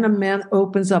 And then a man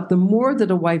opens up. The more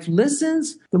that a wife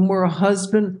listens, the more a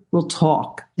husband will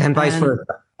talk. And vice versa.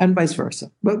 And vice versa.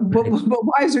 But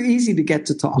wives are easy to get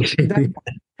to talk.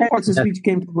 Parts of speech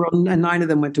came to the world, and 9 of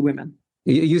them went to women.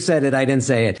 You said it. I didn't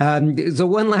say it. So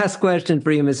one last question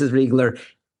for you, Mrs. Riegler.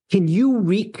 Can you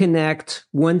reconnect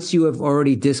once you have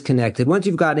already disconnected? Once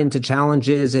you've got into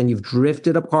challenges and you've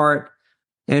drifted apart,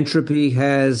 entropy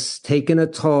has taken a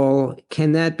toll.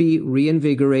 Can that be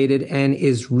reinvigorated? And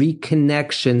is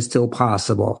reconnection still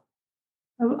possible?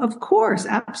 Of course.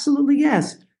 Absolutely.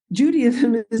 Yes.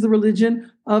 Judaism is the religion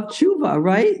of tshuva,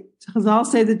 right? Chazal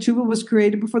say that tshuva was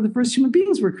created before the first human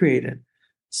beings were created.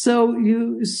 So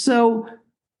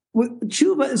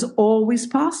tshuva is always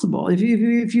possible. If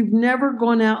you've never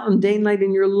gone out on date night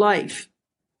in your life,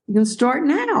 you can start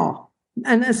now.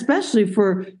 And especially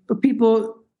for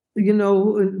people,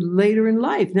 later in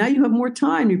life. Now you have more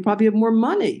time. You probably have more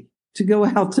money to go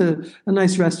out to a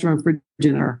nice restaurant for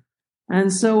dinner.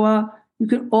 And so, you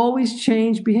can always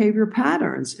change behavior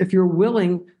patterns if you're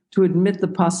willing to admit the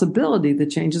possibility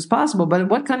that change is possible. But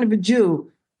what kind of a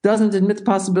Jew doesn't admit the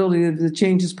possibility that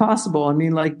change is possible?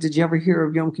 Did you ever hear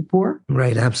of Yom Kippur?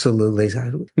 Right, absolutely.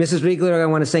 Mrs. Riegler, I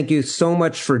want to thank you so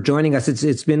much for joining us.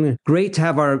 It's been great to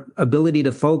have our ability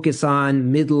to focus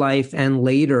on midlife and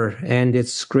later. And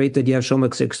it's great that you have so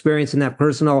much experience in that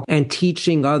personal and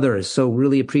teaching others. So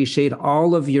really appreciate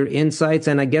all of your insights.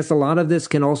 And I guess a lot of this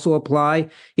can also apply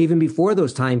even before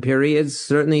those time periods.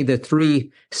 Certainly the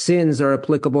 3 sins are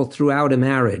applicable throughout a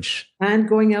marriage. and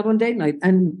going out on date night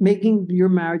and making your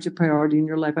marriage a priority in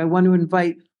your life. I want to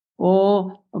invite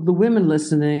all of the women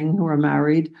listening who are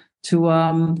married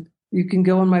to, you can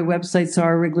go on my website,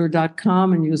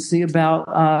 sararigler.com, and you'll see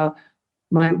about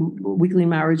my weekly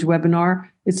marriage webinar.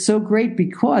 It's so great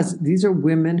because these are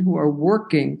women who are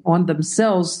working on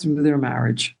themselves through their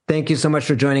marriage. Thank you so much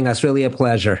for joining us. Really a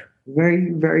pleasure.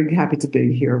 Very, very happy to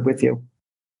be here with you.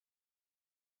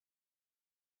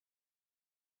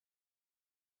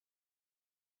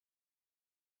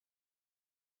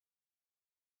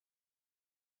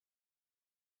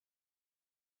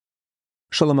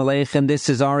 Shalom Aleichem. This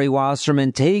is Ari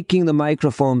Wasserman taking the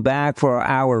microphone back for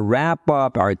our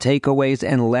wrap-up, our takeaways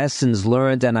and lessons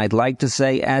learned. And I'd like to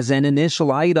say as an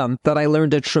initial item that I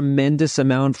learned a tremendous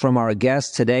amount from our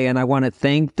guests today, and I want to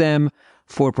thank them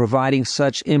for providing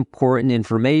such important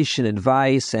information,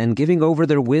 advice, and giving over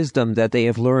their wisdom that they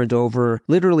have learned over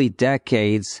literally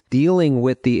decades dealing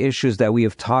with the issues that we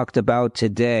have talked about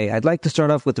today. I'd like to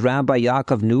start off with Rabbi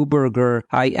Yaakov Neuberger.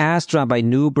 I asked Rabbi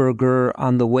Neuberger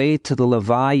on the way to the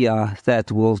Levaya that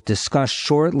we'll discuss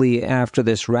shortly after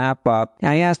this wrap-up.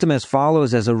 I asked him as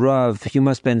follows: as a Rav, you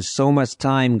must spend so much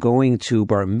time going to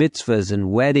bar mitzvahs and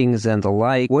weddings and the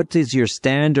like. What is your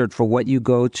standard for what you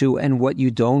go to and what you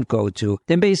don't go to?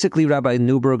 Then basically Rabbi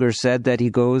Neuberger said that he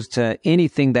goes to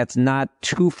anything that's not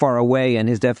too far away, and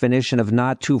his definition of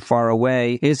not too far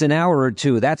away is an hour or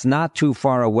two. That's not too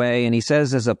far away. And he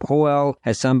says as a poel,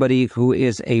 as somebody who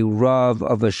is a Rav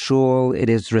of a shul, it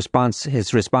is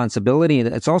his responsibility, and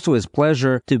it's also his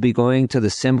pleasure to be going to the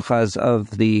simchas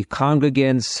of the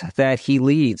congregants that he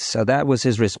leads. So that was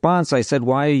his response. I said,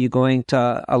 why are you going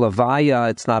to a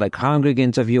Levaya? It's not a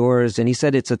congregant of yours. And he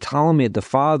said, it's a Talmud. The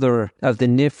father of the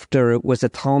Nifter was a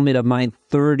Talmud of mine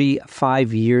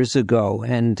 35 years ago.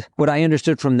 And what I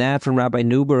understood from that, from Rabbi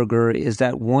Neuberger, is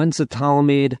that once a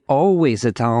Talmud, always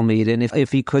a Talmud. And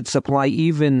if he could supply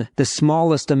even the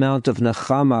smallest amount of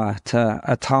nechama to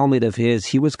a Talmud of his,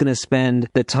 he was going to spend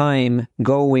the time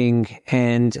going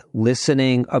and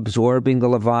listening, absorbing the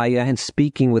Levaya, and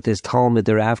speaking with his Talmud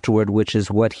there afterward, which is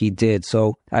what he did.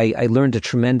 So I learned a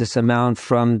tremendous amount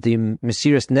from the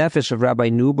Mesiras Nefesh of Rabbi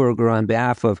Neuberger on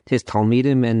behalf of his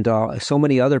Talmidim and so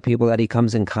many other people that he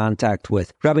comes in contact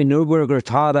with. Rabbi Neuberger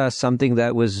taught us something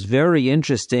that was very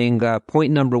interesting.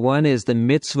 Point number one is the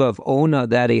mitzvah of ona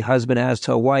that a husband has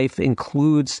to a wife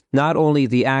includes not only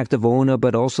the act of ona,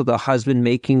 but also the husband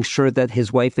making sure that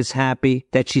his wife is happy,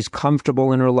 that she's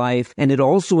comfortable in her life, and it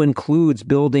also includes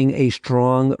building a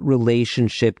strong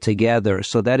relationship together.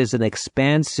 So that is an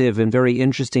expansive and very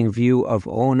interesting view of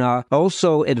ona.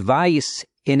 Also, advice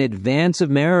in advance of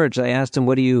marriage. I asked him,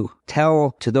 what do you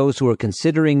tell to those who are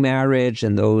considering marriage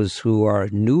and those who are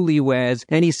newlyweds?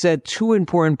 And he said two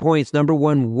important points. Number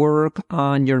one, work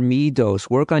on your midos.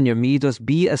 Work on your midos.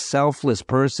 Be a selfless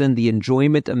person. The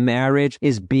enjoyment of marriage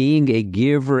is being a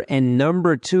giver. And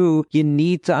number two, you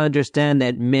need to understand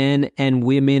that men and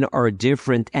women are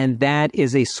different, and that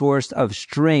is a source of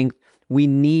strength. We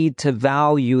need to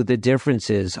value the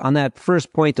differences. On that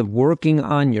first point of working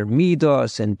on your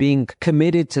midos and being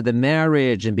committed to the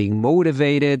marriage and being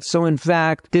motivated. So in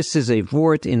fact, this is a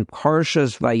vort in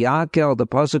Parshas Vayakel. The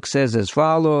pasuk says as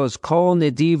follows: Kol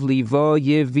nediv livo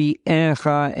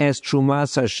yeviecha es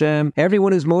trumas Hashem.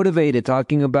 Everyone is motivated,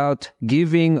 talking about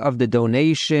giving of the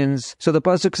donations. So the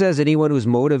pasuk says anyone who's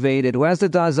motivated, who has the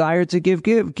desire to give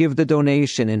the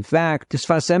donation. In fact, the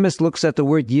Sfas Emes looks at the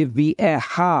word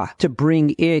yeviecha, to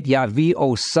bring it, yavi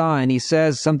osa, and he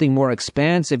says something more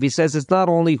expansive. He says it's not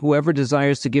only whoever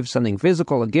desires to give something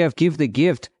physical, a gift, give the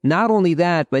gift. Not only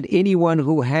that, but anyone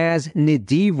who has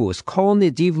nidivus, kol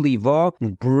nidiv livo,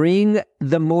 bring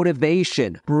the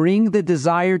motivation, bring the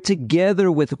desire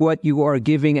together with what you are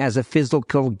giving as a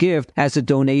physical gift, as a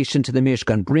donation to the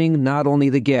Mishkan. Bring not only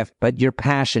the gift, but your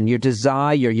passion, your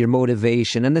desire, your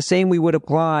motivation. And the same we would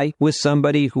apply with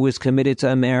somebody who is committed to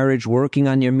a marriage, working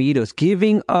on your midos,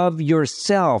 giving of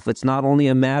yourself. It's not only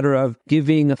a matter of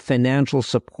giving financial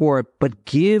support, but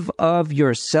give of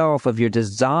yourself, of your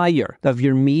desire, of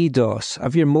your midos,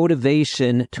 of your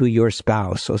motivation to your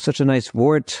spouse. So such a nice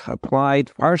word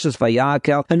applied. Parshas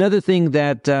Vayakel. Another thing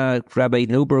that Rabbi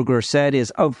Neuberger said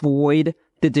is avoid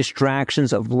the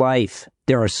distractions of life.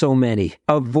 There are so many.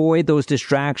 Avoid those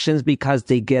distractions because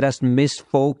they get us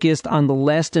misfocused on the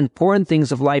less important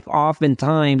things of life.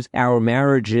 Oftentimes, our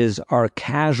marriages are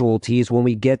casualties when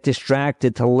we get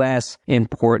distracted to less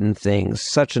important things.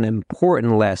 Such an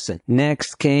important lesson.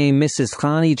 Next came Mrs.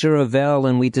 Chani Jaravel,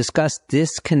 and we discussed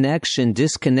disconnection.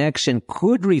 Disconnection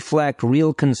could reflect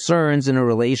real concerns in a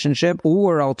relationship,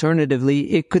 or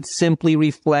alternatively, it could simply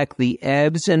reflect the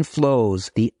ebbs and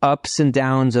flows, the ups and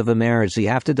downs of a marriage. So you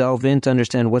have to delve in to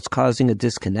understand what's causing a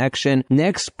disconnection.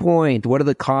 Next point, what are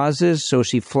the causes? So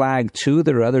she flagged two.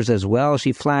 There are others as well.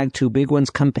 She flagged two big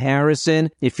ones. Comparison.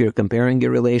 If you're comparing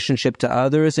your relationship to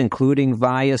others, including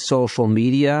via social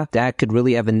media, that could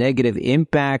really have a negative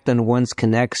impact on one's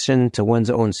connection to one's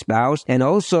own spouse. And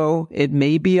also, it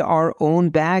may be our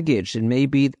own baggage. It may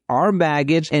be our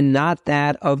baggage and not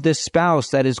that of the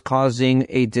spouse that is causing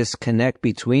a disconnect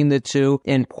between the two.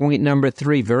 And point number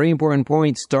 3, very important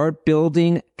point, start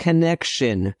building connection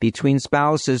between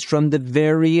spouses from the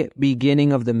very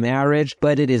beginning of the marriage.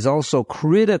 But it is also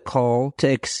critical to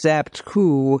accept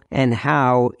who and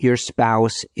how your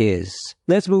spouse is.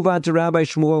 Let's move on to Rabbi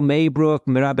Shmuel Maybrook.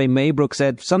 Rabbi Maybrook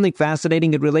said something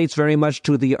fascinating. It relates very much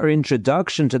to our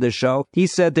introduction to the show. He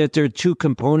said that there are two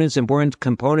components, important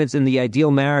components in the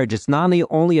ideal marriage. It's not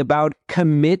only about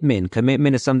commitment.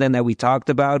 Commitment is something that we talked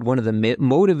about. One of the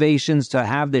motivations to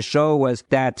have this show was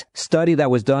that study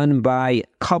that was done by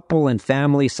couple and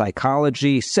family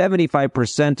psychology.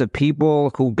 75% of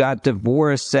people who got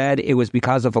divorced said it was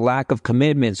because of a lack of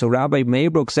commitment. So Rabbi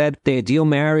Maybrook said the ideal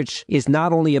marriage is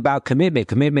not only about commitment.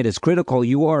 Commitment is critical.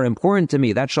 You are important to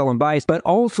me. That's Shalom Bayis. But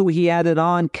also he added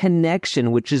on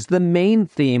connection, which is the main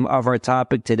theme of our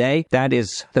topic today. That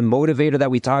is the motivator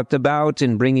that we talked about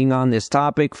in bringing on this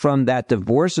topic from that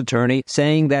divorce attorney,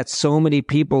 saying that so many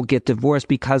people get divorced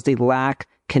because they lack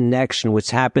connection,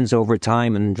 which happens over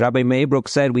time. And Rabbi Maybrook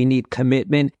said we need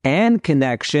commitment and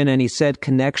connection. And he said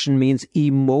connection means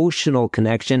emotional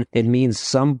connection. It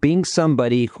means being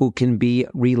somebody who can be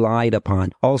relied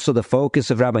upon. Also, the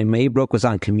focus of Rabbi Maybrook was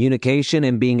on communication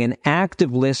and being an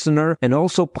active listener and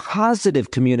also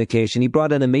positive communication. He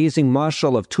brought an amazing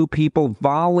mashal of two people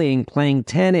volleying, playing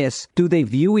tennis. Do they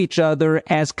view each other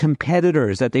as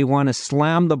competitors, that they want to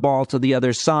slam the ball to the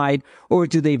other side, or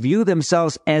do they view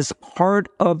themselves as part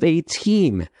of a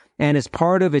team? And as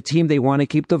part of a team, they want to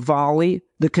keep the volley,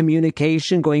 the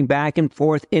communication going back and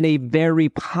forth in a very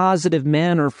positive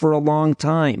manner for a long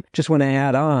time. Just want to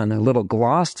add on a little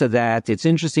gloss to that. It's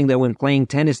interesting that when playing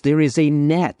tennis, there is a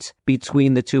net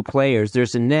between the two players.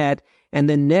 There's a net, and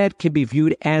the net can be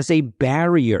viewed as a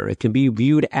barrier. It can be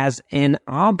viewed as an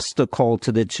obstacle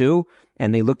to the two,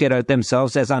 and they look at it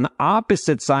themselves as on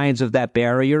opposite sides of that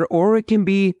barrier, or it can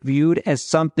be viewed as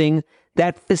something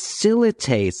that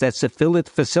facilitates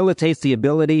the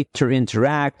ability to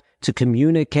interact, to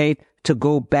communicate, to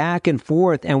go back and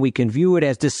forth. And we can view it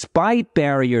as despite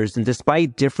barriers and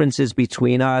despite differences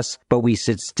between us, but we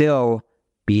should still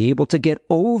be able to get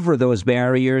over those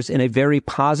barriers in a very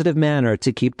positive manner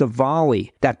to keep the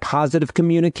volley, that positive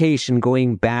communication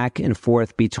going back and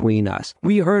forth between us.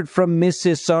 We heard from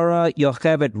Mrs. Sarah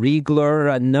Yocheved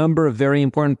Riegler a number of very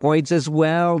important points as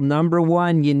well. Number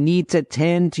 1, you need to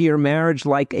tend to your marriage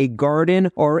like a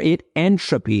garden or it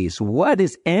entropies. What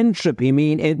does entropy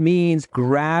mean? It means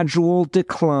gradual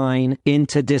decline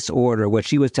into disorder. What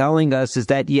she was telling us is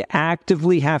that you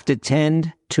actively have to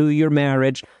tend to your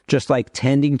marriage, just like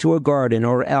tending to a garden,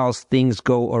 or else things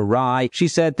go awry. She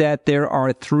said that there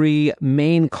are 3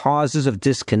 main causes of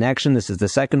disconnection. This is the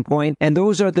second point. And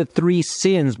those are the 3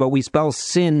 sins, but we spell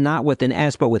sin not with an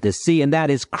S, but with a C. And that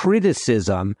is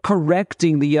criticism,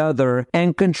 correcting the other,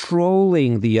 and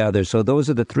controlling the other. So those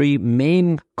are the 3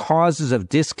 main causes of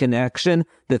disconnection.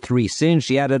 The 3 sins.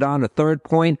 She added on a third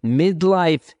point.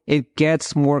 Midlife, it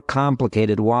gets more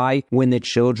complicated. Why? When the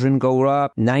children grow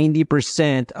up,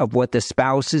 90% of what the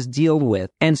spouses deal with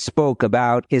and spoke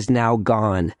about is now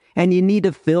gone. And you need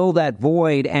to fill that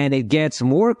void, and it gets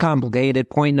more complicated,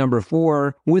 point number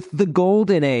 4, with the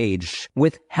golden age,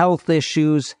 with health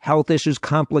issues. Health issues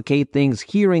complicate things,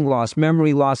 hearing loss,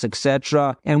 memory loss,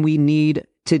 etc. And we need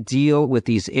to deal with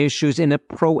these issues in a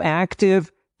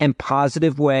proactive and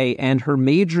positive way. And her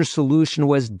major solution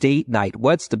was date night.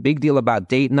 What's the big deal about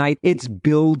date night? It's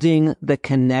building the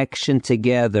connection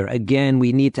together. Again,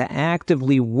 we need to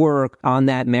actively work on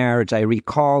that marriage. I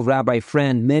recall Rabbi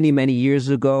Friend many, many years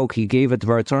ago, he gave a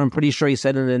Dvar Torah. I'm pretty sure he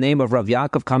said in the name of Rav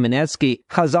Yaakov Kamenetsky.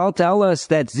 Chazal tell us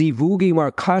that zivugim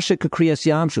are kasha kekriyas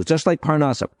yamsuf, just like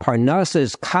Parnasa. Parnasa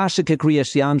is kasha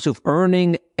kekriyas yamsuf,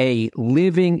 earning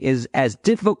living is as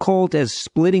difficult as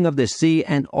splitting of the sea,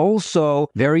 and also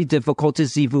very difficult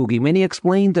as zivugim. And he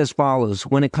explained as follows: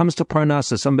 when it comes to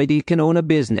parnasa, somebody can own a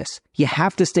business. You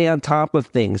have to stay on top of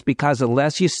things, because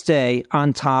unless you stay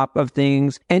on top of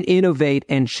things and innovate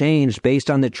and change based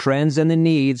on the trends and the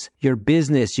needs, your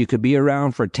business, you could be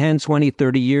around for 10, 20,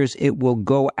 30 years. It will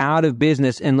go out of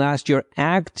business unless you're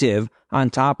active on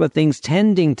top of things,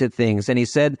 tending to things. And he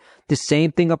said the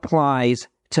same thing applies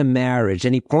to marriage.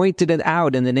 And he pointed it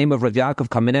out in the name of Rav Yaakov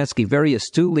Kamenetsky very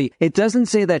astutely. It doesn't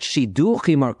say that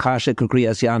shiduchim are kasha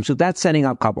k'kriyas yamsuf. That's setting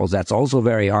up couples. That's also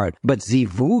very hard. But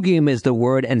zivugim is the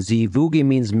word, and zivugim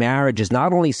means marriage. Is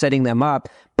not only setting them up,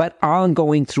 but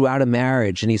ongoing throughout a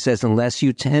marriage. And he says, unless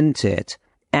you tend to it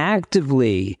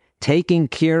actively, taking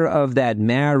care of that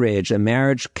marriage. A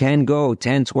marriage can go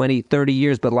 10, 20, 30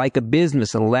 years, but like a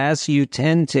business, unless you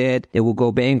tend to it, it will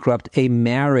go bankrupt. A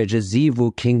marriage, a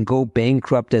zivug, can go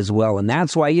bankrupt as well. And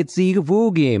that's why it's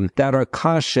zivugim that are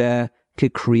kasha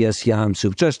Kikriyas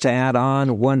Yamsuf. Just to add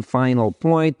on one final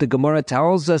point, the Gemara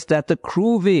tells us that the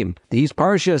Kruvim, these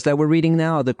parshas that we're reading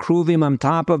now, the Kruvim on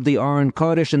top of the Aron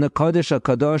Kodesh and the Kodesh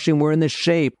HaKadoshim were in the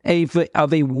shape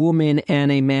of a woman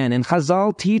and a man. And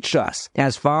Chazal teach us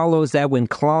as follows, that when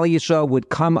Klal Yisrael would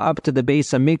come up to the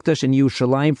Beis HaMikdash in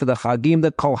Yerushalayim for the Chagim,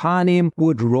 the Kohanim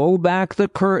would roll back the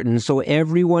curtain so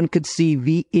everyone could see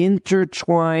the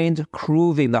intertwined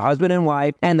Kruvim, the husband and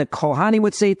wife, and the Kohanim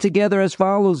would say together as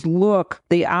follows, look,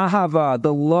 the ahava,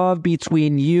 the love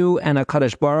between you and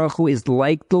HaKadosh Baruch Hu is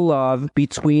like the love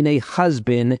between a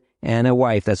husband and a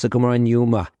wife. That's the Gemara in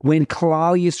Yuma. When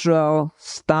Klal Yisrael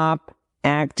stop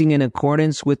acting in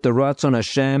accordance with the Ratzon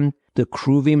Hashem, the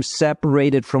Kruvim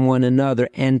separated from one another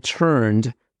and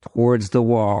turned towards the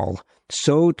wall.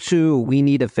 So too, we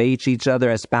need to face each other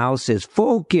as spouses.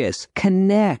 Focus,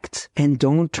 connect, and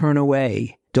don't turn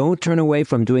away. Don't turn away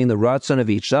from doing the ratzon of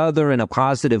each other in a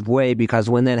positive way, because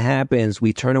when that happens,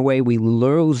 we turn away, we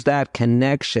lose that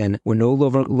connection. We're no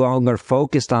longer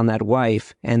focused on that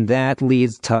wife, and that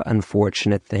leads to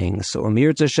unfortunate things. So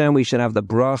Amir Hashem, we should have the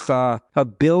bracha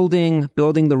of building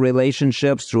the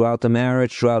relationships throughout the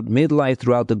marriage, throughout midlife,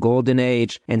 throughout the golden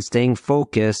age, and staying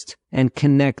focused and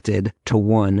connected to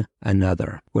one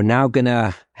another. We're now going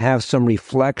to have some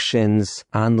reflections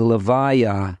on the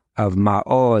Levaya of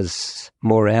Maoz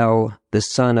Morel, the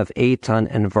son of Eitan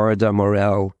and Varda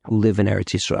Morel, who live in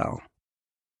Eretz Yisrael.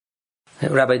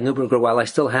 Rabbi Neuberger, while I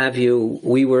still have you,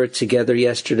 we were together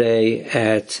yesterday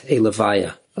at a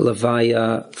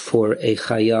Levaya for a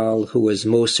Chayal who was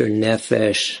Moser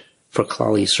Nefesh for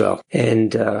Klal Yisrael.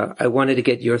 And I wanted to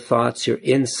get your thoughts, your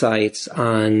insights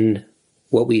on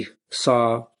what we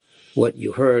saw, what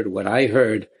you heard, what I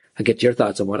heard. I get your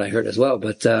thoughts on what I heard as well,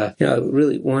 but I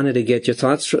really wanted to get your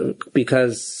thoughts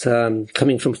because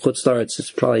coming from Chutz La'aretz, it's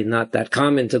probably not that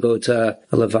common to go to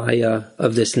a levaya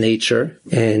of this nature.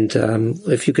 And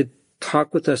if you could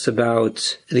talk with us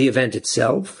about the event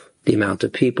itself, the amount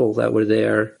of people that were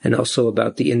there, and also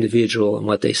about the individual and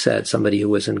what they said. Somebody who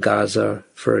was in Gaza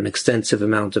for an extensive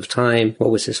amount of time.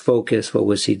 What was his focus? What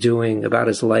was he doing? About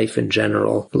his life in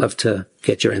general. I'd love to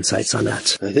get your insights on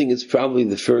that. I think it's probably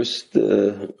the first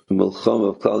Milchama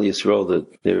of Klal Yisrael that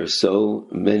there are so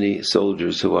many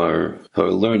soldiers who are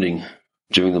learning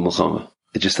during the Milchama.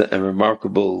 It's just a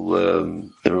remarkable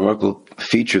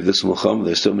feature of this Milchama.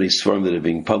 There's so many Sfarim that are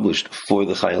being published for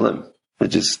the Chayalim.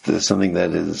 It's just something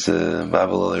that is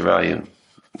Mavel Al-Irayan,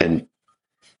 and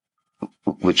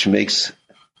which makes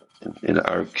in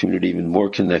our community even more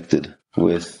connected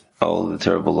with all the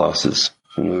terrible losses.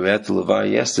 When we were at the Levaya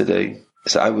yesterday,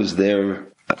 so I was there.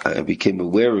 I became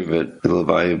aware of it, the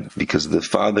Levaya, because the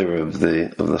father of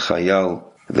the Chayal,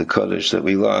 the Kodesh that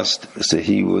we lost. So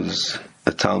he was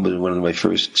a Talmud in one of my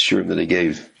first shurim that I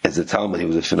gave. As a Talmud, he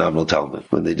was a phenomenal Talmud.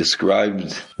 When they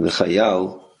described the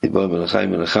Chayal,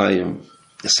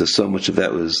 so much of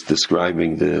that was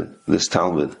describing this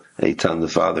Talmud, Eitan the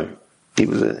father. He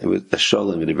was a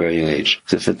sholem at a very young age.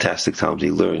 He's a fantastic Talmud. He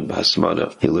learned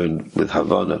B'Hasmada. He learned with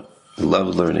Havana. He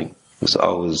loved learning. He was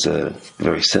always a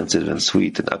very sensitive and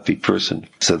sweet and upbeat person.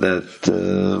 So that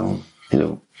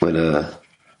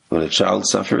when a child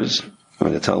suffers,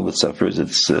 when a Talmud suffers,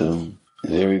 it's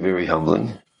very, very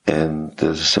humbling, and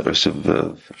there's a source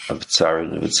of tsar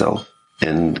in of itself.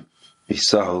 And we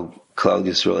saw how Klal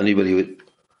Yisrael, anybody with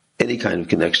any kind of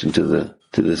connection to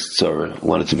this tzara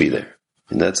wanted to be there.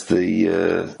 And that's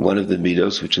the one of the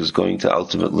midos which is going to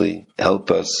ultimately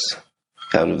help us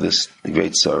out of this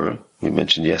great tzara. We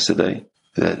mentioned yesterday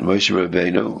that Moshe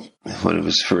Rabbeinu, one of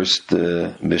his first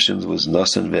missions was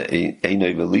Nasan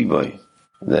ve'enei v'libay,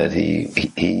 that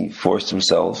he forced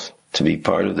himself to be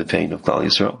part of the pain of Klal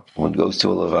Yisrael. One goes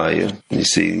to a Levaya, you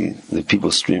see the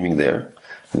people streaming there.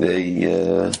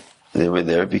 They were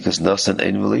there because Nasan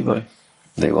Ein Levi.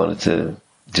 They wanted to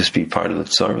just be part of the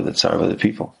tzara of the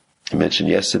people. I mentioned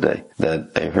yesterday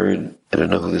that I heard, I don't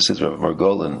know who this is, Rabbi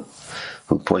Margolin,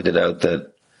 who pointed out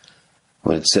that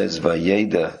when it says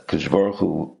Vayeda, Kadosh Baruch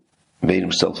Hu made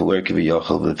himself aware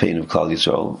Kiviyachal of the pain of Klal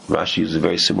Yisrael, Rashi used a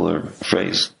very similar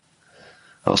phrase.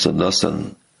 Also,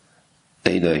 Nasan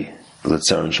Einai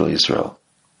L'Tzaran Shel Yisrael.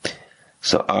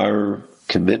 So our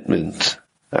commitment,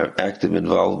 our active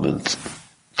involvement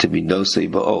to be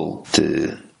Nosei Ba'ol,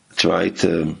 to try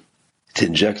to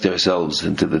inject ourselves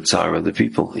into the tzara of the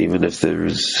people, even if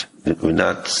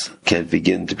can't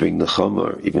begin to bring the chum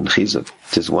or even chizuk,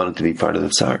 just wanted to be part of the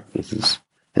tzara.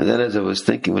 And then as I was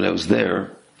thinking when I was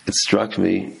there, it struck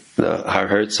me, Har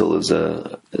Herzl is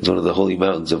one of the holy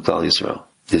mountains of Klal Yisrael.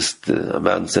 Just a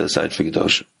mountain set aside for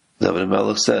Kedoshim. David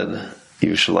Melech said,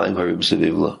 Yerushalayim Harim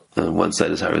Sevivla. On one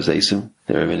side is Har Zeisim.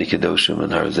 There are many Kedoshim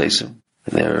and Har Zeisim.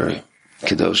 And there are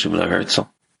Kedoshim and Har Herzl.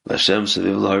 Hashem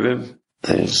Sevivla Harim.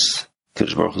 There's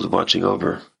Kadosh Baruch Hu is watching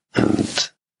over.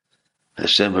 And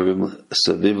Hashem Harim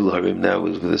Sevivla Harim now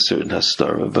is with a certain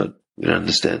hastara, but we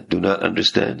don't do not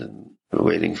understand. And we're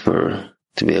waiting to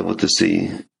be able to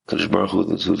see Kadosh Baruch Hu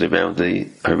who's around the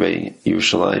Harei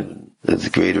Yerushalayim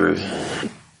with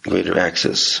greater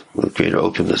access, with greater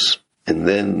openness. And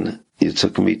then you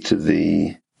took me to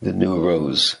the new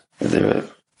rows. There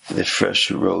are fresh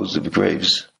rows of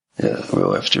graves,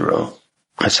 row after row.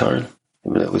 That's hard.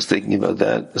 When I was thinking about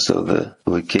that, so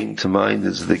what came to mind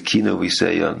is the kino we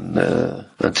say on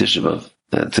Tisha B'Av,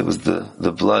 that it was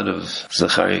the blood of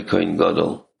Zachariah Kohen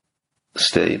Gadol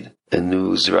stayed, and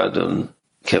Nu Zradon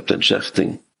kept on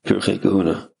shechting Pirchei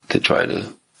Kahuna to try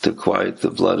to quiet the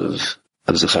blood of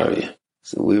Zachariah.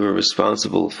 So we were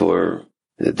responsible for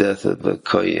the death of a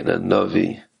Kohen and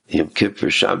Navi, Yom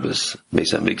Kippur, Shabbos,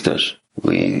 Beis HaMikdash.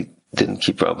 We didn't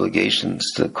keep our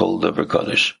obligations to Kol Davar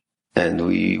Kodesh. And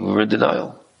we were in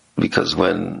denial. Because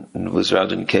when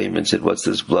Wizradin came and said, what's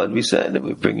this blood? We said,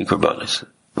 we're bringing Korbanos.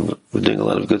 We're doing a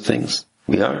lot of good things.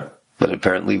 We are. But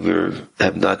apparently we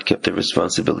have not kept the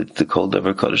responsibility to Kol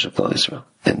Davar Kodesh of Klal Yisrael.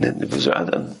 And then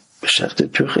Wizradin shechted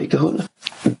Pirchei Kahuna.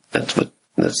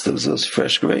 That's those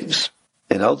fresh graves.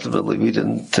 And ultimately, we it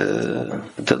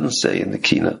doesn't say in the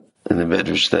Kina, in the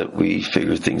Medrash, that we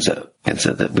figured things out. It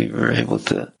said that we were able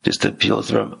to just appeal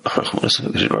to Ram.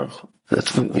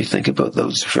 That's when we think about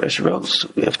those fresh rows.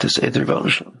 We have to say the Rebbeinu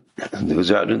Shalom. And the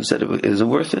Wizardin said it isn't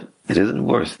worth it. It isn't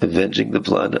worth avenging the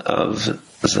blood of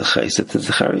Zachaiset and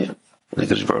Zachariah. And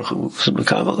the Baruch Hu was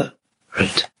makabel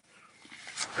that.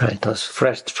 Right, those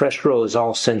fresh rows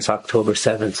all since October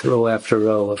 7th, row after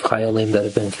row of Chayalim that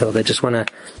have been killed. I just want to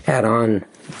add on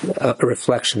a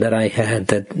reflection that I had,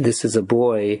 that this is a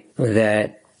boy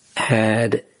that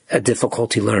had a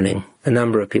difficulty learning. A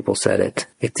number of people said it.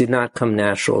 It did not come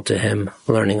natural to him,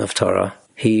 learning of Torah.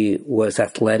 He was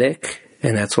athletic,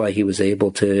 and that's why he was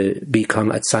able to become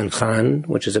a tzanchen,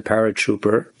 which is a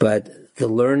paratrooper, but the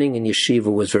learning in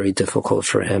yeshiva was very difficult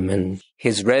for him. And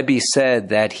his Rebbe said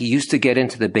that he used to get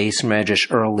into the Beis Medrash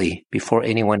early, before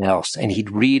anyone else, and he'd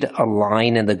read a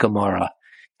line in the Gemara,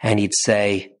 and he'd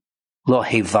say, Lo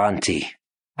Hevanti,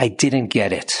 I didn't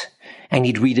get it. And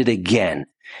he'd read it again,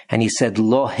 and he said,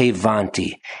 Lo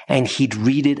Hevanti, and he'd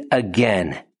read it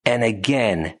again, and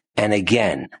again, and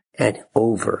again, and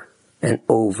over, and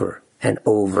over, and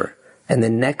over. And the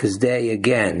next day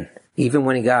again, even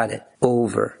when he got it,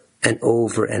 over, and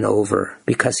over and over,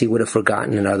 because he would have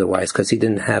forgotten it otherwise, because he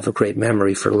didn't have a great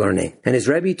memory for learning. And his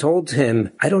Rebbe told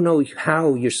him, I don't know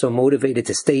how you're so motivated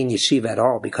to stay in yeshiva at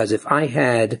all, because if I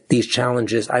had these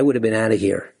challenges, I would have been out of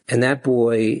here. And that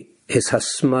boy, his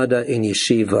hasmada in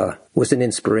yeshiva was an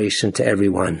inspiration to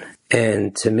everyone.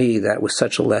 And to me, that was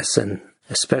such a lesson,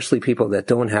 especially people that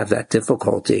don't have that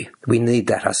difficulty. We need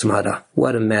that hasmada.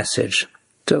 What a message.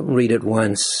 Don't read it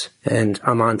once and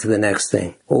I'm on to the next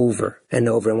thing, over and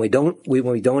over. And when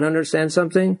we don't understand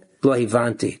something, lo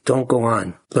hivanti, don't go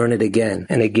on. Learn it again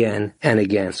and again and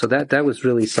again. So that was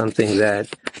really something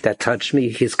that touched me.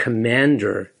 His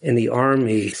commander in the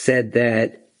army said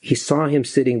that he saw him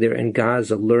sitting there in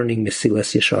Gaza learning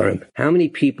Mesilas Yesharim. How many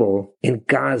people in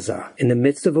Gaza, in the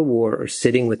midst of a war, are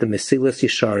sitting with the Mesilas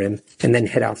Yesharim and then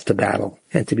head off to battle?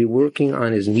 And to be working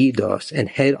on his midos and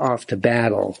head off to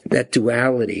battle, that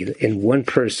duality in one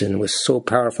person was so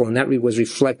powerful. And that was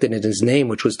reflected in his name,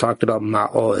 which was talked about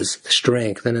ma'oz,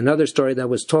 strength. And another story that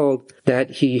was told that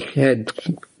he had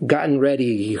gotten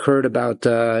ready. He heard about,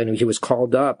 he was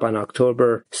called up on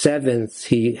October 7th.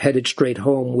 He headed straight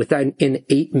home. In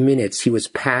 8 minutes, he was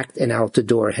packed and out the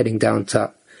door, heading down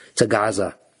to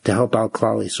Gaza. to help out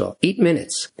Klal Yisrael. 8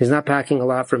 minutes. He's not packing a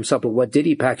lot for himself, but what did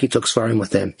he pack? He took Svarim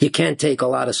with him. You can't take a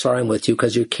lot of Svarim with you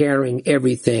because you're carrying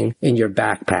everything in your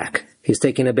backpack. He's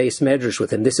taking a base medrash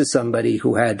with him. This is somebody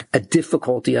who had a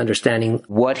difficulty understanding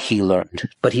what he learned,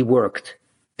 but he worked.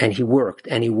 And he worked,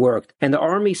 and he worked. And the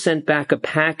army sent back a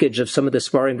package of some of the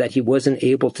Svarim that he wasn't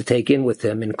able to take in with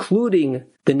him, including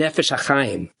the Nefesh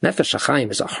HaChaim. Nefesh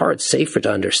HaChaim is a hard sefer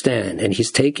to understand, and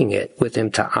he's taking it with him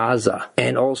to Aza,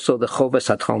 and also the Chovas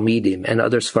HaTalmidim, and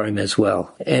other Svarim as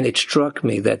well. And it struck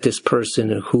me that this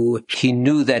person who he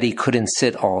knew that he couldn't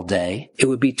sit all day, it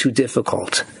would be too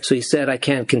difficult. So he said, I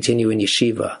can't continue in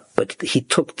yeshiva. But he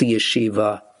took the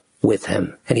yeshiva with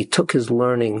him, and he took his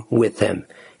learning with him.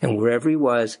 And wherever he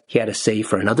was, he had a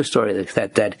sefer. Another story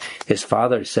that his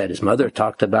father said, his mother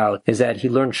talked about, is that he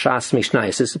learned Shas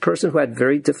Mishnayos. This is a person who had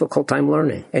very difficult time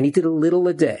learning. And he did a little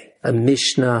a day. A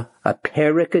Mishnah, a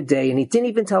Perek a day, and he didn't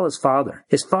even tell his father.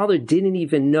 His father didn't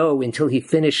even know until he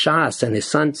finished Shas, and his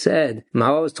son said,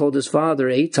 Maoz told his father,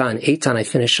 Eitan, I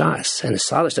finished Shas. And his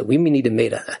father said, we need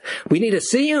to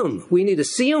see him. We need to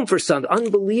see him for something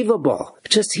unbelievable.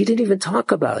 Just, he didn't even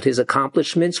talk about his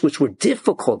accomplishments, which were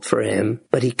difficult for him,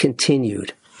 but he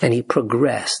continued, and he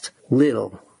progressed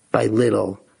little by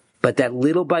little. But that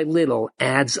little by little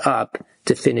adds up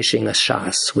to finishing a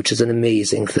Shas, which is an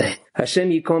amazing thing.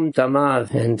 Hashem Yikom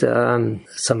Damav, and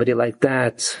somebody like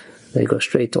that, they go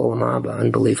straight to Olam Haba.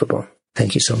 Unbelievable.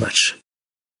 Thank you so much.